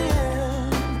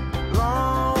wind,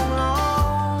 long,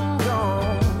 long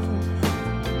gone.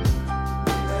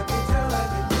 Let me tell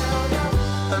you,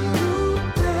 a new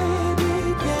day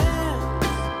begins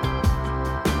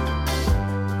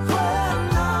where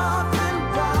nothing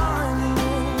binds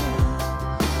me.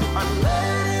 I'm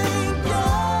letting go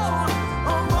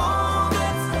of all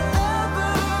that's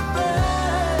ever been.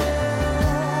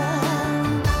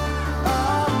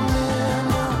 I'm in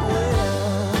the wind.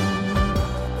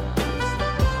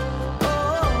 Oh,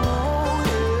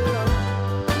 yeah.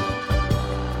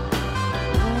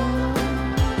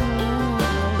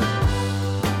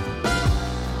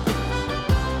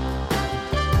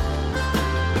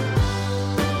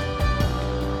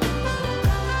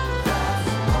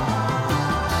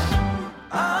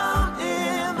 I'm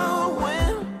in the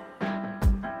wind.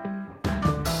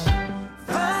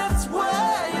 That's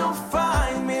where you'll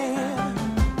find me.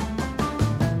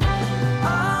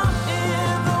 I'm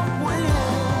in the wind,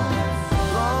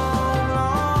 long,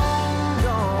 long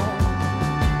gone.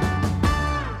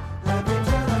 Let me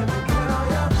tell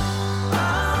you,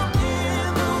 I'm in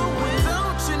the wind.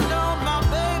 Don't you know, my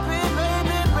baby,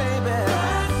 baby, baby?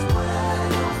 That's where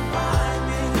you'll find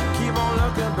me. Keep on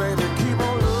looking, baby, keep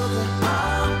on looking.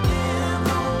 I'm in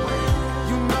the wind.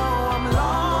 You know I'm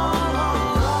long, long,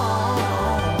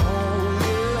 long,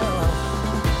 yeah.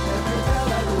 Let me tell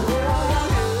you,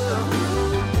 a new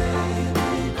day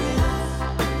begins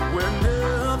where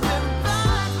nothing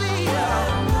binds me.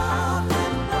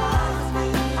 Nothing binds me.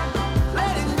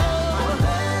 Letting go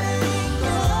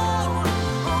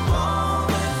of all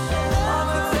that's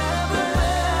ever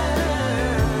been.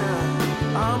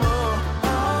 I'm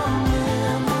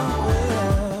in the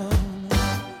wind.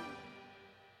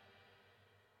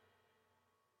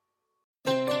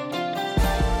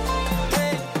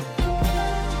 Hey,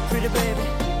 pretty baby.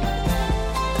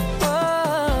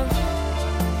 Oh,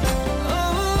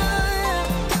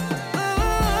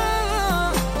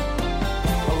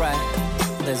 Alright,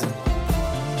 listen.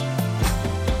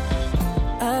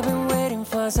 I've been waiting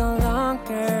for so long,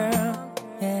 girl,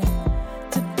 yeah,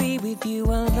 to be with you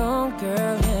alone,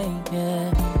 girl, yeah,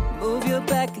 yeah. Move your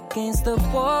back against the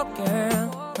wall, girl,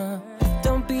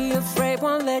 don't be afraid,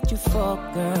 won't let you fall,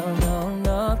 girl, no,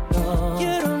 no, no.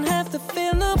 You don't have to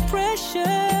feel no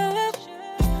pressure.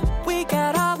 We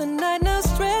got all the night, no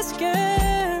stress,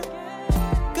 girl.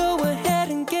 Go ahead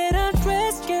and get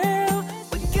undressed, girl.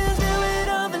 We can do it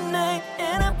all the night,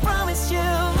 and I promise you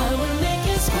I will make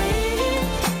you scream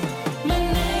my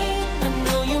name. I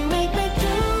know you make me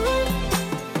do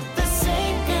the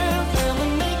same, girl. I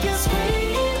will make you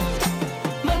scream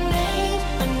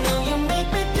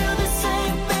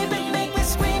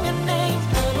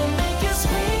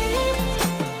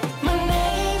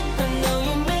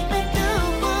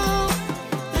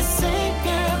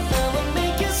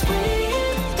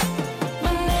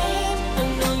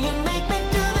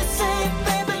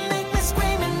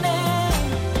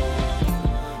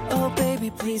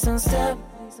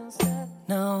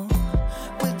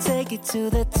to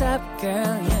the top, girl,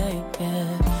 yeah,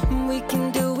 yeah. We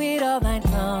can do it all night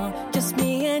long, just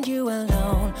me and you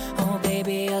alone. Oh,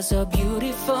 baby, you're so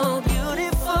beautiful,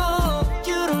 beautiful.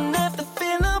 You don't have to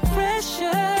feel no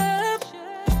pressure.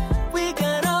 We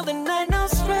got all the night, no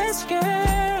stress,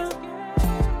 girl.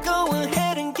 Go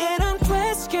ahead and get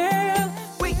undressed, girl.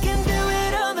 We can do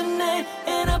it all the night,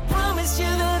 and I promise you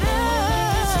that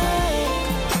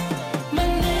my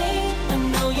name, I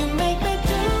know you make me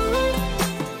do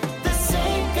the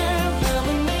same, girl. I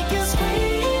will make you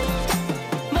scream.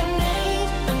 My name,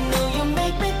 I know you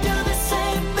make me do the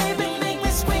same, baby. Make me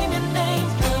scream your name.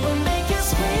 I will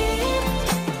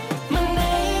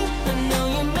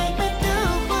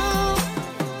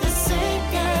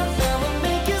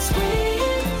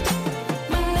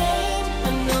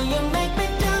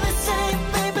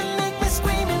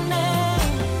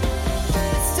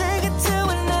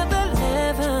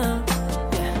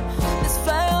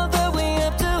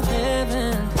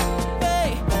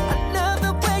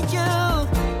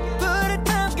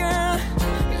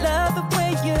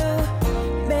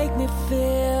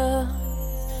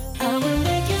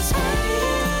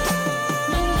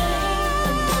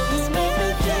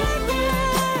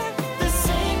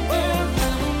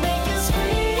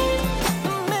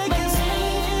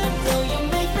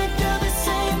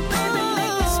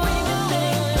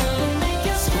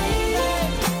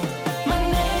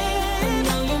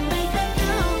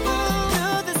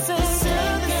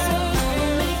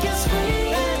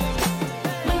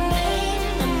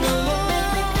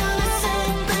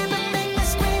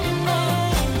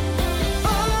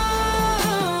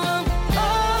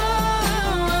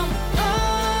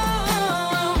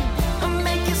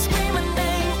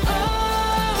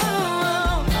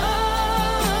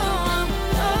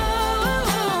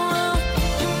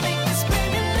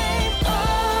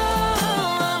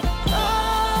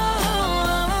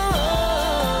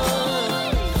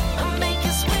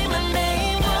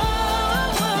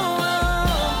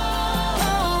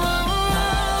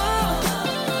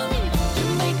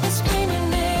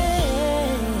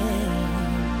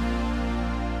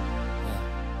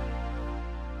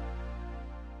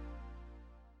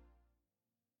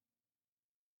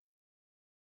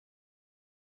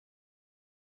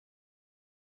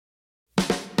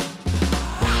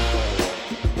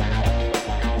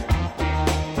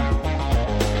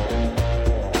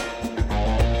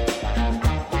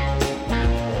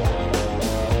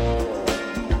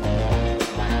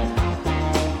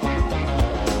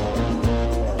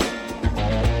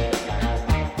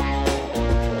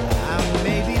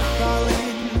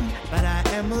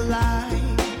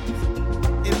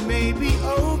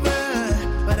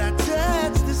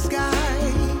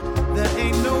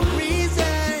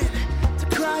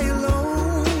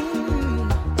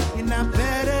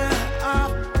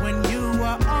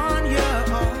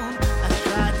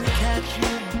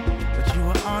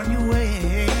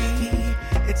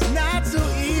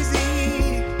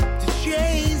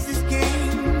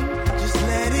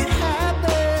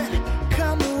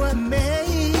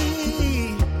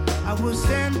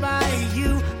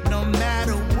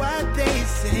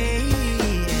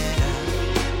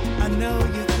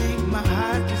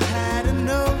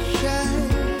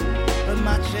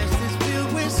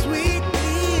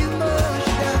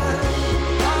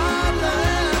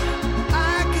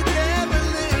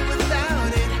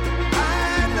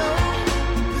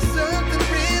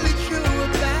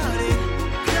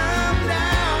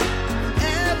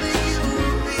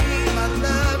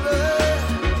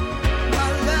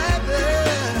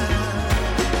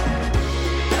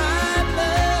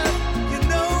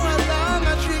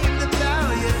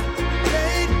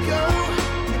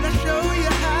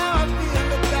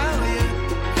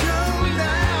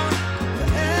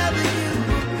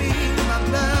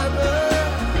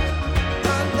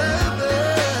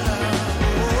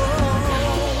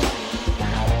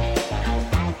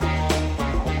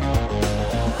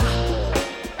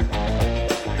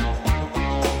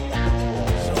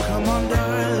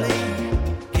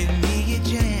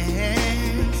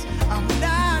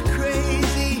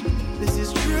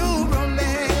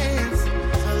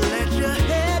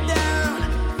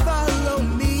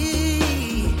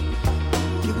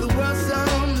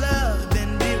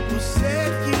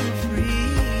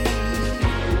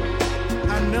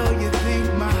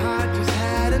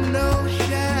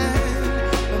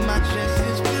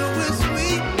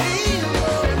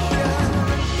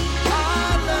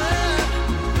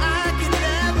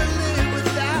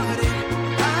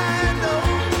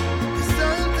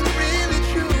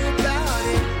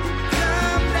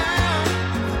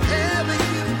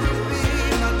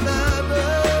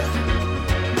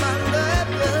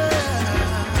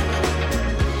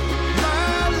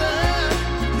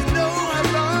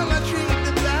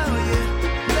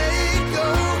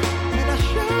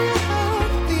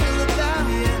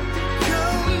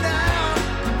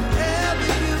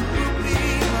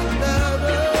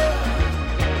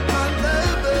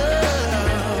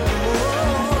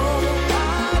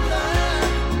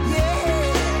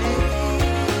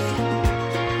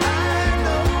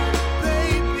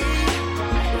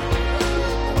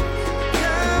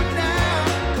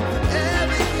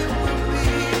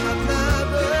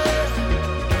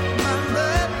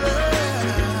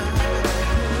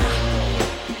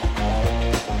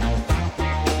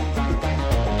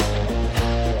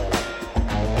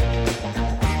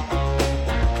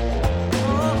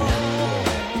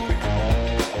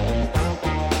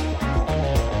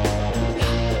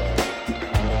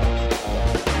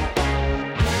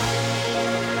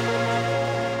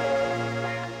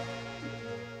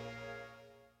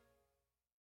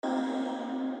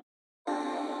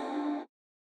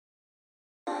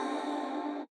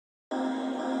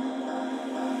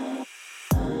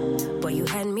you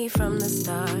had me from the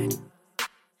start.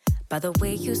 By the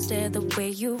way you stared, the way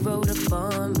you wrote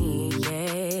upon me,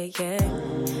 yeah.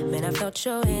 Man, I felt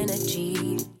your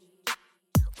energy.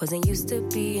 Wasn't used to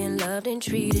being loved and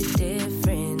treated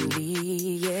differently,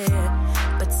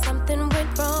 yeah. But something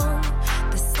went wrong,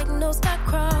 the signals got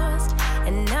crossed,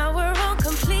 and now we're on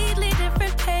completely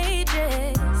different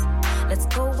pages. Let's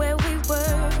go where we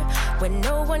were, where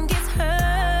no one gets hurt.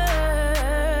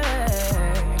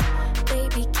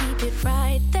 Baby, keep it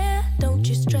right there, don't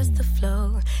you stress the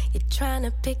flow. You're trying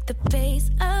to pick the pace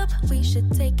up, we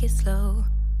should take it slow.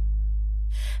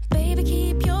 Baby,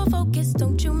 keep your focus,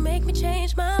 don't you make me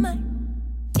change my mind.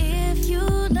 If you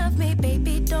love me,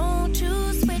 baby, don't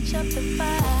you switch up the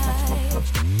vibe.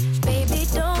 Baby,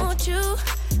 don't you,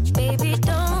 baby,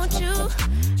 don't you,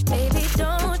 baby,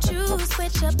 don't you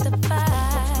switch up the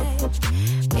vibe.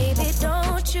 Baby,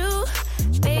 don't you,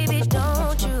 baby,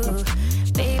 don't you,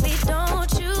 baby,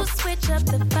 don't you switch up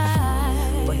the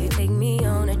vibe. Boy, you take me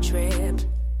on a trip,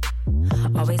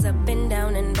 always up and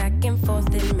down and back and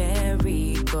forth in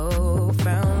merry-go-round.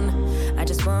 I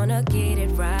just wanna get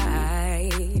it right,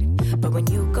 but when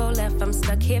you go left, I'm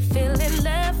stuck here feeling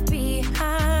left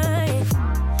behind.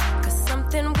 Cause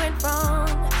something went wrong,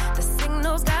 the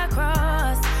signals got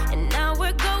crossed, and now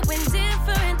we're going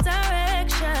different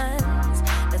directions.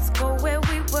 Let's go where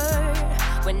we were,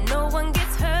 when no one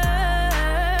gets hurt.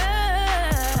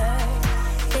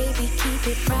 Baby, keep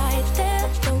it right there,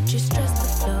 don't you stress the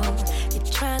flow.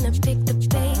 Trying to pick the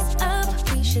pace up,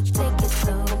 we should take it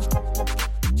slow.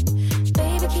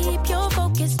 Baby, keep your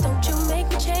focus, don't you make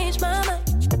me change my mind.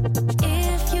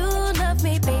 If you love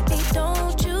me, baby,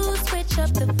 don't you switch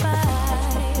up the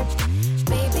vibe.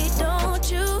 Baby,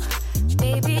 don't you,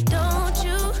 baby, don't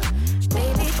you,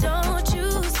 baby, don't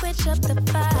you switch up the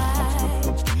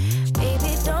vibe.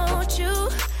 Baby, don't you,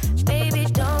 baby,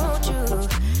 don't you,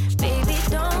 baby,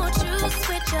 don't you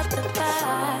switch up the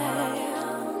vibe.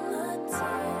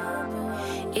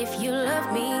 If you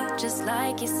love me just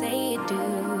like you say you do,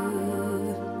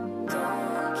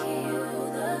 don't kill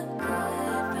the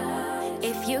good vibes.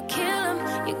 If you kill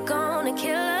them, you're gonna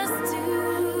kill us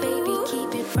too. Baby,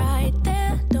 keep it right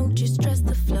there, don't you stress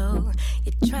the flow.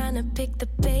 You're trying to pick the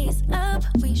pace up,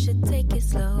 we should take it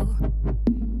slow.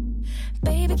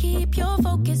 Baby, keep your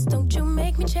focus, don't you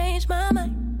make me change my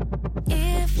mind.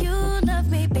 If you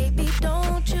love me, baby,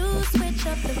 don't you switch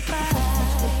up the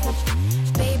vibe.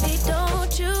 Baby,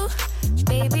 don't you,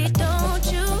 baby,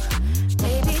 don't you,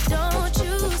 baby, don't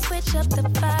you switch up the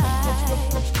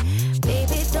vibe.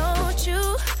 Baby, don't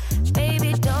you,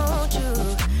 baby, don't you,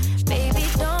 baby,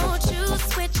 don't you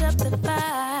switch up the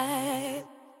vibe.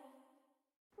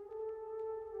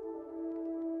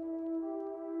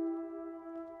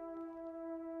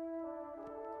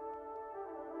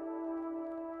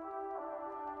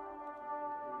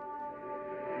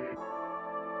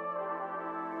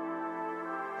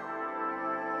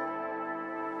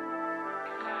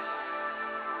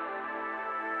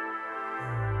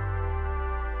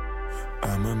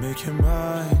 I'ma make you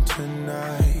mine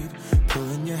tonight,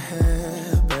 pulling your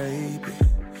hair, baby.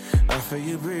 I feel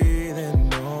you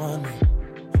breathing on me,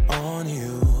 on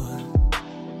you.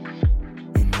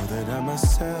 You know that I'm a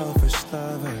selfish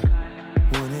lover.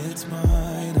 When it's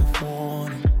mine, I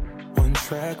want it. One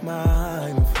track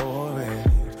mind for it,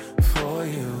 for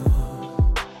you.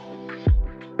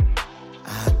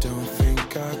 I don't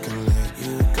think I can let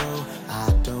you go.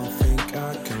 I don't think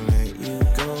I can let you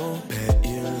go. Bet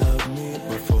you love me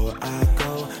before I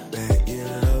go. Bet you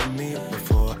love me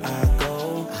before I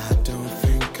go. I don't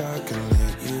think I can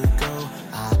let you go.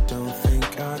 I don't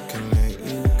think I can let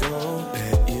you go.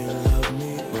 Bet you love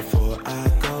me before I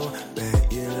go.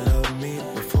 Bet you love me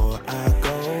before I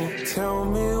go. Tell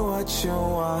me what you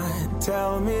want.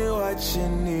 Tell me what you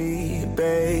need,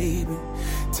 baby.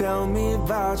 Tell me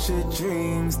about your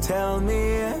dreams. Tell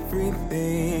me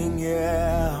everything,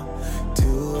 yeah.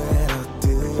 Do it, I'll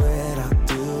do it, I'll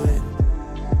do it.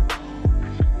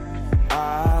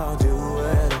 I'll do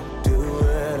it, I'll do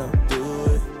it, I'll do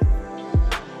it.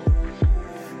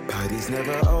 Party's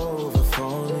never over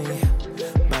for me.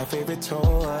 My favorite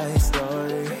Toy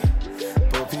Story.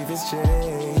 Bo Peep is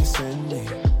chasing me.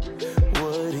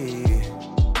 Woody,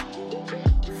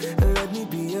 let me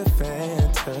be a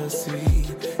fantasy.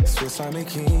 Swiss Army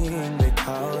King, they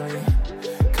call me.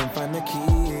 Come find the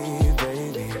key,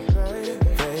 baby.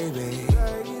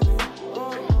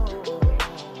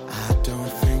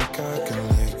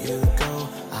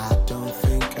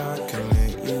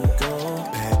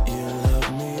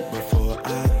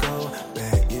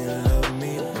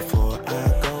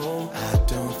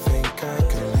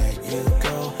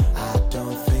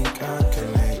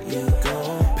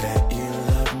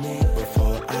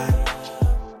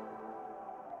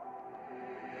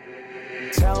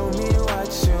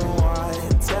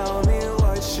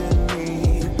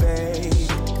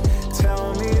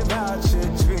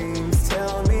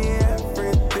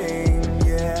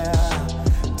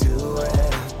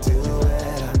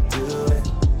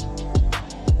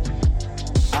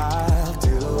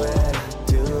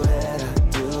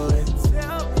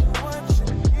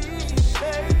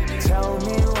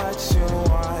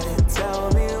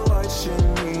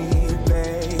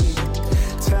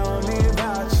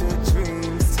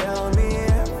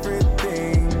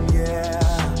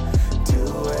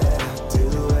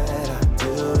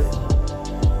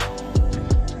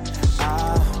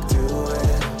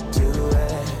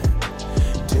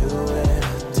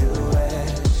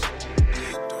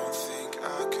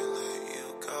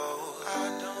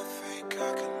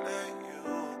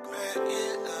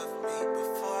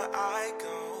 I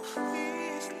go.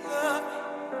 Please love me.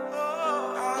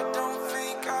 Oh, I don't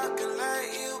think I can let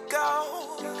you go.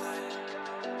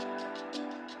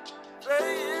 Say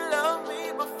you love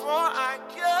me before I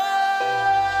go.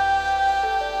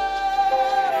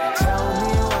 Tell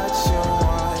me what you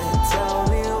want. Tell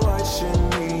me what you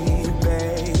need,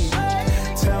 babe.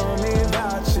 Tell me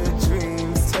about your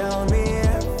dreams. Tell me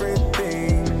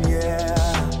everything, yeah.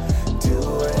 Do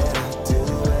it, I'll do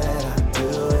it, I'll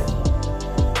do it.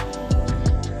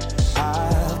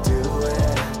 I'll do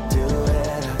it, I'll do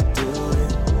it, I'll do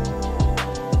it.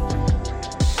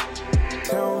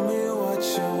 Tell me what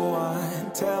you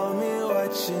want. Tell me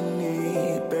what you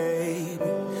need, baby.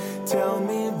 Tell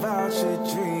me about your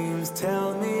dreams.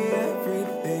 Tell me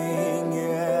everything,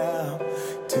 yeah.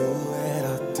 Do it,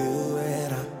 I'll do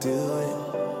it, I'll do it.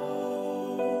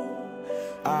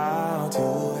 I'll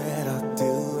do it, I'll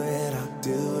do it, I'll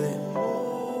do it.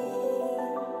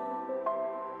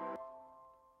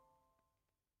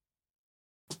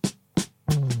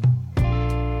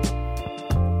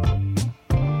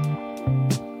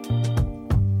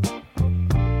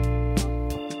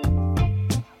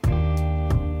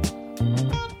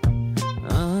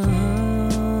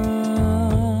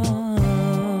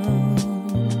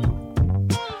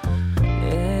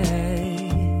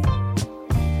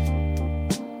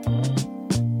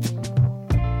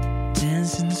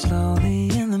 Dancing slowly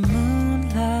in the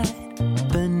moonlight,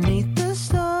 beneath the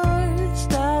stars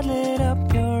that lit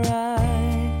up your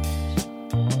eyes.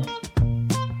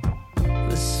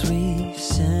 The sweet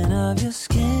scent of your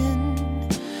skin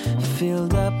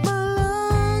filled up my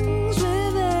lungs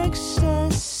with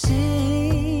ecstasy.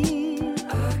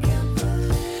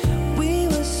 We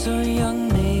were so young,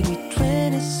 maybe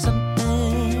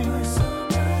 20-something.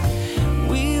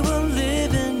 We were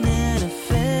living in a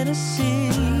fantasy.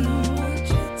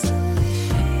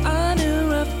 I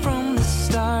knew right from the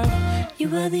start you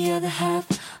were the other half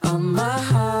of my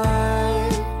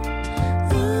heart.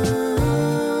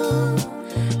 Ooh,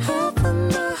 half of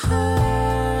my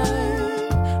heart.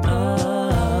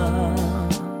 Oh,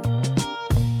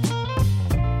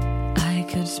 I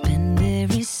could spend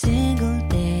every single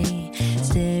day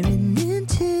staring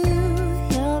into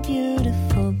your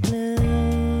beautiful blue.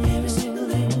 Every single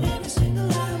day, every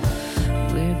single hour.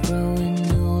 We're growing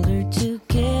older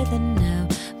together now,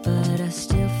 but I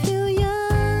still feel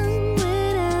young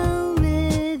when I'm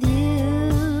with you.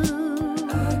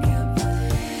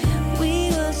 We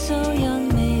were so young,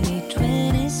 maybe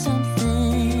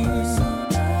 20-something.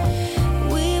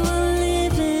 We were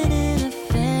living in a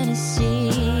fantasy.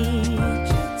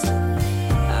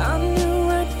 I knew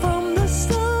right from the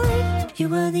start you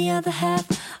were the other half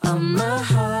of my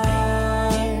heart.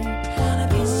 Wanna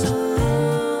be so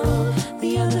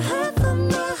the other half of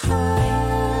my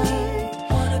heart.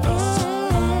 Wanna be so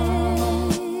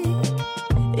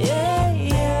yeah,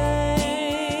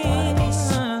 yeah. Wanna be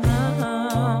so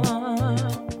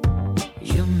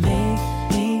you make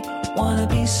me wanna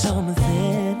be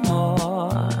something more.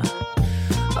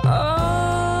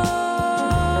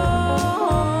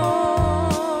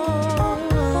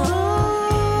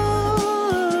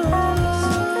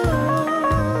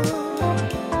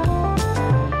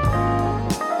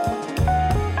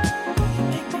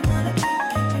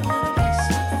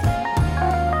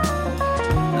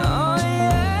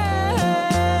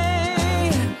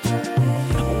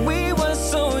 We were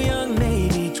so young,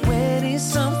 maybe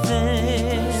 20-something.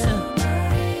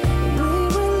 We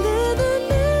were living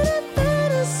in a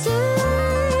fantasy.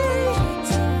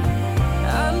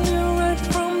 I knew right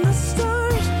from the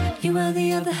start you were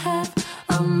the other half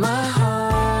of my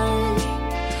heart.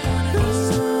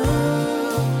 Ooh,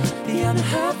 the other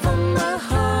half of my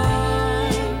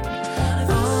heart.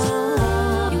 Ooh,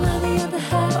 you were the other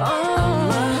half of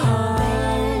my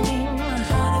heart.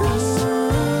 Ooh,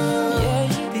 yeah,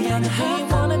 the other half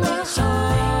wanna be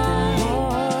something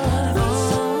more.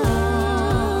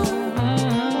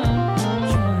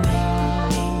 You make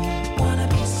me wanna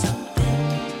be something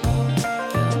more.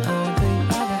 The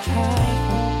other half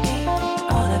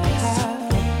wanna be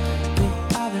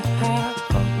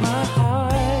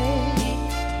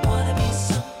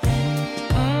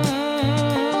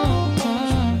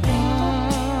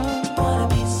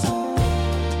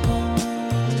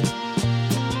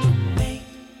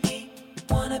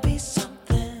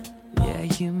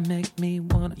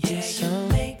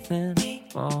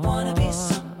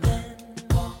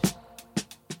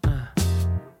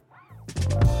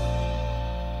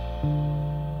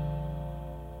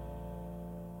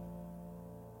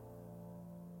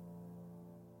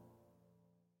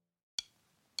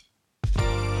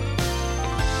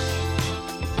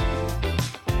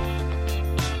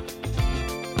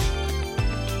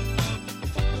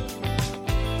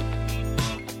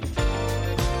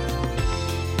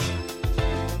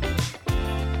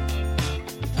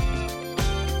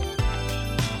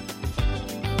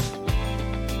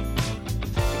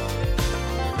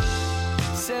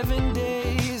 7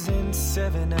 days and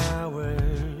 7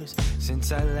 hours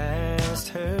since I last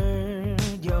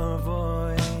heard your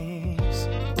voice.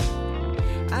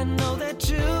 I know that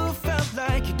you felt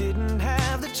like you didn't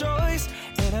have the choice,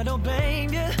 and I don't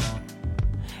blame you.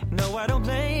 No, I don't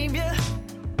blame you.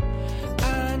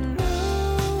 I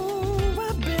know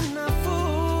I've been a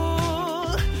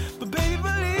fool, but baby,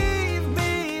 believe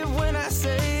me when I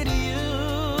say to you,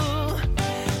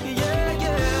 yeah,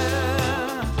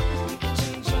 yeah. You can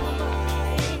change your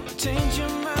mind. Change your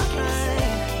mind.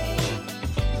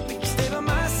 Stay by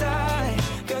my side,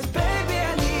 'cause baby,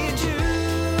 I need you.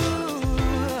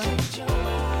 Change your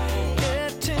mind. Yeah,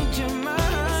 change your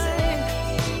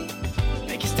mind.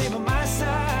 Make you stay by my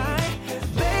side, 'cause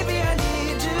baby, I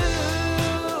need you.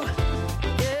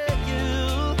 Yeah, you.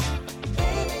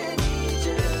 Baby, I need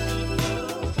you.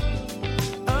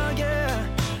 Oh, yeah.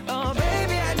 Oh,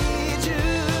 baby, I need you.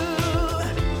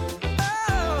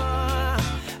 Oh,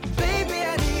 baby,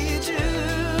 I need you.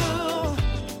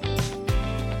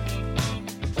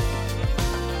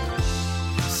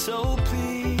 So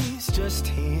please just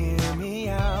hear me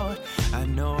out. I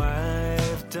know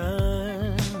I've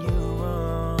done you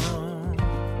wrong.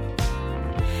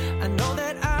 I know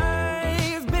that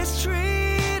I've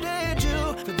mistreated you,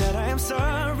 but that I am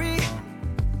sorry.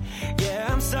 Yeah,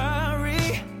 I'm sorry.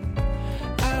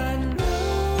 I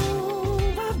know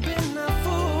I've been a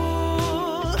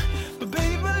fool, but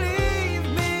baby, believe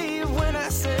me when I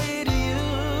say to you,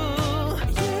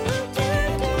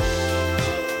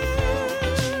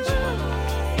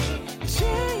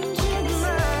 change your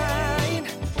mind.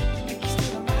 Make you stay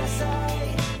by my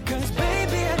side, 'cause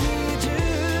baby, I need you.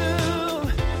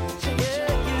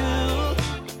 Yeah, you.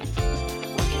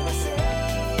 What can I say?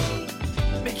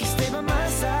 Make you stay by my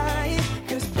side,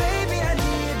 'cause baby, I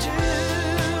need you.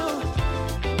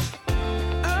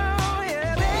 Oh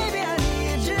yeah, baby, I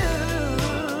need you.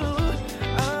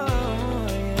 Oh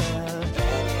yeah,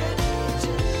 baby, I need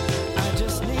you. I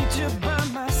just need you by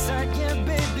my side, yeah,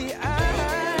 baby, I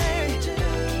need you.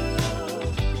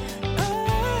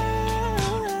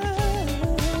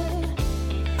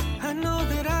 I know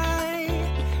that I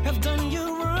have done you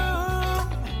wrong.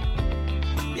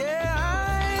 Yeah,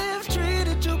 I've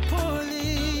treated you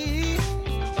poorly.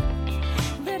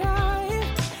 That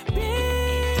I've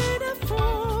been a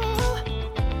fool.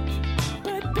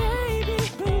 But baby,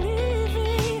 believe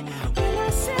me when I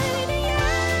say to you.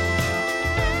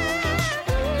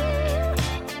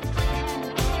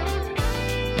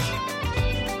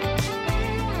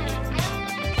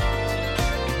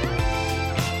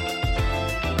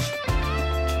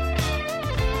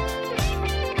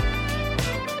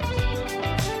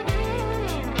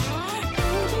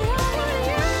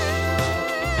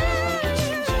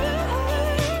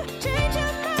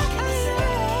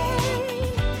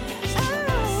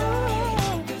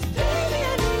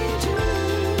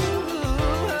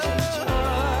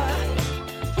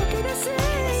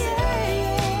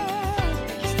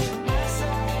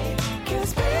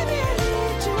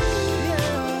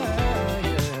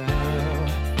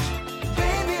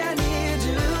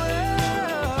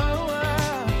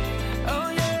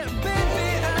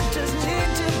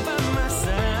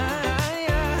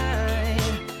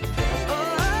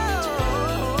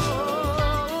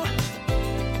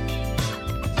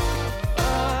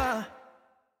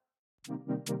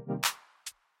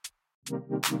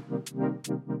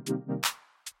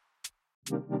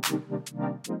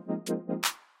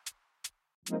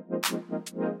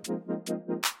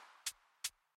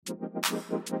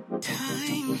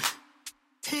 Time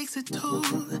takes a toll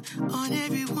on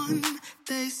everyone,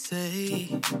 they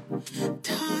say.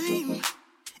 Time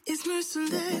is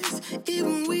merciless, it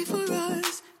won't wait for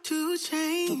us to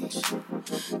change.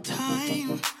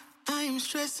 Time, I am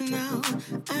stressing out,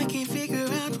 I can't figure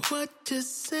out what to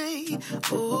say.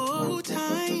 Oh,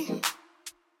 time,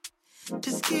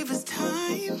 just give us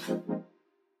time.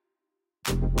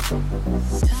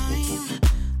 Time,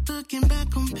 looking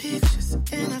back on pictures,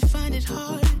 and I find it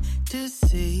hard to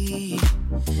see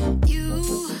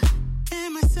you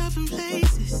and myself in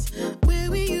places where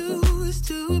we used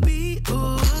to be.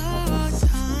 Oh,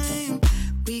 time,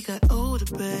 we got older,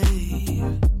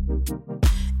 babe,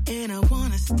 and I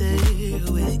wanna stay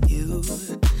with you.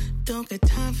 Don't got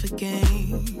time for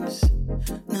games.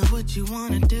 Now what you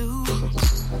wanna do?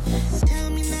 Tell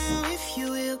me now if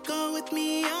you will go with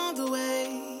me all the way.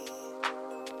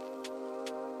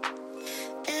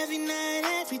 Every night,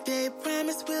 every day,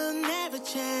 promise we'll never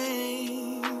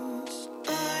change.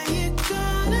 Are you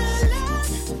gonna love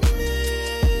me?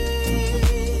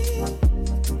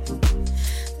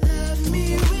 Love me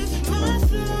with my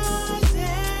flaws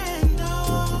and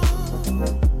all.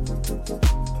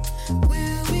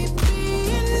 Will we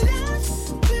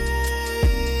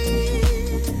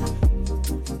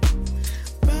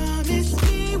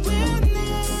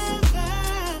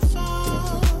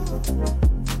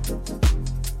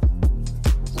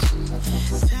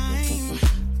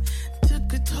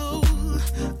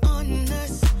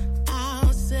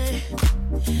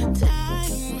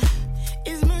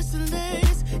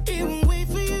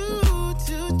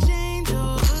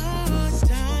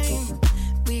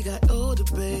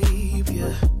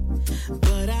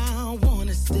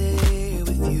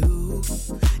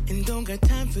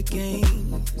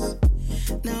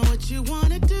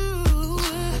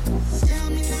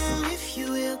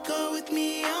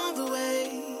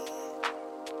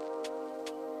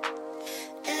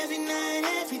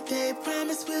every day,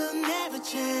 promise we'll never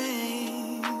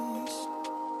change.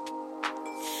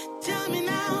 Tell me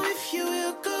now if you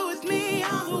will go with me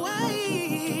all the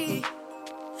way.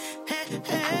 Hey,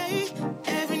 hey,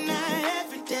 every night,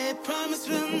 every day, promise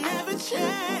we'll never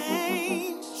change.